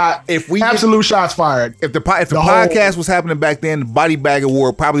 But absolute shots fired. If the podcast was happening back then, the Body Bag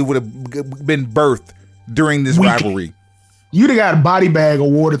Award probably would have been birthed during this rivalry. You'd have got a Body Bag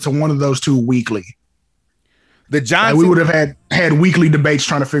awarded to one of those two weekly. We would have had weekly debates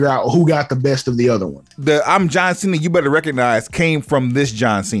trying to figure out who got the best of the other one. The I'm John Cena, you better recognize came from this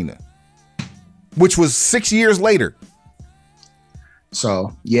John Cena, which was 6 years later.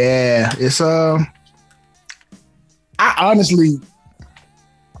 So yeah, it's I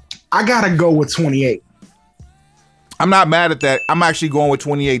gotta go with 28. I'm not mad at that. I'm actually going with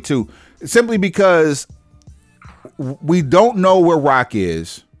 28 too, simply because we don't know where Rock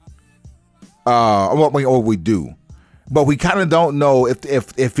is. Or we do, but we kind of don't know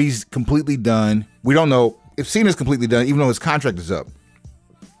if he's completely done. We don't know if Cena's completely done, even though his contract is up.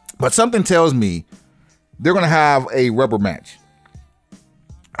 But something tells me they're gonna have a rubber match.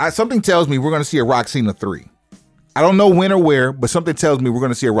 Something tells me we're going to see a Rock Cena 3. I don't know when or where, but something tells me we're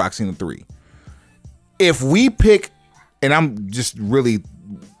going to see a Rock Cena 3. If we pick, and I'm just really,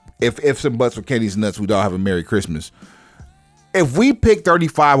 if ifs and buts for Kenny's nuts, we'd all have a Merry Christmas. If we pick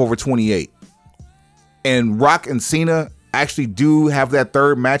 35 over 28, and Rock and Cena actually do have that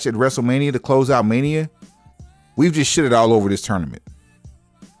third match at WrestleMania to close out Mania, we've just shitted all over this tournament.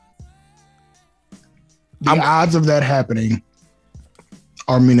 The odds of that happening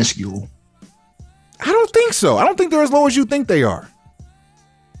are minuscule. I don't think so. I don't think they're as low as you think they are.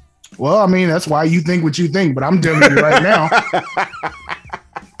 Well, I mean, that's why you think what you think, but I'm telling you right now.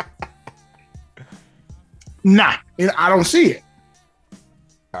 Nah, I don't see it.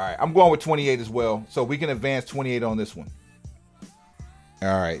 All right, I'm going with 28 as well, so we can advance 28 on this one.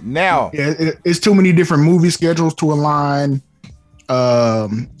 All right, now. Yeah, it's too many different movie schedules to align.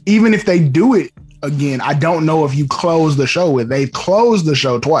 Even if they do it again, I don't know if you close the show with. They've closed the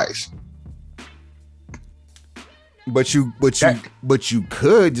show twice. But you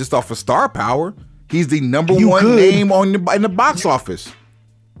could just off of star power. He's the number one name in the box office.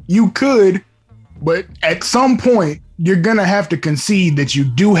 You could, but at some point you're gonna have to concede that you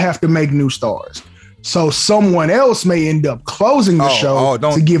do have to make new stars. So someone else may end up closing the show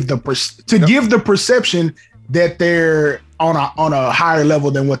to give the perception that they're on a higher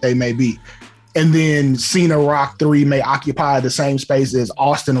level than what they may be. And then Cena Rock 3 may occupy the same space as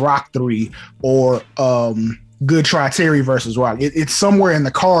Austin Rock 3 or Good Try Terry versus Rock. It's somewhere in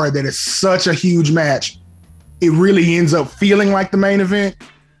the card that is such a huge match. It really ends up feeling like the main event.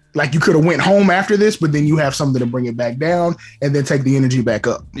 Like you could have went home after this, but then you have something to bring it back down and then take the energy back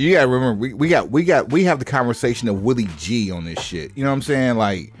up. You gotta remember, we have the conversation of Willie G on this shit. You know what I'm saying?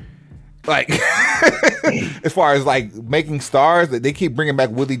 Like as far as like making stars, they keep bringing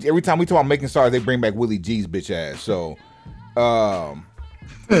back Willie G. Every time we talk about making stars, they bring back Willie G's bitch ass. So, y'all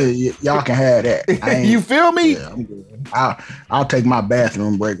can have that. You feel me? Yeah, I'm good. I'll take my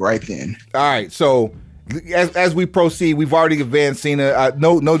bathroom break right then. All right, so. As we proceed, we've already advanced Cena.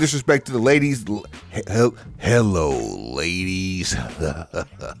 No disrespect to the ladies. Hello, ladies.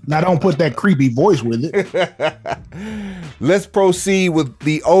 Now don't put that creepy voice with it. Let's proceed with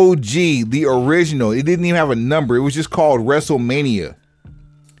the OG, the original. It didn't even have a number. It was just called WrestleMania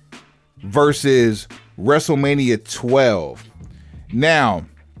versus WrestleMania 12. Now,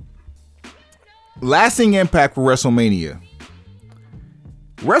 lasting impact for WrestleMania.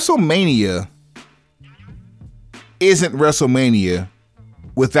 WrestleMania isn't WrestleMania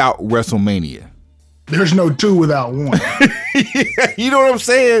without WrestleMania. There's no two without one. Yeah, you know what I'm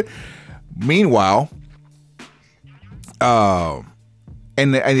saying? Meanwhile, and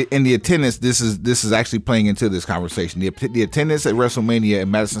the attendance, this is actually playing into this conversation. The attendance at WrestleMania in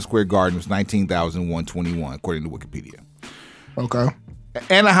Madison Square Garden was 19,121, according to Wikipedia. Okay.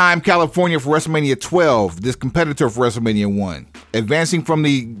 Anaheim, California for WrestleMania 12, this competitor for WrestleMania 1. Advancing from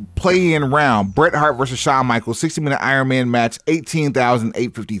the play-in round, Bret Hart versus Shawn Michaels, 60-minute Iron Man match,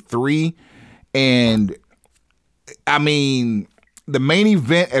 18,853. And, I mean, the main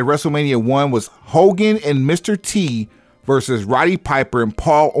event at WrestleMania 1 was Hogan and Mr. T versus Roddy Piper and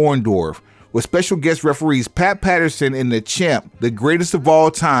Paul Orndorff, with special guest referees Pat Patterson and the champ, the greatest of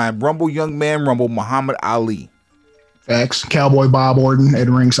all time, Rumble Young Man Rumble, Muhammad Ali. Facts. Cowboy Bob Orton at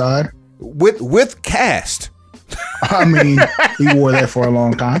ringside. With cast. I mean, he wore that for a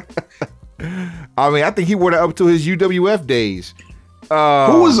long time. I mean, I think he wore that up to his UWF days.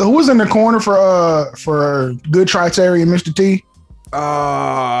 Who was in the corner for Good Try Terry and Mr. T?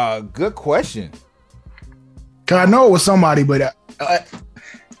 Good question. Cause I know it was somebody, but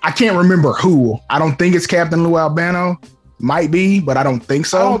I can't remember who. I don't think it's Captain Lou Albano. Might be, but I don't think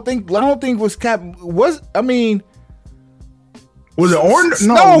so. I don't think it was Was it Orton?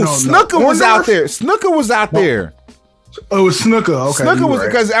 No, Snuka was out there. Snuka was out there. Oh, it was Snuka. Okay, Snuka was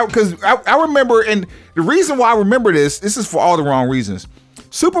because I remember, and the reason why I remember this is for all the wrong reasons.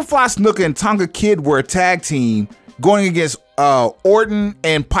 Superfly Snuka and Tonga Kid were a tag team going against Orton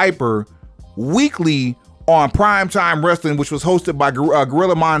and Piper weekly on Primetime Wrestling, which was hosted by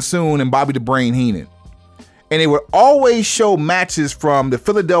Gorilla Monsoon and Bobby the Brain Heenan. And they would always show matches from the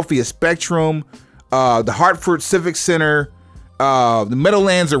Philadelphia Spectrum, the Hartford Civic Center, the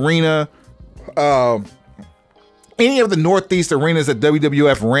Meadowlands Arena, any of the Northeast arenas that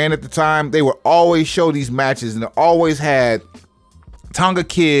WWF ran at the time. They would always show these matches, and they always had Tonga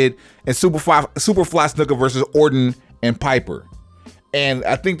Kid and Superfly Snuka versus Orton and Piper. And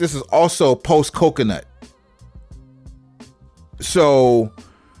I think this is also post Coconut. So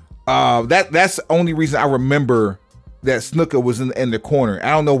that's the only reason I remember that Snuka was in the corner.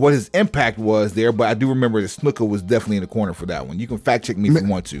 I don't know what his impact was there, but I do remember that Snuka was definitely in the corner for that one. You can fact check me if you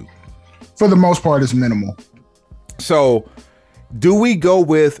want to. For the most part, it's minimal. So, do we go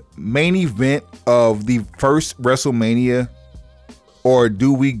with main event of the first WrestleMania, or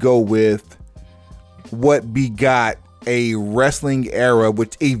do we go with what begot a wrestling era,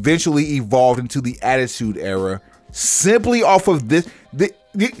 which eventually evolved into the Attitude Era, simply off of this?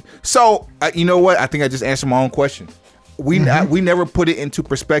 So, you know what? I think I just answered my own question. We never put it into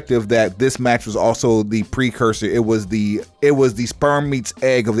perspective that this match was also the precursor. It was the sperm meets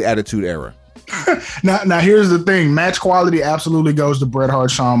egg of the Attitude Era. Now here's the thing. Match quality absolutely goes to Bret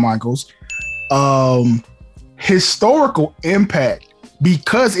Hart, Shawn Michaels. Historical impact,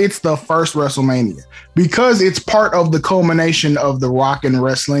 because it's the first WrestleMania, because it's part of the culmination of the Rock and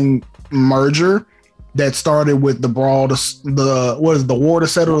Wrestling merger that started with the brawl, the war to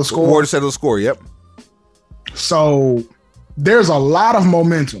settle the score. War to settle the score, yep. So there's a lot of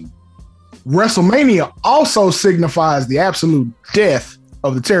momentum. WrestleMania also signifies the absolute death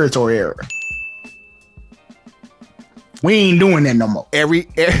of the territory era. We ain't doing that no more.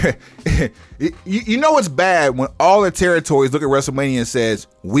 You know what's bad when all the territories look at WrestleMania and says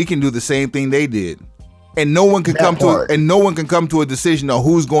we can do the same thing they did, and no one can come to a decision on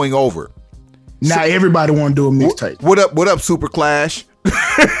who's going over. Now everybody want to do a mixtape. What up, Super Clash?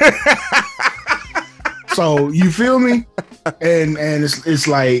 So you feel me? And it's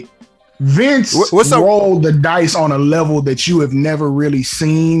like Vince rolled the dice on a level that you have never really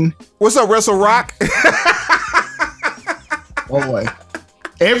seen. What's up, Wrestle Rock? Boy,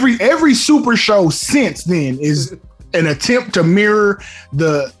 every super show since then is an attempt to mirror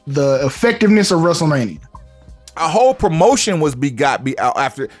the effectiveness of WrestleMania. A whole promotion was begot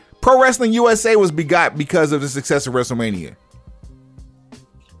after Pro Wrestling USA was begot because of the success of WrestleMania.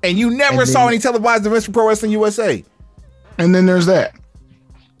 And you never saw any televised events from Pro Wrestling USA. And then there's that.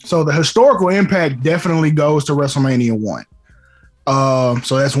 So the historical impact definitely goes to WrestleMania 1.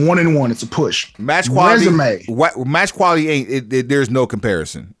 So that's 1-1. It's a push. Match quality. Match quality ain't. There's no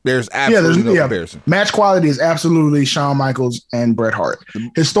comparison. There's absolutely no comparison. Match quality is absolutely Shawn Michaels and Bret Hart.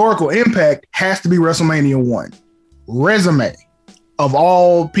 Historical impact has to be WrestleMania 1. Resume of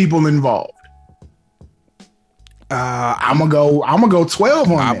all people involved. I'm gonna go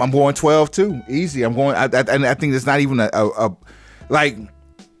 12 on that. I'm going 12 too. Easy. I'm going. I think it's not even a like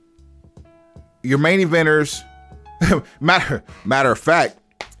your main eventers. matter of fact,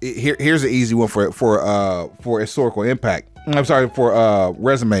 here's an easy one for historical impact. I'm sorry, for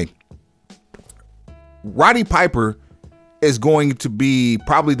resume. Roddy Piper is going to be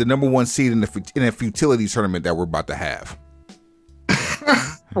probably the number 1 seed in a futility tournament that we're about to have.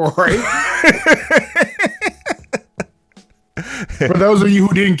 Right. For those of you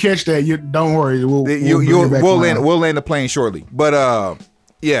who didn't catch that, don't worry. We'll land the plane shortly. But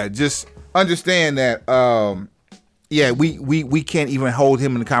yeah, just understand that. We can't even hold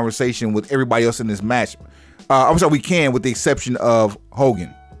him in the conversation with everybody else in this match. I'm sorry, we can, with the exception of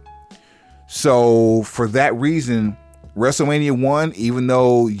Hogan. So for that reason, WrestleMania 1, even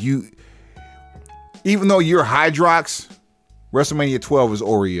though you're Hydrox, WrestleMania 12 is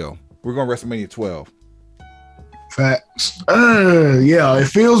Oreo. We're going WrestleMania 12. Facts. Yeah, it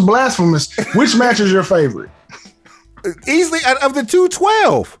feels blasphemous. Which match is your favorite? Easily out of the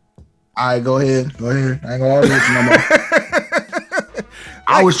 212. All right, go ahead. I ain't gonna argue with you no more.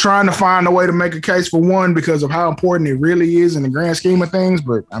 I was trying to find a way to make a case for one because of how important it really is in the grand scheme of things.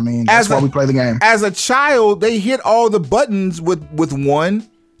 But I mean, that's why we play the game. As a child, they hit all the buttons with one.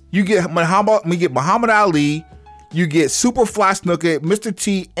 You get Muhammad Ali. You get Superfly Snuka, Mr.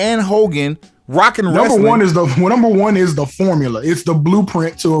 T, and Hogan rocking wrestling. Number one is the formula. It's the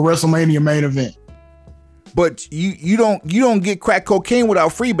blueprint to a WrestleMania main event. But you don't get crack cocaine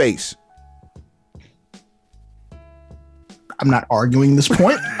without Freebase. I'm not arguing this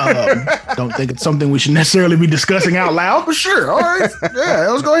point. Don't think it's something we should necessarily be discussing out loud, but sure. All right. Yeah,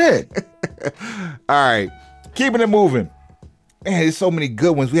 let's go ahead. All right. Keeping it moving. Man, there's so many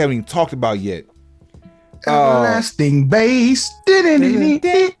good ones we haven't even talked about yet. Everlasting bass.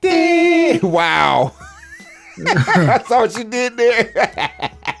 Wow. I saw what you did there.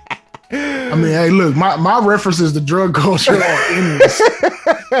 I mean, hey, look, my references to drug culture are endless.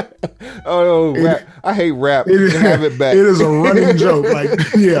 Oh, no, I hate rap. Have it back. It is a running joke. Like,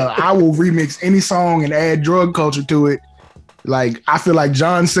 yeah, I will remix any song and add drug culture to it. Like, I feel like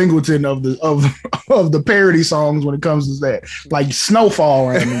John Singleton of the parody songs when it comes to that. Like Snowfall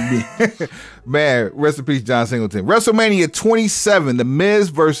around me. Man, rest in peace, John Singleton. WrestleMania 27, The Miz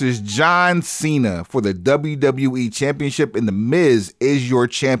versus John Cena for the WWE Championship, and The Miz is your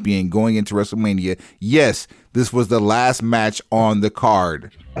champion going into WrestleMania. Yes, this was the last match on the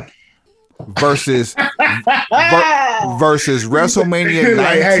card. Versus WrestleMania 19.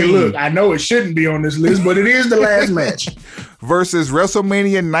 Like, hey, look, I know it shouldn't be on this list, but it is the last match. Versus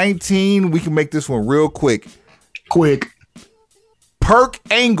WrestleMania 19. We can make this one real quick. Perk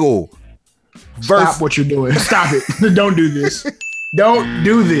Angle. Stop what you're doing. Stop it. Don't do this. Don't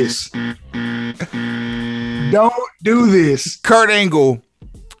do this. Don't do this. Kurt Angle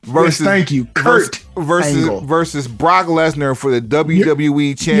versus thank you. Kurt versus Brock Lesnar for the WWE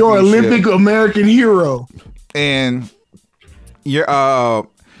Championship. Your Olympic American hero. And your Brock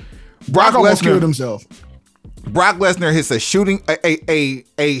almost Lesnar killed himself. Brock Lesnar hits a shooting. He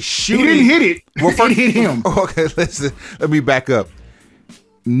didn't hit it. Well, it hit him. Okay, listen. Let me back up.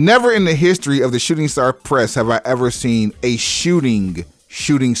 Never in the history of the Shooting Star Press have I ever seen a shooting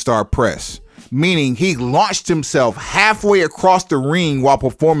star press. Meaning he launched himself halfway across the ring while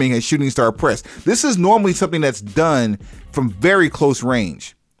performing a Shooting Star Press. This is normally something that's done from very close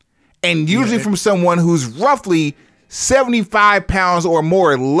range. And usually from someone who's roughly 75 pounds or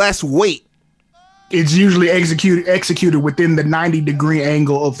more less weight. It's usually executed within the 90-degree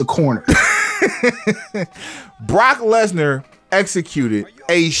angle of the corner. Brock Lesnar executed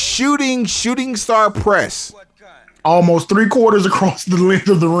a shooting star press almost 3/4 across the length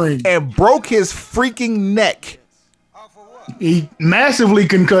of the ring and broke his freaking neck. He massively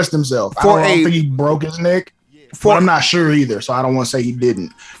concussed himself. I don't think he broke his neck, but I'm not sure either, so I don't want to say he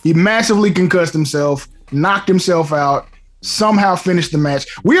didn't. He massively concussed himself, knocked himself out, somehow finished the match.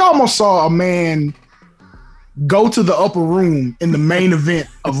 We almost saw a man go to the upper room in the main event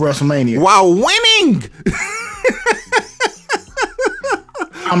of WrestleMania while winning.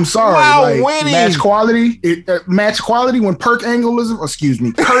 I'm sorry, match quality when Kurt Angle is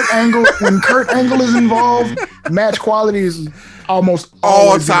involved, match quality is almost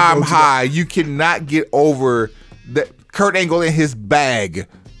all-time high. You cannot get over that Kurt Angle in his bag.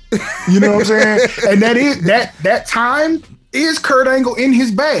 You know what I'm saying? And that time is Kurt Angle in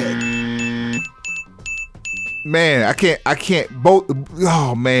his bag. Man, I can't both.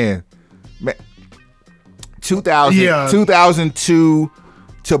 Oh man. 2002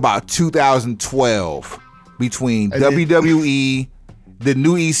 to about 2012 between WWE, the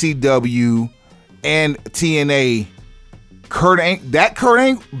new ECW, and TNA. Kurt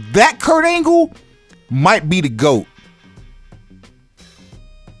Angle might be the GOAT.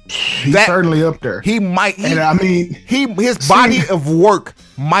 He's certainly up there. He might. His body of work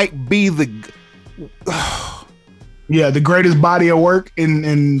might be the greatest body of work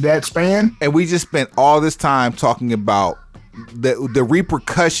in that span. And we just spent all this time talking about the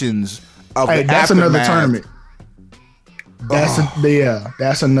repercussions of the that's aftermath. Another tournament.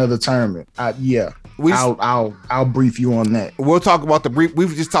 That's another tournament. I'll brief you on that. We'll talk about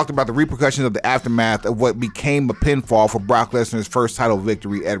we've just talked about the repercussions of the aftermath of what became a pinfall for Brock Lesnar's first title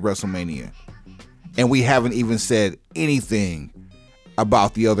victory at WrestleMania. And we haven't even said anything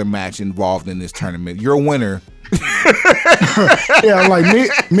about the other match involved in this tournament. Your winner. Yeah, like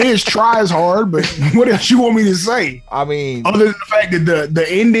Miz tries hard, but what else you want me to say? I mean, other than the fact that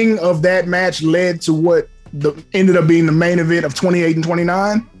the ending of that match led to what ended up being the main event of 28 and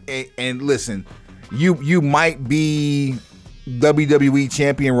 29. And listen, you might be WWE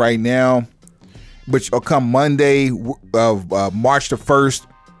champion right now, but come Monday of March the 1st,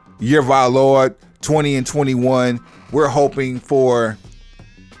 year of our Lord 20 and 21, we're hoping for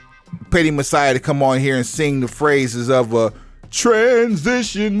Petty Messiah to come on here and sing the phrases of a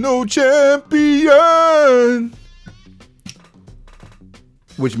transitional champion.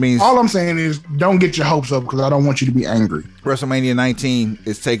 Which means all I'm saying is don't get your hopes up because I don't want you to be angry. WrestleMania 19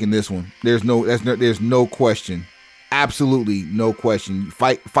 is taking this one. There's no question. Absolutely no question.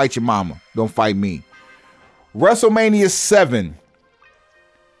 Fight your mama. Don't fight me. WrestleMania 7,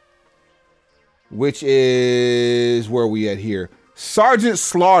 which is where we at here. Sergeant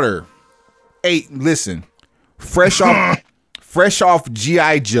Slaughter. Hey, listen. Fresh off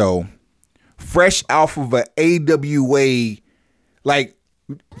G.I. Joe. Fresh off of an AWA. Like,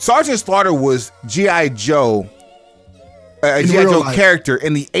 Sergeant Slaughter was G.I. Joe. A G.I. Joe character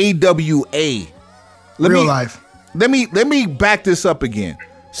in the AWA. Let me back this up again.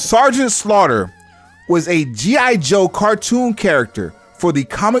 Sergeant Slaughter was a G.I. Joe cartoon character for the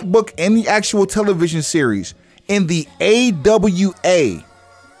comic book and the actual television series in the AWA.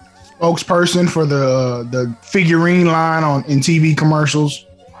 Spokesperson for the figurine line in TV commercials.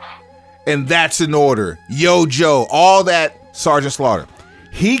 And that's in order. Yo Joe, all that. Sergeant Slaughter.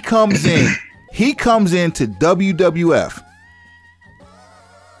 He comes in to WWF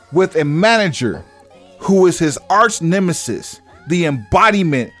with a manager who is his arch nemesis, the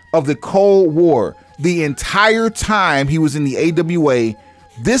embodiment of the Cold War. The entire time he was in the AWA,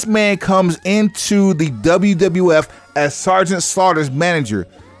 this man comes into the WWF as Sergeant Slaughter's manager.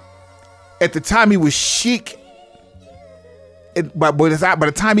 At the time, he was Sheik. By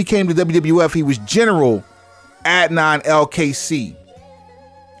the time he came to WWF, he was General Adnan LKC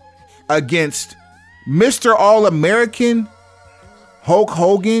against Mr. All-American Hulk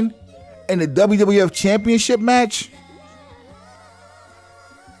Hogan in the WWF Championship match.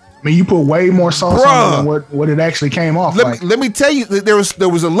 I mean, you put way more sauce on it than what it actually came off like. Let me tell you, there was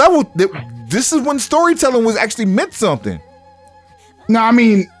a level that this is when storytelling was actually meant something. No, I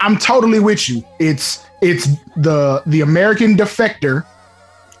mean, I'm totally with you. It's the American defector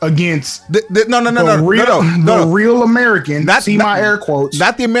against the real American. My air quotes.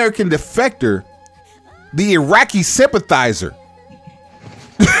 Not the American defector, the Iraqi sympathizer.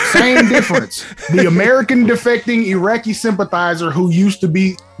 Same difference. The American defecting Iraqi sympathizer who used to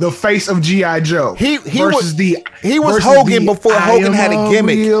be the face of G.I. Joe. He was Hogan before Hogan had a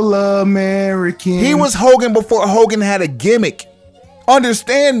gimmick. Real American. He was Hogan before Hogan had a gimmick.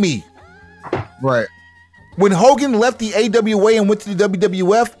 Understand me. Right. When Hogan left the AWA and went to the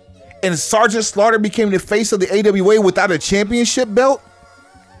WWF and Sergeant Slaughter became the face of the AWA without a championship belt,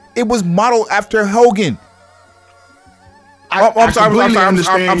 it was modeled after Hogan. I'm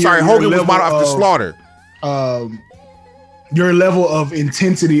sorry. Hogan was modeled after Slaughter. Your level of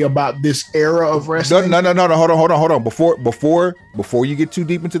intensity about this era of wrestling. No. Hold on. Before you get too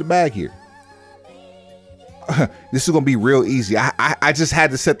deep into the bag here, this is gonna be real easy. I just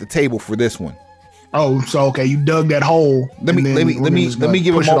had to set the table for this one. Oh, so okay, you dug that hole. Let me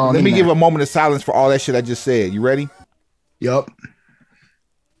give a moment of silence for all that shit I just said. You ready? Yup.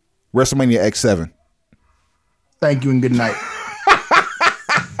 WrestleMania X7. Thank you and good night.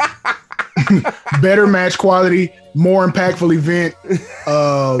 Better match quality, more impactful event.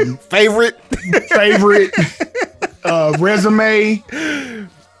 Favorite resume.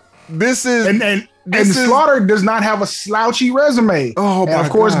 This is and Slaughter does not have a slouchy resume. Oh my God.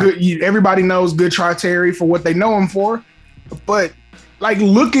 Of course, God. Everybody knows Good Try Terry for what they know him for, but like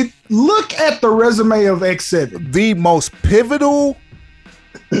look at the resume of X7. The most pivotal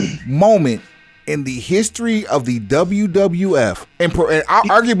moment in the history of the WWF and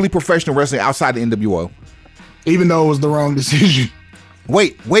arguably professional wrestling outside the NWO. Even though it was the wrong decision.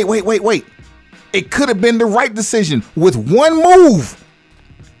 Wait. It could have been the right decision with one move.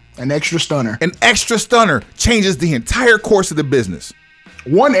 An extra stunner changes the entire course of the business.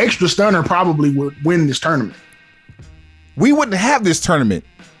 One extra stunner probably would win this tournament. We wouldn't have this tournament.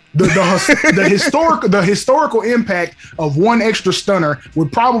 The historical impact of one extra stunner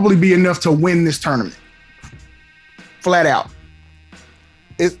would probably be enough to win this tournament. Flat out.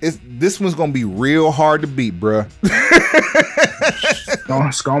 This one's gonna be real hard to beat, bruh.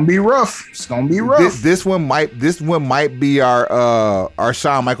 It's gonna be rough. This one might be our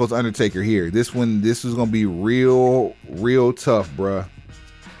Shawn Michaels Undertaker here. This is gonna be real tough, bruh.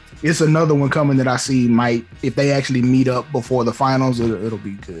 It's another one coming that I see might, if they actually meet up before the finals, it'll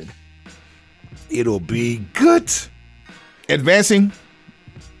be good. It'll be good. Advancing,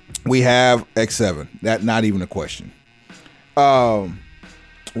 we have X7. That not even a question.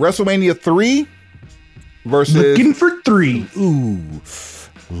 WrestleMania 3 versus looking for 3. Ooh,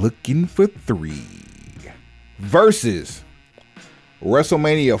 looking for 3 versus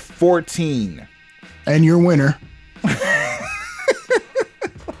WrestleMania 14. And your winner.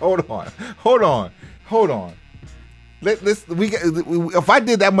 If I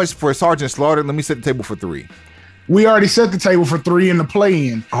did that much for Sergeant Slaughter, let me set the table for 3. We already set the table for 3 in the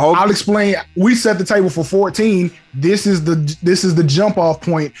play-in. I'll explain. We set the table for 14. This is the jump-off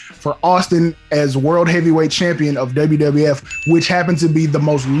point for Austin as World Heavyweight Champion of WWF, which happens to be the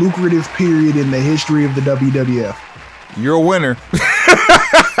most lucrative period in the history of the WWF. You're a winner.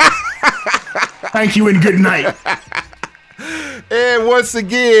 Thank you and good night. And once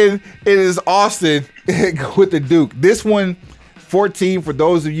again, it is Austin with the Duke. This one, 14, for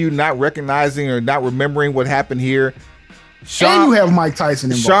those of you not recognizing or not remembering what happened here. And you have Mike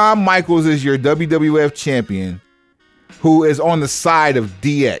Tyson involved. Shawn Michaels is your WWF champion who is on the side of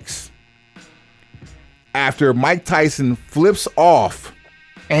DX. After Mike Tyson flips off.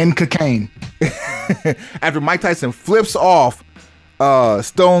 And cocaine. After Mike Tyson flips off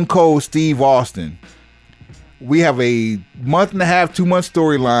Stone Cold Steve Austin. We have a month and a half, 2 month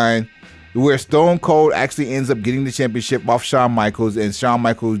storyline where Stone Cold actually ends up getting the championship off Shawn Michaels, and Shawn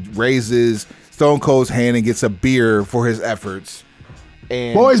Michaels raises Stone Cold's hand and gets a beer for his efforts.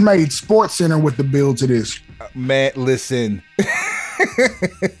 And Boys made Sports Center with the build to this. Man, listen.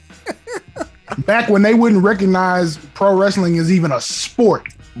 Back when they wouldn't recognize pro wrestling as even a sport.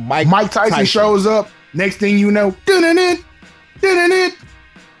 Mike Tyson shows up. Next thing you know,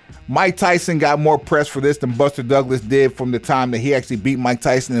 Mike Tyson got more press for this than Buster Douglas did from the time that he actually beat Mike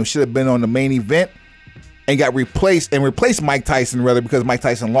Tyson and should have been on the main event and got replaced Mike Tyson rather because Mike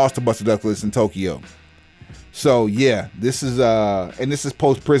Tyson lost to Buster Douglas in Tokyo. So yeah, this is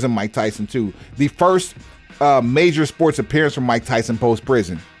post-prison Mike Tyson too. The first major sports appearance from Mike Tyson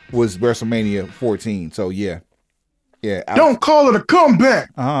post-prison was WrestleMania 14. So yeah. Don't call it a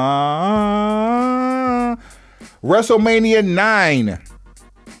comeback. WrestleMania 9.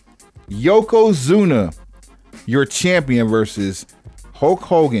 Yokozuna, your champion, versus Hulk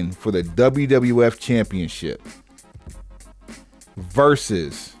Hogan for the WWF Championship.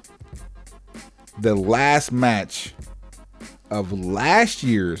 Versus the last match of last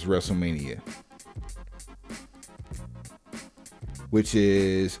year's WrestleMania, which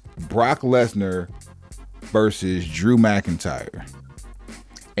is Brock Lesnar versus Drew McIntyre,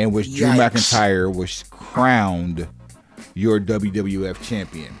 in which Drew McIntyre was crowned your WWF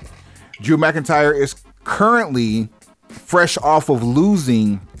champion. Drew McIntyre is currently fresh off of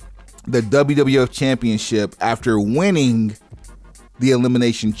losing the WWF championship after winning the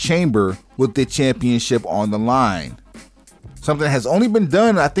Elimination Chamber with the championship on the line. Something that has only been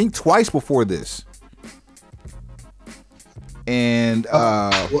done, I think, twice before this. And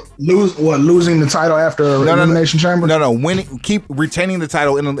losing the title after Elimination Chamber? No, keep retaining the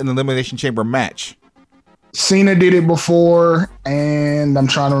title in an Elimination Chamber match. Cena did it before, and I'm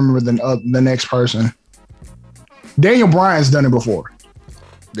trying to remember the next person. Daniel Bryan's done it before.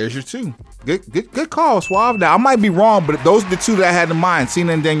 There's your 2. Good call, Suave. Now I might be wrong, but those are the 2 that I had in mind: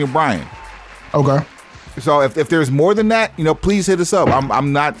 Cena and Daniel Bryan. Okay. So if there's more than that, please hit us up.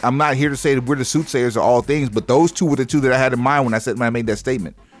 I'm not here to say that we're the soothsayers of all things, but those 2 were the 2 that I had in mind when I made that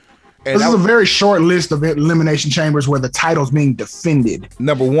statement. And this is a very short list of Elimination Chambers where the title's being defended.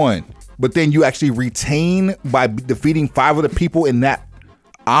 Number 1. But then you actually retain by defeating 5 of the people in that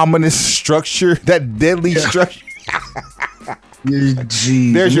ominous structure, that deadly structure.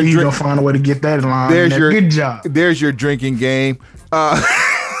 Gee, there's your drink. Gonna find a way to get that line. Good job. There's your drinking game. 9.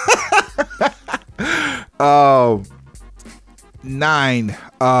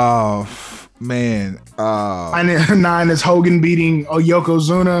 Man. 9 is Hogan beating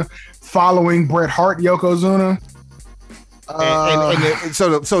Yokozuna, following Bret Hart Yokozuna.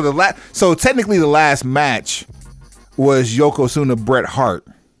 So technically the last match was Yokozuna Bret Hart.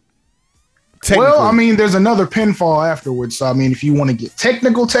 Well, I mean, there's another pinfall afterwards. So I mean, if you want to get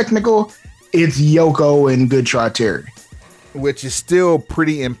technical, it's Yoko and Good Try Terry, which is still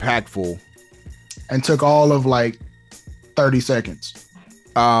pretty impactful, and took all of like 30 seconds.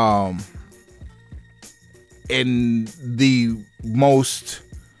 In the most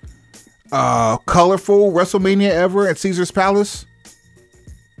colorful WrestleMania ever at Caesar's Palace.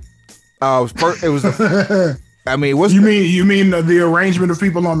 It was. I mean, what's you mean the arrangement of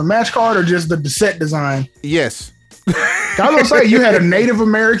people on the match card, or just the set design? Yes. I was gonna say, you had a Native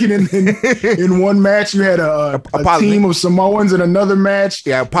American in one match. You had a team of Samoans in another match.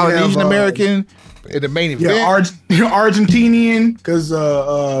 Yeah, Polynesian American in the main event. Yeah, Argentinian because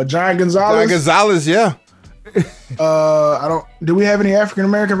Giant Gonzalez. Yeah. Do we have any African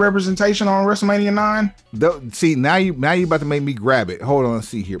American representation on WrestleMania 9? See, now you about to make me grab it. Hold on,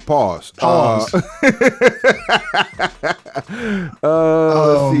 see here. Pause. Let's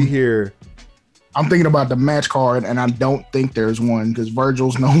see here. I'm thinking about the match card, and I don't think there's one because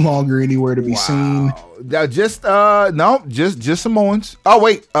Virgil's no longer anywhere to be seen. Just Samoans. Oh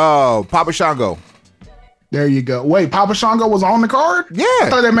wait, Papa Shango. There you go. Wait, Papa Shango was on the card? Yeah. I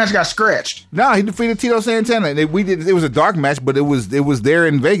thought that match got scratched. No, he defeated Tito Santana. And it was a dark match, but it was there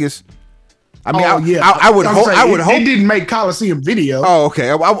in Vegas. I mean, I would hope. It didn't make Coliseum video. Oh,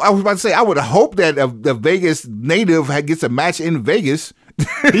 okay. I was about to say I would hope that the Vegas native gets a match in Vegas.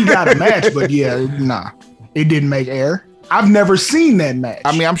 He got a match, but it didn't make air. I've never seen that match.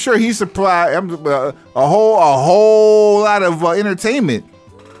 I mean, I'm sure he supplied a whole lot of entertainment.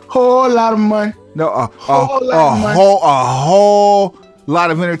 Whole lot of money. No, a whole lot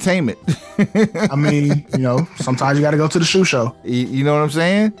of entertainment. I mean, sometimes you got to go to the shoe show. You know what I'm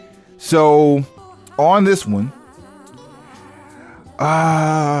saying? So on this one,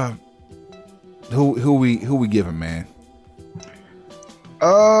 who we giving, man?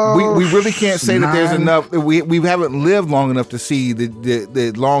 We really can't say that there's enough. We haven't lived long enough to see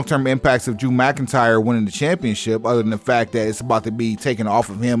the long-term impacts of Drew McIntyre winning the championship, other than the fact that it's about to be taken off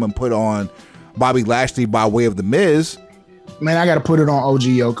of him and put on Bobby Lashley by way of The Miz. Man, I got to put it on OG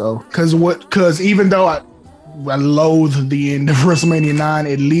Yoko because even though I loathe the end of WrestleMania 9,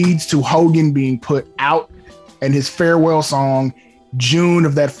 it leads to Hogan being put out and his farewell song June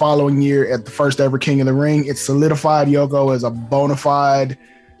of that following year at the first ever King of the Ring. It solidified Yoko as a bona fide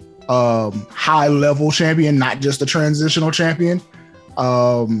high level champion, not just a transitional champion.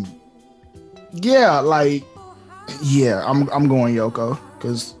 I'm going Yoko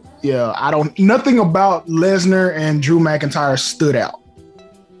because nothing about Lesnar and Drew McIntyre stood out.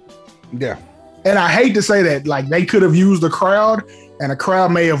 Yeah. And I hate to say that, like, they could have used the crowd and a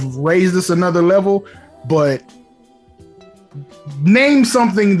crowd may have raised this another level, but name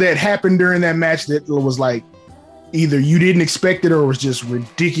something that happened during that match that was like either you didn't expect it or was just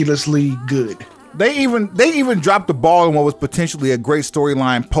ridiculously good. They even dropped the ball in what was potentially a great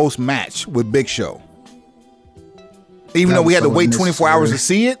storyline post-match with Big Show. Even though we had to wait 24 hours to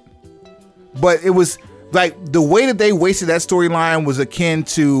see it, but it was like the way that they wasted that storyline was akin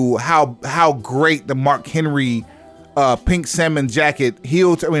to how great the Mark Henry pink salmon jacket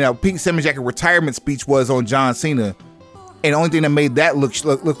pink salmon jacket retirement speech was on John Cena. And the only thing that made that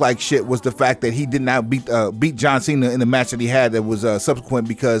look like shit was the fact that he did not beat John Cena in the match that he had that was subsequent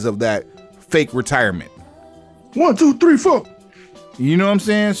because of that fake retirement. 1, 2, 3, 4. You know what I'm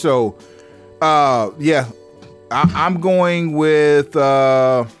saying? So, I'm going with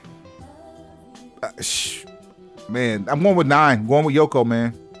man. I'm going with 9. I'm going with Yoko,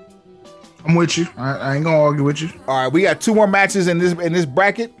 man. I'm with you. I ain't gonna argue with you. All right, we got 2 more matches in this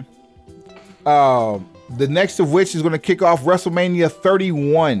bracket. The next of which is going to kick off WrestleMania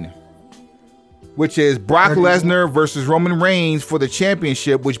 31, which is Brock Lesnar versus Roman Reigns for the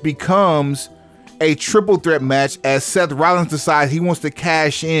championship, which becomes a triple threat match as Seth Rollins decides he wants to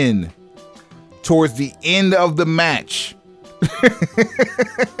cash in towards the end of the match.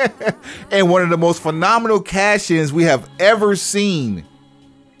 And one of the most phenomenal cash-ins we have ever seen.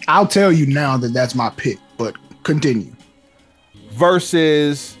 I'll tell you now that that's my pick, but continue.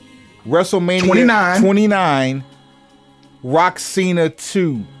 Versus WrestleMania 29, Rock Cena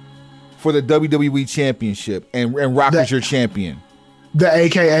 2 for the WWE Championship, and Rock is your champion. The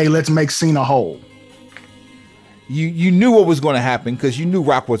AKA let's make Cena whole. You knew what was going to happen because you knew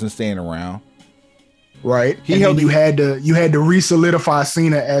Rock wasn't staying around. Right. You had to re-solidify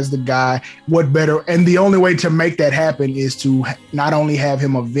Cena as the guy. What better? And the only way to make that happen is to not only have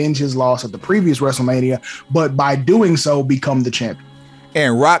him avenge his loss at the previous WrestleMania, but by doing so become the champion.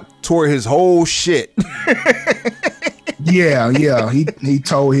 And Rock tore his whole shit. Yeah. He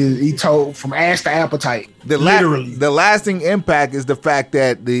told from ass to appetite. Literally. The lasting impact is the fact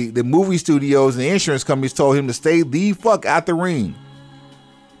that the movie studios and the insurance companies told him to stay the fuck out the ring.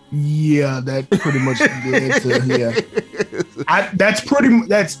 Yeah, that pretty much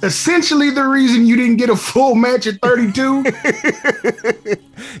that's essentially the reason you didn't get a full match at 32.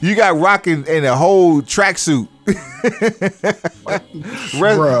 You got Rock in a whole tracksuit.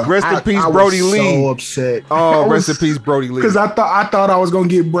 Rest in peace, Brody Lee. So upset. Oh, rest in peace, Brody Lee. Because I thought I was gonna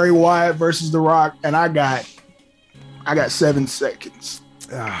get Bray Wyatt versus The Rock, and I got 7 seconds.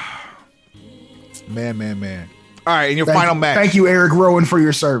 Man. All right, in your final match. Thank you, Eric Rowan, for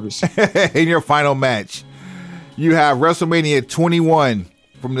your service. In your final match, you have WrestleMania 21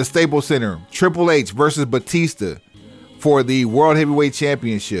 from the Staples Center. Triple H versus Batista for the World Heavyweight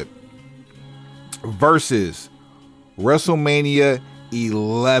Championship versus WrestleMania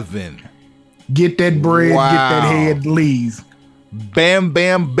 11. Get that bread, Get that head, leave. Bam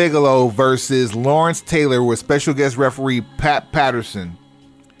Bam Bigelow versus Lawrence Taylor with special guest referee Pat Patterson.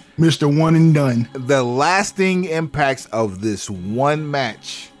 Mr. One and Done. The lasting impacts of this one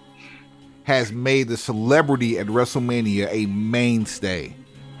match has made the celebrity at WrestleMania a mainstay.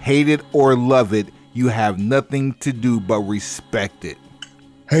 Hate it or love it, you have nothing to do but respect it.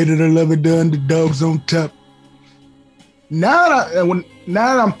 Hate it or love it, done. The dog's on top. Now that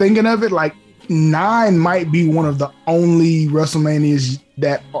I'm thinking of it, like 9 might be one of the only WrestleManias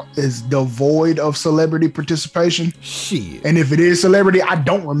that is devoid of celebrity participation. Shit. And if it is celebrity, I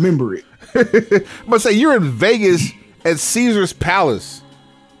don't remember it. I'm gonna say you're in Vegas at Caesar's Palace.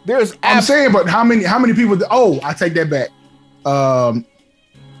 I'm saying, but how many people? Oh, I take that back.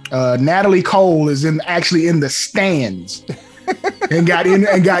 Natalie Cole is actually in the stands and got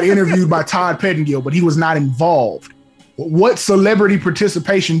interviewed by Todd Pettengill, but he was not involved. What celebrity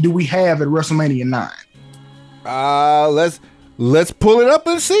participation do we have at WrestleMania 9? Let's pull it up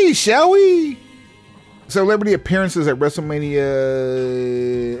and see, shall we? Celebrity appearances at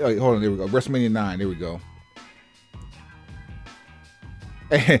WrestleMania. Oh, hold on, there we go. WrestleMania 9. There we go.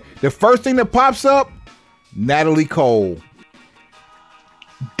 The first thing that pops up, Natalie Cole.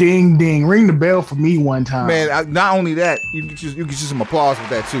 Ding ding, ring the bell for me one time. Man, not only that, you get some applause with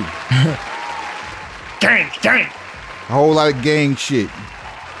that too. Gang. A whole lot of gang shit.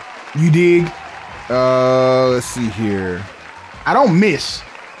 You dig? Let's see here. I don't miss.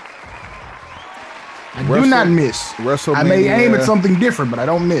 I do not miss. WrestleMania. I may aim at something different, but I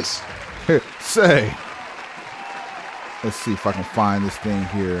don't miss. Say. Let's see if I can find this thing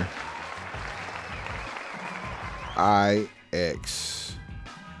here. IX.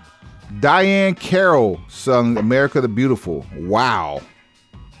 Diane Carroll sung America the Beautiful. Wow.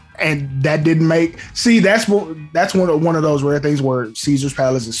 And that didn't make. See, that's one of those rare things where Caesar's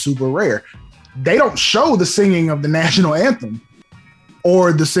Palace is super rare. They don't show the singing of the national anthem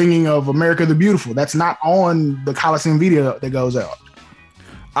or the singing of America the Beautiful. That's not on the Coliseum video that goes out.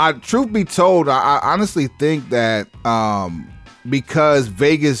 Truth be told, I honestly think that because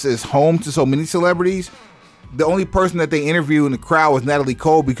Vegas is home to so many celebrities, the only person that they interview in the crowd was Natalie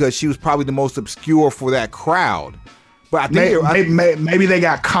Cole because she was probably the most obscure for that crowd. But I think maybe they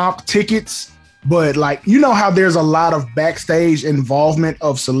got comp tickets, but like, you know how there's a lot of backstage involvement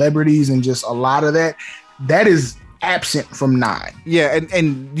of celebrities and just a lot of that is absent from 9. Yeah,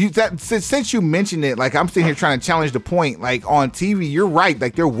 and since you mentioned it, like I'm sitting here trying to challenge the point. Like on TV, you're right.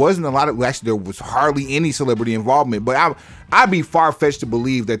 Like there wasn't a lot of, actually there was hardly any celebrity involvement. But I'd be far-fetched to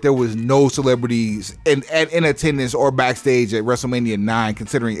believe that there was no celebrities in attendance or backstage at WrestleMania 9,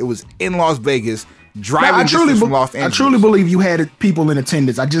 considering it was in Las Vegas. Driving distance from Los Angeles. I truly believe you had people in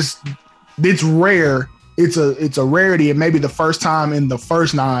attendance. It's rare. It's a rarity, and maybe the first time in the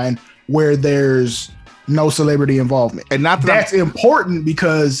first 9 where there's no celebrity involvement. And not that's important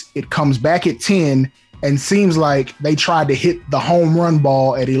because it comes back at 10 and seems like they tried to hit the home run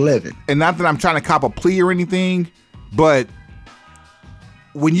ball at 11. And not that I'm trying to cop a plea or anything, but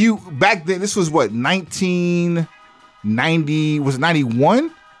when you back then, this was what, 1990, was it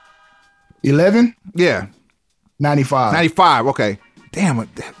 91? 11? Yeah. 95. 95, okay. Damn it.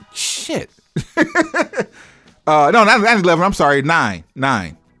 Shit. No, not 11. I'm sorry. 9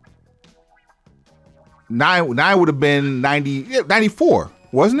 would have been 94,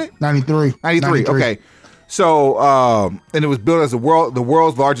 wasn't it? 93. 93. Okay. So, and it was built as the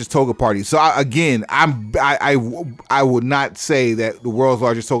world's largest toga party. So I would not say that the world's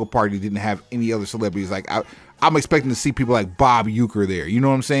largest toga party didn't have any other celebrities. Like I'm expecting to see people like Bob Uecker there. You know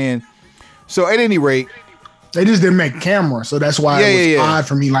what I'm saying? So at any rate, they just didn't make camera, so that's why it was odd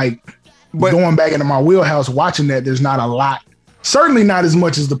for me. Like, but going back into my wheelhouse, watching that, there's not a lot. Certainly not as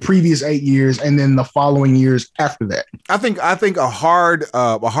much as the previous 8 years, and then the following years after that. I think a hard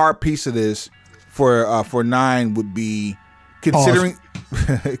piece of this for 9 would be considering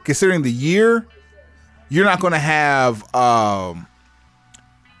the year. You're not going to have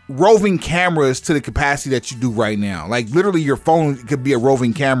roving cameras to the capacity that you do right now. Like literally, your phone could be a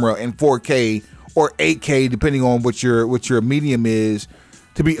roving camera in 4K or 8K, depending on what your medium is,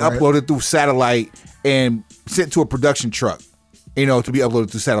 to be uploaded through satellite and sent to a production truck. To be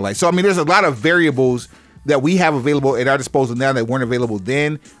uploaded through satellite. So I mean, there's a lot of variables that we have available at our disposal now that weren't available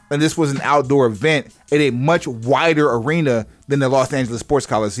then. And this was an outdoor event in a much wider arena than the Los Angeles Sports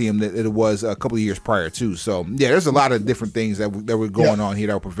Coliseum that it was a couple of years prior to. So yeah, there's a lot of different things that were going on here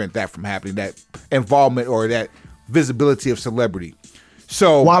that will prevent that from happening, that involvement or that visibility of celebrity.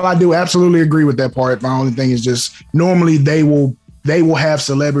 So while I do absolutely agree with that part, my only thing is just normally they will have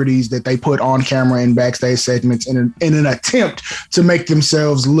celebrities that they put on camera in backstage segments in an attempt to make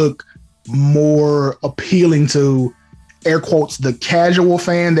themselves look more appealing to, air quotes, the casual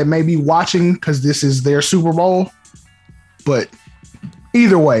fan that may be watching because this is their Super Bowl. But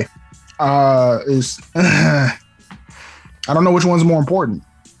Either way, is I don't know which one's more important.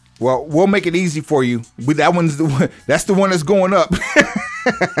 Well, we'll make it easy for you. But that's the one that's going up.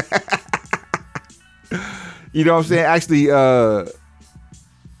 You know what I'm saying? Actually,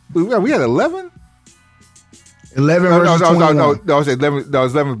 we had 11? 11 versus 21. No, I was 11. That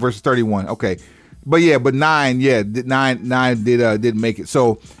was 11 versus 31. Okay, but 9 did make it.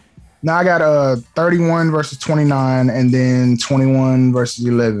 So now I got 31 versus 29, and then 21 versus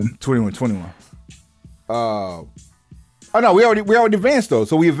 11. 21. Oh no, we already advanced though.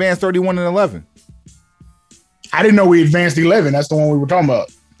 So we advanced 31 and 11. I didn't know we advanced 11. That's the one we were talking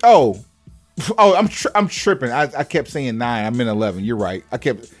about. Oh, I'm tripping. I kept saying 9. I'm in 11. You're right.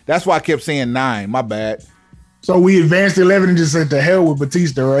 That's why I kept saying 9. My bad. So we advanced 11 and just said to hell with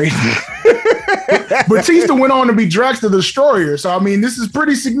Batista, right? Batista went on to be Drax the Destroyer. So I mean, this is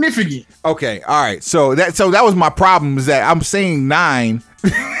pretty significant. Okay, all right. So that was my problem, is that I'm saying 9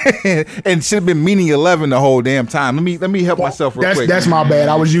 and should have been meaning 11 the whole damn time. Let me help myself real quick. That's my bad.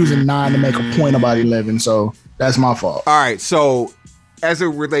 I was using 9 to make a point about 11, so that's my fault. All right. So as it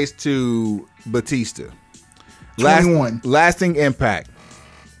relates to Batista, 21. Lasting impact.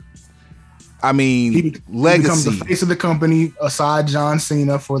 I mean, legacy. He becomes the face of the company aside John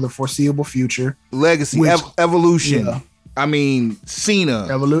Cena for the foreseeable future. Legacy, evolution. Yeah. I mean, Cena.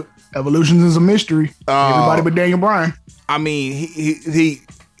 Evolution is a mystery. Everybody but Daniel Bryan. I mean, he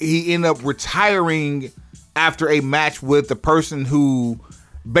ended up retiring after a match with the person who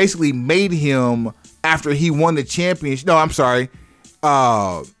basically made him after he won the championship. No, I'm sorry.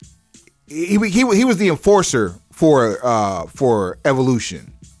 He was the enforcer for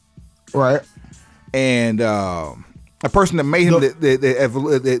Evolution. Right. And a person that made him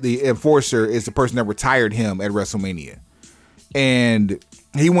the enforcer is the person that retired him at WrestleMania. And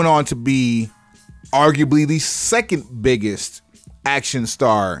he went on to be arguably the second biggest action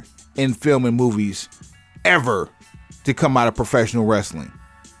star in film and movies ever to come out of professional wrestling.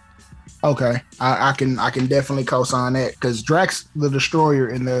 Okay. I can definitely co-sign that, because Drax the Destroyer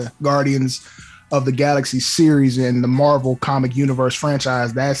in the Guardians of the Galaxy series and the Marvel comic universe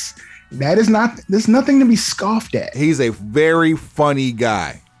franchise, there's nothing to be scoffed at. He's a very funny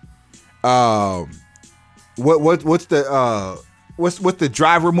guy. What's the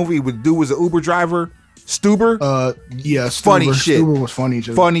driver movie he would do? Was an Uber driver? Stuber? Yeah, funny shit. Stuber was funny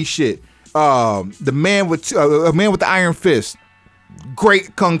too. Funny shit. The man with the iron fist.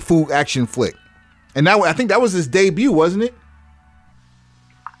 Great kung fu action flick. And I think that was his debut, wasn't it?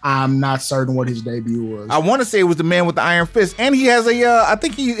 I'm not certain what his debut was. I want to say it was the man with the iron fist, and he has I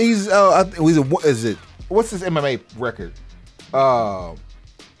think he's what's his MMA record? I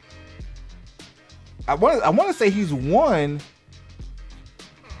want to say he's won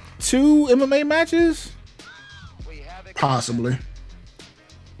 2 MMA matches, possibly.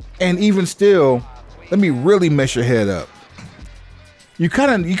 And even still, let me really mess your head up. You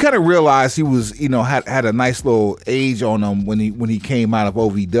kind of realize he was, had a nice little age on him when he came out of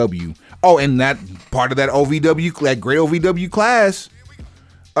OVW. Oh, and that part of that great OVW class,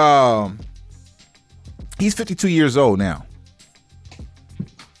 he's 52 years old now,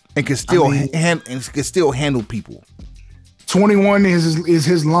 and can still handle people. 21 is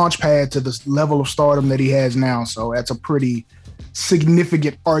his launch pad to the level of stardom that he has now. So that's a pretty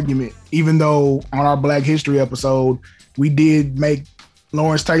significant argument. Even though on our Black History episode, we did make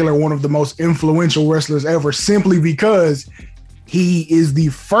Lawrence Taylor one of the most influential wrestlers ever, simply because he is the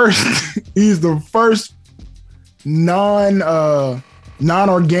first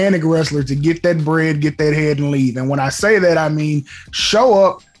non-organic wrestler to get that bread, get that head, and leave. And when I say that, I mean show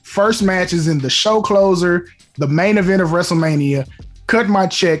up, first matches in the show closer, the main event of WrestleMania, cut my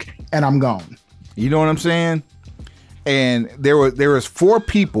check, and I'm gone. You know what I'm saying? And there was 4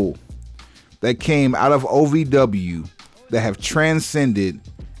 people that came out of OVW that have transcended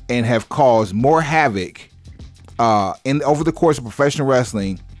and have caused more havoc over the course of professional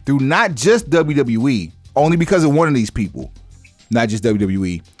wrestling through not just WWE, only because of one of these people, not just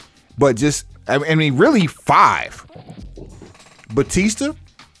WWE, but just, I mean, really 5. Batista,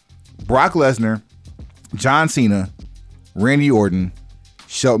 Brock Lesnar, John Cena, Randy Orton,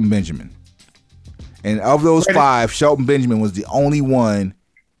 Shelton Benjamin. And of those 5, Shelton Benjamin was the only one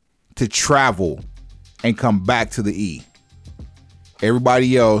to travel and come back to the E.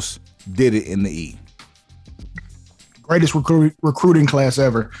 Everybody else did it in the E. Greatest recruiting class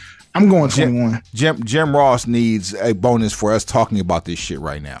ever. I'm going 21. Jim Ross needs a bonus for us talking about this shit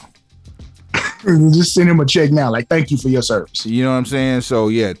right now. Just send him a check now. Like, thank you for your service. You know what I'm saying? So,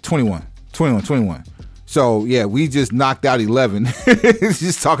 yeah, 21. So, yeah, we just knocked out 11.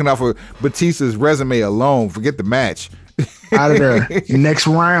 Just talking off of Batista's resume alone. Forget the match. Out of there. Next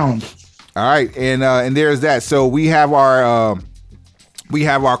round. All right, and there's that. So we have our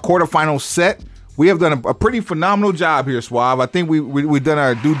quarterfinal set. We have done a pretty phenomenal job here, Suave. I think we've done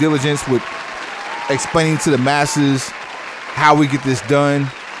our due diligence with explaining to the masses how we get this done.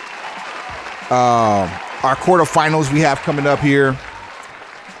 Our quarterfinals we have coming up here.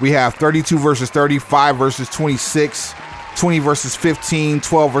 We have 32 versus 30, 5 versus 26, 20 versus 15,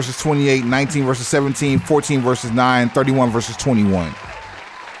 12 versus 28, 19 versus 17, 14 versus 9, 31 versus 21.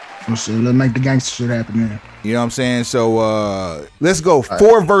 Let's make the gangster shit happen then. You know what I'm saying? So let's go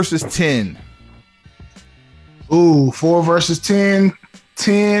 4 versus 10. Ooh, 4 versus 10.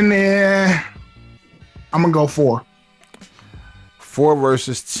 10, I'm going to go 4. 4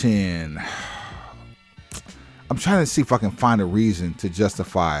 versus 10. I'm trying to see if I can find a reason to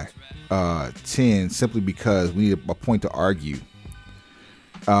justify 10 simply because we need a point to argue.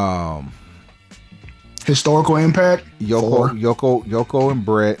 Historical impact. Yoko and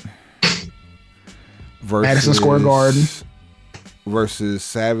Brett versus Madison Square Garden versus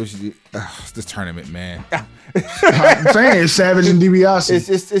Savage. This tournament, man. I'm saying it's Savage and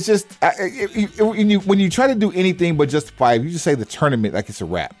DiBiase. It's just when you try to do anything but justify, you just say the tournament like it's a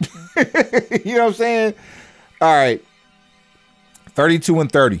wrap. You know what I'm saying? All right, 32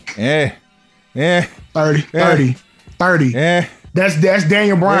 and 30. 30. That's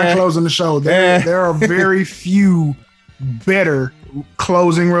Daniel Bryan closing the show. There are very few better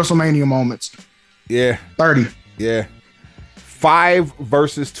closing WrestleMania moments. 30. 5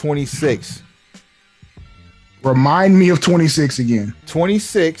 versus 26. Remind me of 26 again.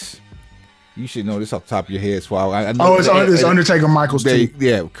 26. You should know this off the top of your head, Swallow. It's Undertaker Michaels too.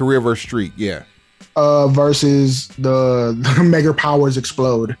 Yeah, career versus streak. Yeah. Versus the Mega Powers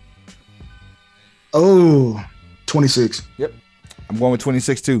Explode. Oh, 26. Yep. I'm going with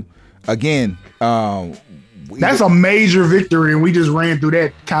 26 too. Again, that's a major victory, and we just ran through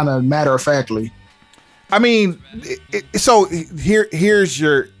that kind of matter of factly. I mean, so here's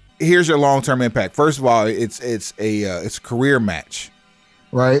your long-term impact. First of all, it's a career match,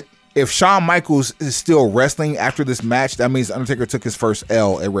 right? If Shawn Michaels is still wrestling after this match, that means Undertaker took his first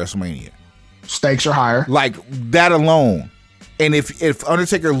L at WrestleMania. Stakes are higher, like that alone. And if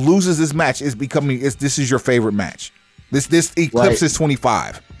Undertaker loses this match, this is your favorite match. This eclipses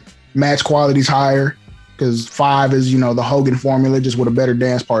 25. Match quality's higher because 5 is the Hogan formula, just with a better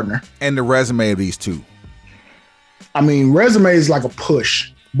dance partner. And the resume of these two. I mean, resume is like a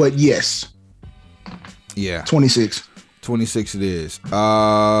push, but yes. Yeah. 26. 26 it is.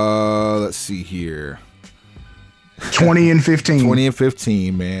 Let's see here. 20 and 15. 20 and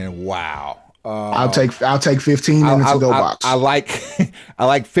 15, man. Wow. I'll take 15 in the to-go box. I like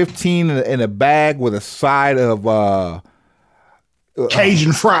 15 in a bag with a side of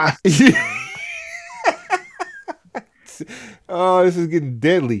Cajun fry. Oh, this is getting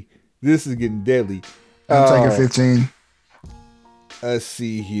deadly. I'm taking 15. Let's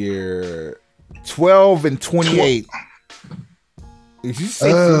see here. 12 and 28. Did you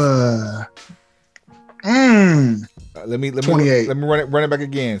say let me 28. Let me run it back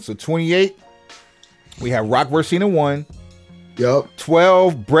again. So 28. We have Rock versus Cena 1. Yep.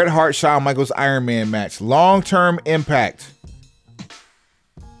 12, Bret Hart, Shawn Michaels, Iron Man match. Long-term impact.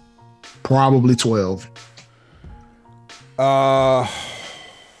 Probably 12.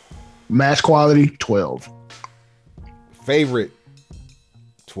 Match quality, 12. Favorite,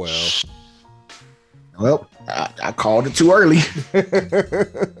 12. Well, I called it too early.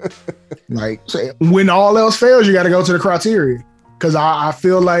 Like, say, when all else fails, you got to go to the criteria. Because I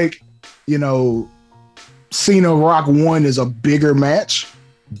feel like, Cena Rock 1 is a bigger match,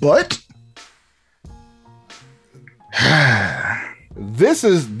 but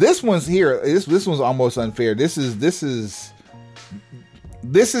this one's here. This one's almost unfair. This is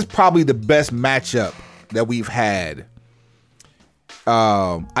probably the best matchup that we've had.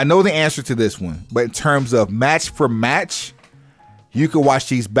 I know the answer to this one, but in terms of match for match, you could watch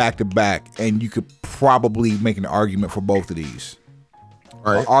these back to back, and you could probably make an argument for both of these.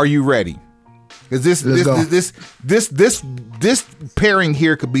 All right. Are you ready? Because this pairing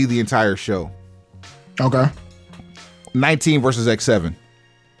here could be the entire show. Okay. 19 versus X7.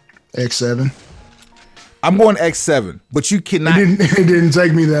 X7. I'm going X7, but you cannot. It didn't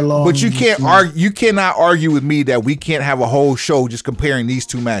take me that long. But you can't argue. You cannot argue with me that we can't have a whole show just comparing these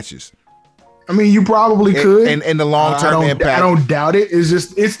two matches. I mean, you probably could. And the long term impact. I don't doubt it.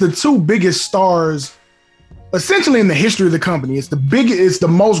 It's the two biggest stars, essentially in the history of the company. It's the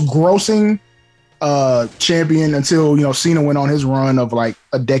most grossing champion until Cena went on his run of like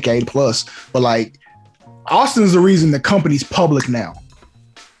a decade plus. But like, Austin's the reason the company's public now.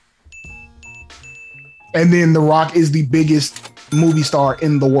 And then The Rock is the biggest movie star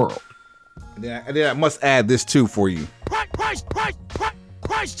in the world. And then I must add this too for you. Price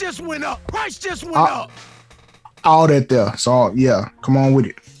just went up. Price just went up. All that there. So yeah, come on with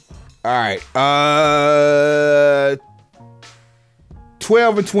it. All right.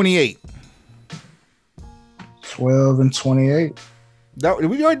 12 and 28. 12 and 28. Did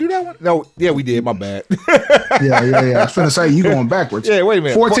we already do that one? No, yeah, we did. My bad. Yeah. I was finna say you going backwards. Yeah, wait a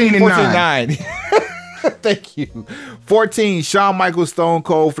minute. 14 and 9. Thank you. 14, Shawn Michaels, Stone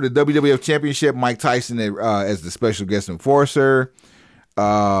Cold for the WWF Championship. Mike Tyson as the special guest enforcer.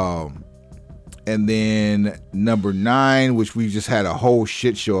 And then number 9, which we just had a whole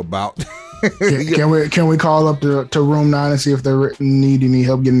shit show about. Can we call up to room 9 and see if they need any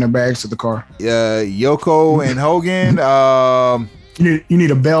help getting their bags to the car? Yoko and Hogan. You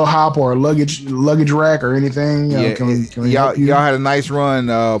need a bellhop or a luggage rack or anything? Y'all had a nice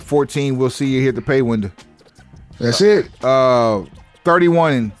run. 14, we'll see you here at the pay window. That's it.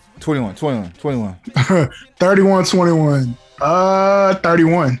 31 and 21. 31-21.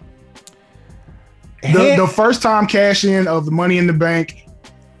 31. The first time cash in of the Money in the Bank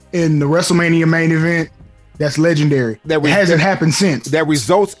in the WrestleMania main event, that's legendary. It hasn't happened since. That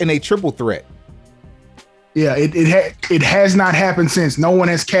results in a triple threat. Yeah, it has not happened since. No one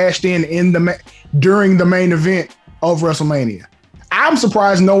has cashed in during the main event of WrestleMania. I'm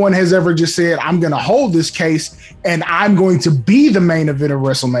surprised no one has ever just said, I'm going to hold this case and I'm going to be the main event of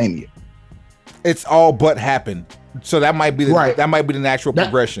WrestleMania. It's all but happened. So that might be the natural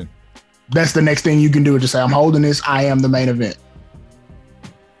progression. That's the next thing you can do, is just say, I'm holding this. I am the main event.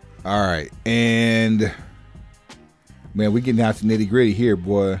 All right. And man, we getting down to nitty gritty here,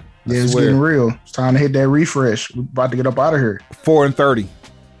 boy. Yeah, it's getting real. It's time to hit that refresh. We're about to get up out of here. 4 and 30.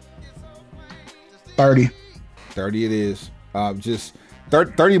 30 it is. Just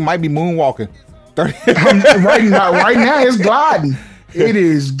 30 might be moonwalking. 30. right now it's gliding. It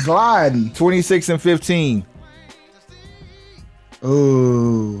is gliding. 26 and 15.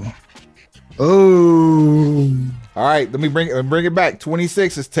 Oh. All right, let me bring it back.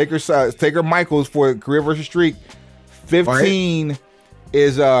 26 is Taker Michaels for career versus streak. 15 right.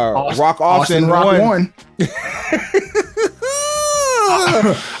 Is Rock Austin won.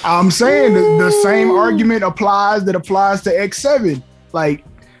 I'm saying the same argument applies to X7. Like,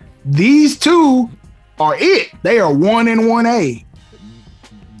 these two are it. They are 1 and 1A.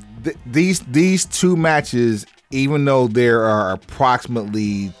 These two matches, even though there are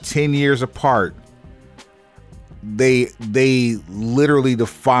approximately 10 years apart, they literally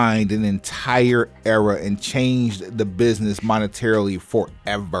defined an entire era and changed the business monetarily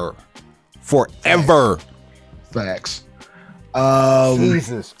forever. Facts.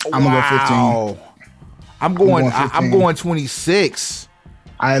 Jesus. I'm gonna go 15. I'm going 26.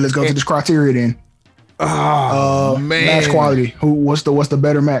 All right, let's go to this criteria then. Oh man, match quality. What's the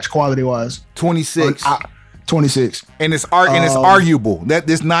better match quality wise? 26. 26. And it's arguable. That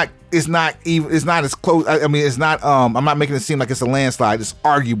it's not as close. I mean, it's not. I'm not making it seem like it's a landslide. It's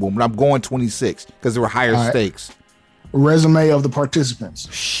arguable, but I'm going 26 because there were higher stakes. Resume of the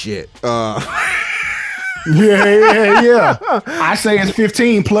participants. Shit. Yeah. I say it's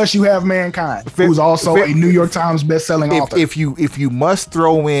 15. Plus, you have Mankind, who's also a New York Times best-selling author. If you must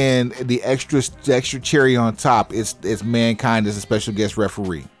throw in the extra cherry on top, it's Mankind as a special guest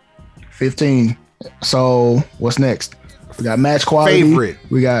referee. 15. So what's next? We got match quality. Favorite.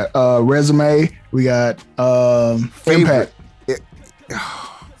 We got resume. We got impact.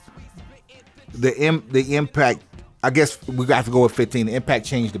 The impact. I guess we got to go with 15. The impact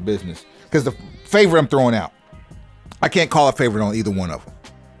changed the business because the favorite I'm throwing out. I can't call a favorite on either one of them.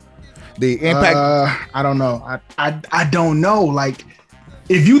 The impact. I don't know. I don't know. Like,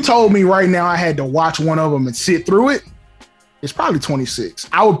 if you told me right now I had to watch one of them and sit through it, it's probably 26.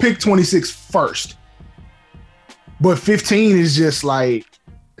 I would pick 26 first. But 15 is just like,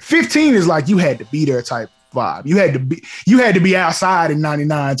 15 is like you had to be there type vibe. You had to be outside in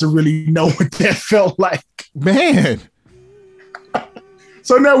 99 to really know what that felt like. Man.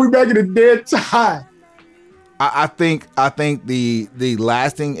 So now we're back in the dead tie. I think the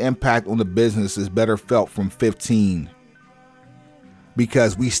lasting impact on the business is better felt from 15.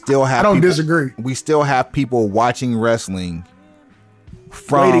 Because we still have disagree. We still have people watching wrestling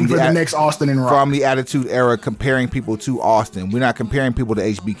waiting for the next Austin and Rock. From the Attitude Era, comparing people to Austin. We're not comparing people to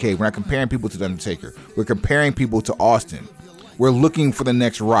HBK. We're not comparing people to The Undertaker. We're comparing people to Austin. We're looking for the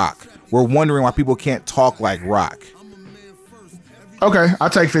next Rock. We're wondering why people can't talk like Rock. Okay, I'll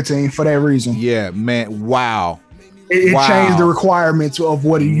take 15 for that reason. Yeah, man. Wow. It changed the requirements of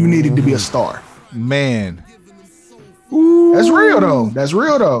what you needed to be a star. Man. Ooh. That's real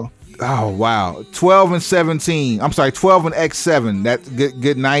though. Oh wow, 12 and 17. I'm sorry, 12 and X7. That's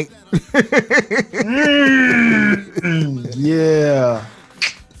good night. Yeah,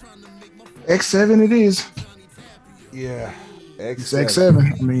 X7 it is. Yeah, It's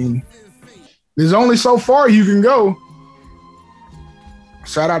X7. I mean, there's only so far you can go.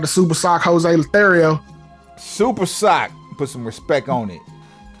 Shout out to Super Sock Jose Lothario. Super Sock. Put some respect on it.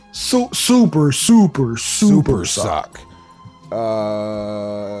 Super Sock.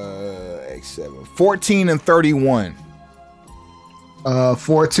 X7. 14 and 31.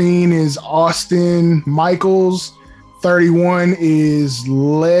 14 is Austin Michaels. 31 is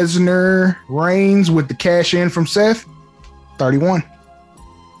Lesnar Reigns with the cash in from Seth. 31.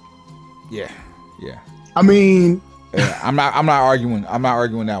 Yeah. I mean, yeah, I'm not arguing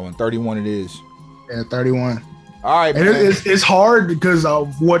that one. 31 it is. Yeah, 31. All right, and man. It's hard because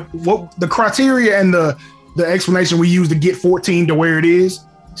of what the criteria and the explanation we use to get 14 to where it is.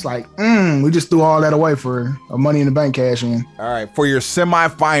 It's like, we just threw all that away for a Money in the Bank cash in. All right, for your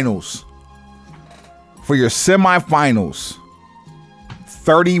semifinals.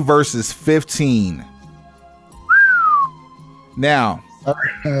 30 versus 15. Now,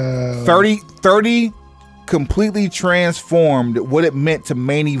 30 completely transformed what it meant to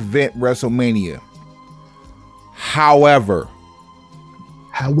main event WrestleMania. However,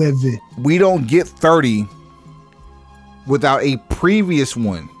 we don't get 30 without a previous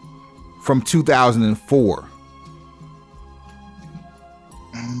one from 2004.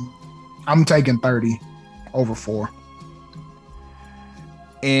 I'm taking 30 over 4.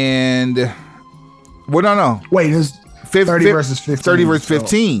 And no. Wait, it's 30 versus 15. 30 versus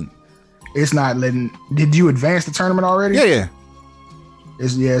 15. So it's not letting. Did you advance the tournament already? Yeah.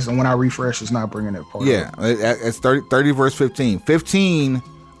 It's yes, and when I refresh, it's not bringing it part. Yeah, it's 30 versus 15. 15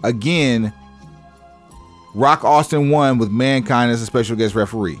 again. Rock Austin won with Mankind as a special guest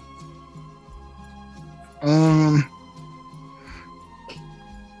referee.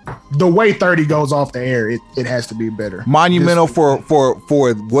 The way 30 goes off the air, it has to be better. Monumental for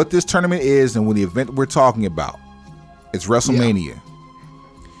what this tournament is and what the event we're talking about. It's WrestleMania. Yeah.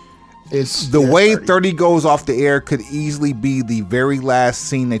 It's the way 30 goes off the air could easily be the very last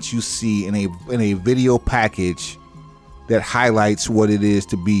scene that you see in a video package that highlights what it is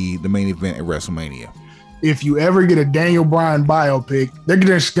to be the main event at WrestleMania. If you ever get a Daniel Bryan biopic, they're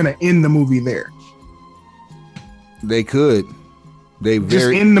just gonna end the movie there. They could.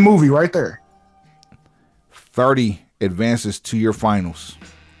 Just end the movie right there. 30 advances to your finals.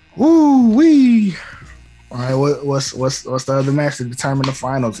 Woo wee. All right, what's the other match to determine the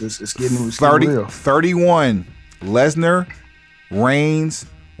finals? It's getting real. 31. Lesnar, Reigns,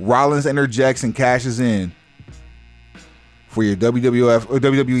 Rollins interjects and cashes in for your WWF or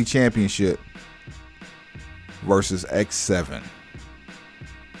WWE Championship versus X7.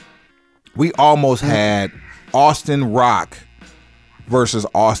 We almost had Austin Rock versus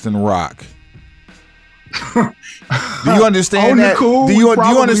Austin Rock. Do you understand that? Cool, do you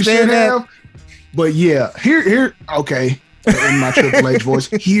understand that? But yeah, here, okay. In my Triple H voice,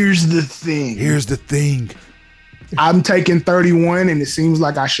 here's the thing. I'm taking 31, and it seems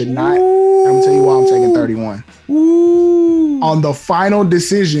like I should not. I'm gonna tell you why I'm taking 31. Ooh. On the final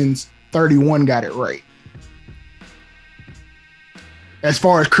decisions, 31 got it right. As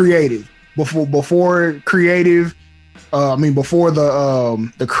far as creative, before creative, before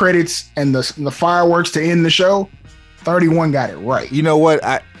the credits and the fireworks to end the show, 31 got it right. You know what?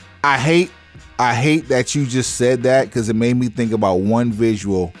 I hate that you just said that because it made me think about one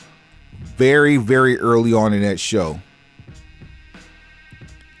visual very, very early on in that show.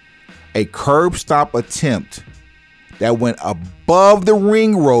 A curb stop attempt that went above the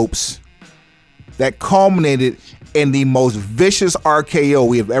ring ropes that culminated in the most vicious RKO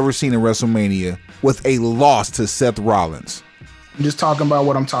we have ever seen in WrestleMania with a loss to Seth Rollins. I'm just talking about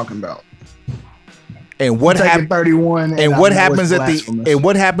what I'm talking about. And what happened? 31. And what happens at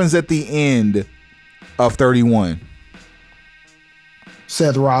the end of 31?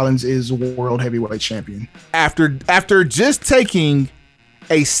 Seth Rollins is world heavyweight champion. After just taking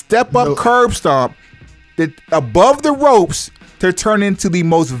a step up curb stomp that above the ropes to turn into the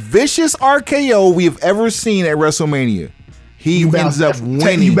most vicious RKO we have ever seen at WrestleMania, he ends up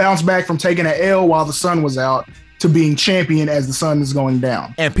winning. You bounce back from taking an L while the sun was out to being champion as the sun is going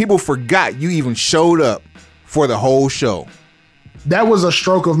down. And people forgot you even showed up for the whole show. That was a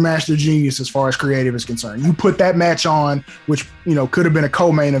stroke of master genius as far as creative is concerned. You put that match on, which could have been a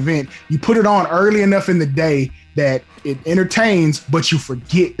co-main event. You put it on early enough in the day that it entertains, but you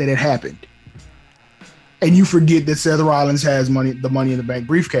forget that it happened. And you forget that Seth Rollins has the Money in the Bank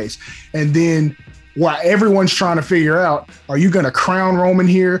briefcase. And then while everyone's trying to figure out, are you going to crown Roman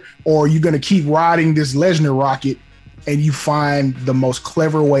here, or are you going to keep riding this Lesnar rocket, and you find the most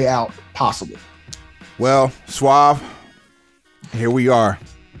clever way out possible? Well, Suave, here we are.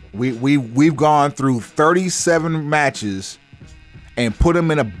 We've gone through 37 matches and put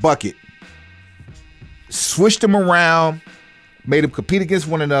them in a bucket, switched them around, made them compete against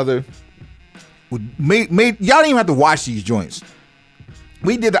one another. Y'all didn't even have to watch these joints.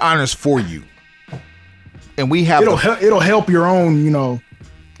 We did the honors for you, and we have it'll help your own, your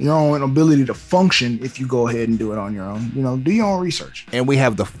own ability to function if you go ahead and do it on your own. Do your own research. And we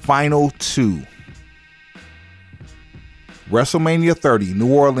have the final two. WrestleMania 30,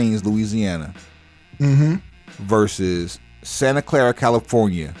 New Orleans, Louisiana, versus Santa Clara,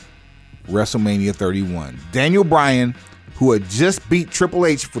 California, WrestleMania 31. Daniel Bryan, who had just beat Triple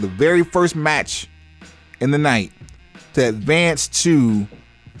H for the very first match in the night to advance to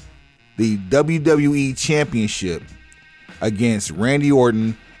the WWE Championship against Randy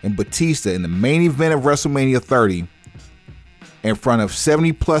Orton and Batista in the main event of WrestleMania 30 in front of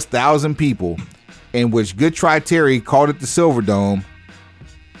 70,000+ people, in which Good Try Terry called it the Silver Dome,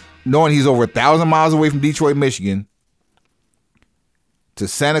 knowing he's over 1,000 miles away from Detroit, Michigan, to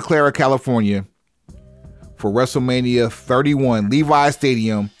Santa Clara, California for WrestleMania 31, Levi's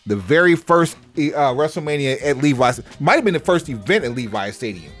Stadium, the very first WrestleMania at Levi's. Might have been the first event at Levi's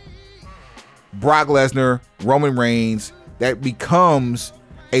Stadium. Brock Lesnar, Roman Reigns, that becomes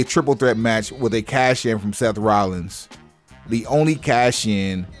a triple threat match with a cash-in from Seth Rollins. The only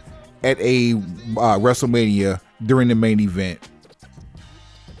cash-in at a WrestleMania during the main event.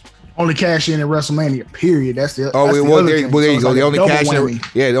 Only cash in at WrestleMania, period. That's the there you go. The only cash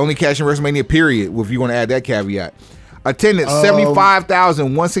whammy. the only cash in WrestleMania, period. If you want to add that caveat. Attendance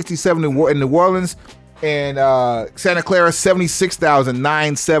 75,167 in New Orleans, and Santa Clara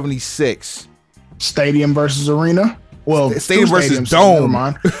 76,976. Stadium versus arena. Well, stadium versus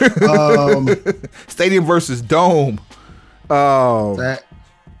dome. Stadium versus dome. Open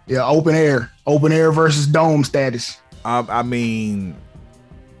air versus dome status. I mean,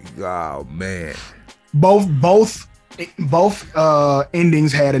 oh man, both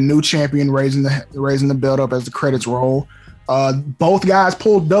endings had a new champion raising the belt up as the credits roll. Both guys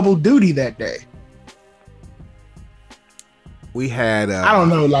pulled double duty that day. We had I don't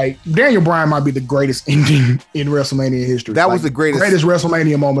know, like Daniel Bryan might be the greatest ending in WrestleMania history. That was the greatest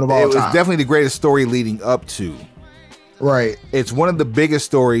WrestleMania moment of all time. It was definitely the greatest story leading up to. Right. It's one of the biggest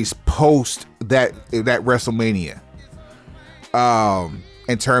stories post that WrestleMania.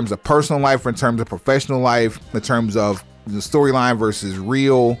 In terms of personal life, in terms of professional life, in terms of the storyline versus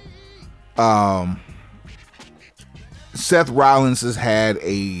real. Seth Rollins has had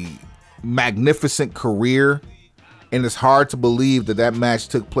a magnificent career, and it's hard to believe that match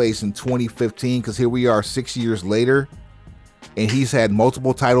took place in 2015, because here we are 6 years later, and he's had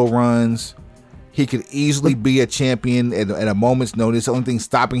multiple title runs. He could easily be a champion at a moment's notice. The only thing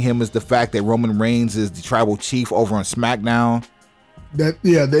stopping him is the fact that Roman Reigns is the tribal chief over on SmackDown.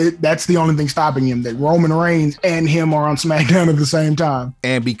 That's the only thing stopping him, that Roman Reigns and him are on SmackDown at the same time.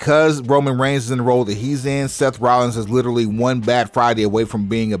 And because Roman Reigns is in the role that he's in, Seth Rollins is literally one bad Friday away from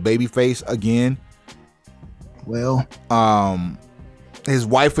being a babyface again. Well, his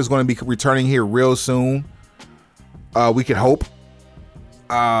wife is going to be returning here real soon. We could hope.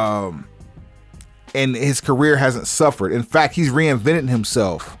 And his career hasn't suffered. In fact, he's reinvented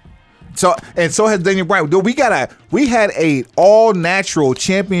himself. So has Daniel Bryan. We had a all natural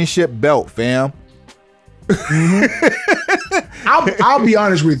championship belt, fam. I'll be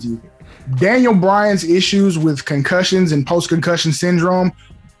honest with you. Daniel Bryan's issues with concussions and post-concussion syndrome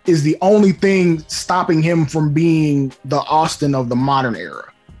is the only thing stopping him from being the Austin of the modern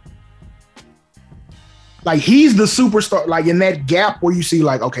era. Like, he's the superstar, like in that gap where you see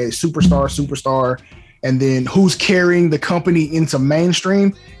like, okay, superstar, and then who's carrying the company into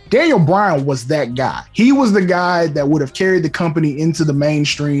mainstream. Daniel Bryan was that guy. He was the guy that would have carried the company into the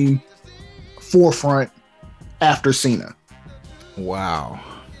mainstream forefront after Cena. Wow.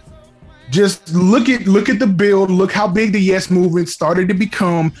 Just look at the build. Look how big the Yes Movement started to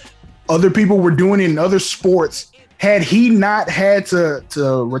become. Other people were doing it in other sports. Had he not had to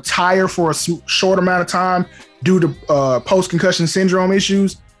retire for a short amount of time due to post-concussion syndrome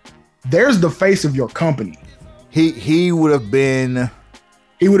issues, there's the face of your company. He would have been...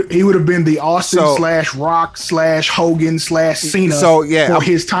 He would have been the Austin / Rock / Hogan / Cena for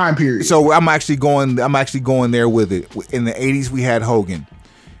his time period. So I'm actually going there with it. In the 80s we had Hogan.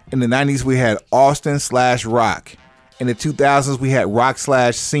 In the 90s we had Austin / Rock. In the 2000s we had Rock /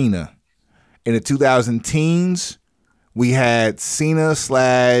 Cena. In the 2010s we had Cena /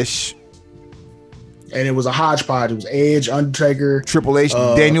 And it was a hodgepodge. It was Edge, Undertaker, Triple H,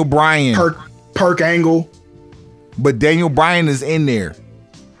 Daniel Bryan, Perk Angle. But Daniel Bryan is in there.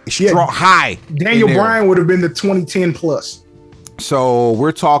 Strong, high. Daniel Bryan would have been the 2010 plus. So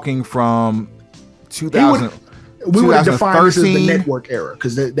we're talking from 2000. We would define this as the network era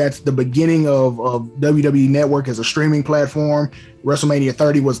because that's the beginning of WWE Network as a streaming platform. WrestleMania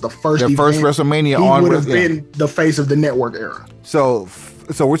 30 was the first WrestleMania. He would have been the face of the network era. So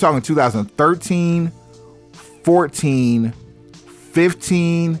we're talking 2013, 14,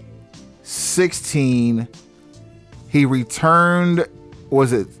 15, 16. He returned.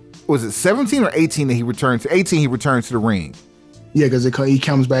 Was it 17 or 18 that he returned to? 18 he returned to the ring. Yeah, because he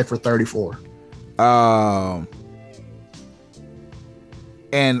comes back for 34.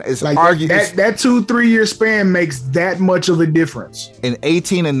 And it's like argued that 2-3 year span makes that much of a difference. In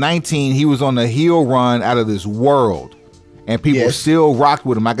 18 and 19, he was on the heel run out of this world, and people still rocked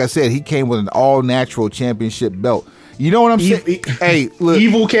with him. Like I said, he came with an all natural championship belt. You know what I'm saying? Hey, look,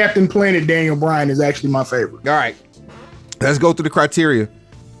 Evil Captain Planet Daniel Bryan is actually my favorite. All right, let's go through the criteria.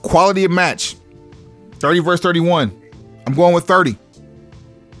 Quality of match, 30 versus 31. I'm going with 30.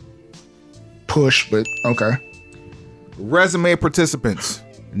 Push, but okay. Resume participants,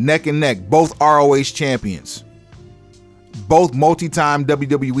 neck and neck, both ROH champions, both multi-time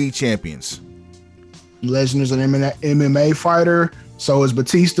WWE champions. Lesnar's an MMA fighter, so is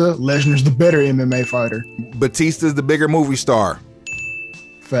Batista. Lesnar's the better MMA fighter. Batista's the bigger movie star.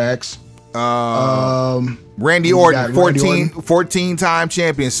 Facts. Randy Orton, 14-time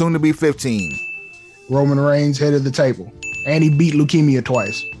champion, soon to be 15. Roman Reigns, head of the table. And he beat leukemia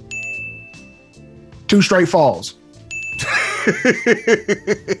twice. 2 straight falls.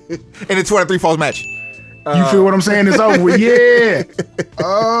 In a 2 out of 3 falls match. You feel what I'm saying? It's over with. Yeah.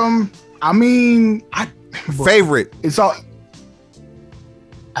 I mean, favorite. It's all.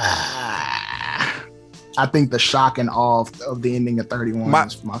 I think the shock and awe of the ending of 31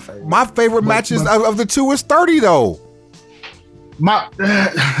 is my favorite. My favorite matches of the 2 is 30 though.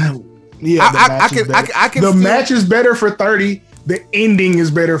 The match is better for 30. The ending is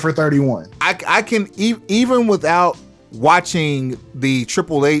better for 31. I can even without watching the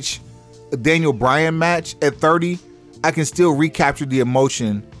Triple H Daniel Bryan match at 30, I can still recapture the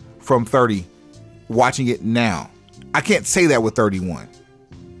emotion from 30 watching it now. I can't say that with 31.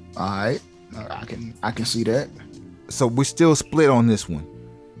 All right. I can see that. So we're still split on this one.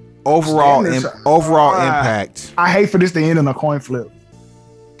 Overall impact. I hate for this to end in a coin flip.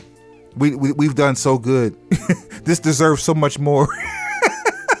 We've done so good. This deserves so much more.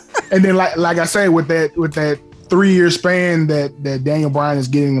 And then like I say, with that 3-year span that Daniel Bryan is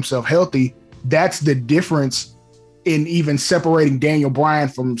getting himself healthy, that's the difference in even separating Daniel Bryan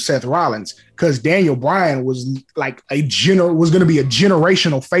from Seth Rollins, because Daniel Bryan was like was going to be a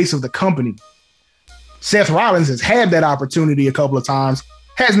generational face of the company. Seth Rollins has had that opportunity a couple of times,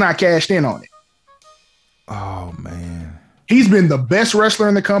 has not cashed in on it. Oh man. He's been the best wrestler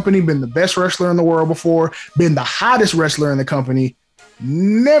in the company, been the best wrestler in the world before, been the hottest wrestler in the company,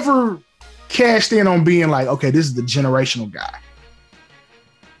 never cashed in on being like, okay, this is the generational guy.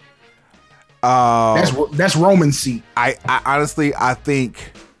 That's Roman's seat. I honestly, I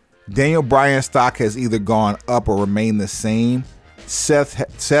think Daniel Bryan's stock has either gone up or remained the same.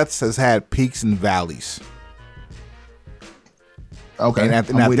 Seth's has had peaks and valleys. Okay, and I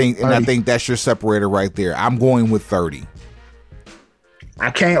think that's your separator right there. I'm going with 30.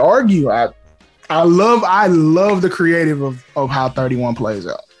 I can't argue. I love the creative of how 31 plays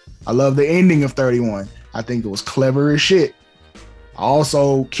out. I love the ending of 31. I think it was clever as shit. I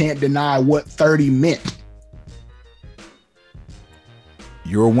also can't deny what 30 meant.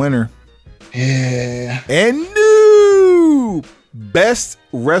 You're a winner. Yeah. And new best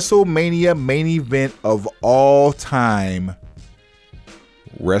WrestleMania main event of all time,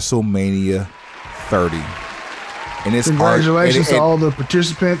 WrestleMania 30. And it's congratulations to all the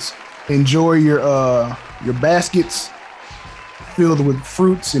participants. Enjoy your baskets filled with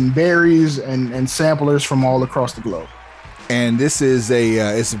fruits and berries and samplers from all across the globe. And this is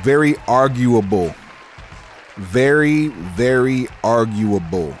it's very arguable. Very, very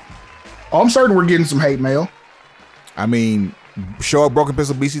arguable. Oh, I'm certain we're getting some hate mail. I mean, show up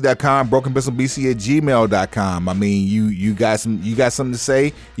brokenpencilbc.com, brokenpencilbc@gmail.com. I mean, you got something to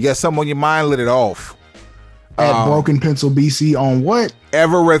say? You got something on your mind? Let it off. At Broken Pencil BC on what?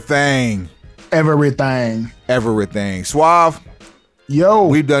 Everything. Suave. Yo,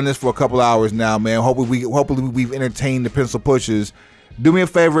 we've done this for a couple hours now, man. Hopefully we've entertained the pencil pushers. Do me a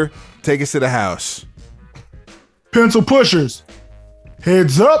favor, take us to the house. Pencil pushers,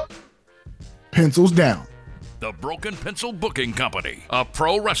 heads up, pencils down. The Broken Pencil Booking Company, a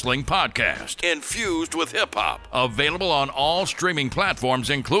pro wrestling podcast infused with hip-hop. Available on all streaming platforms,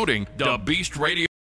 including the Beast Radio.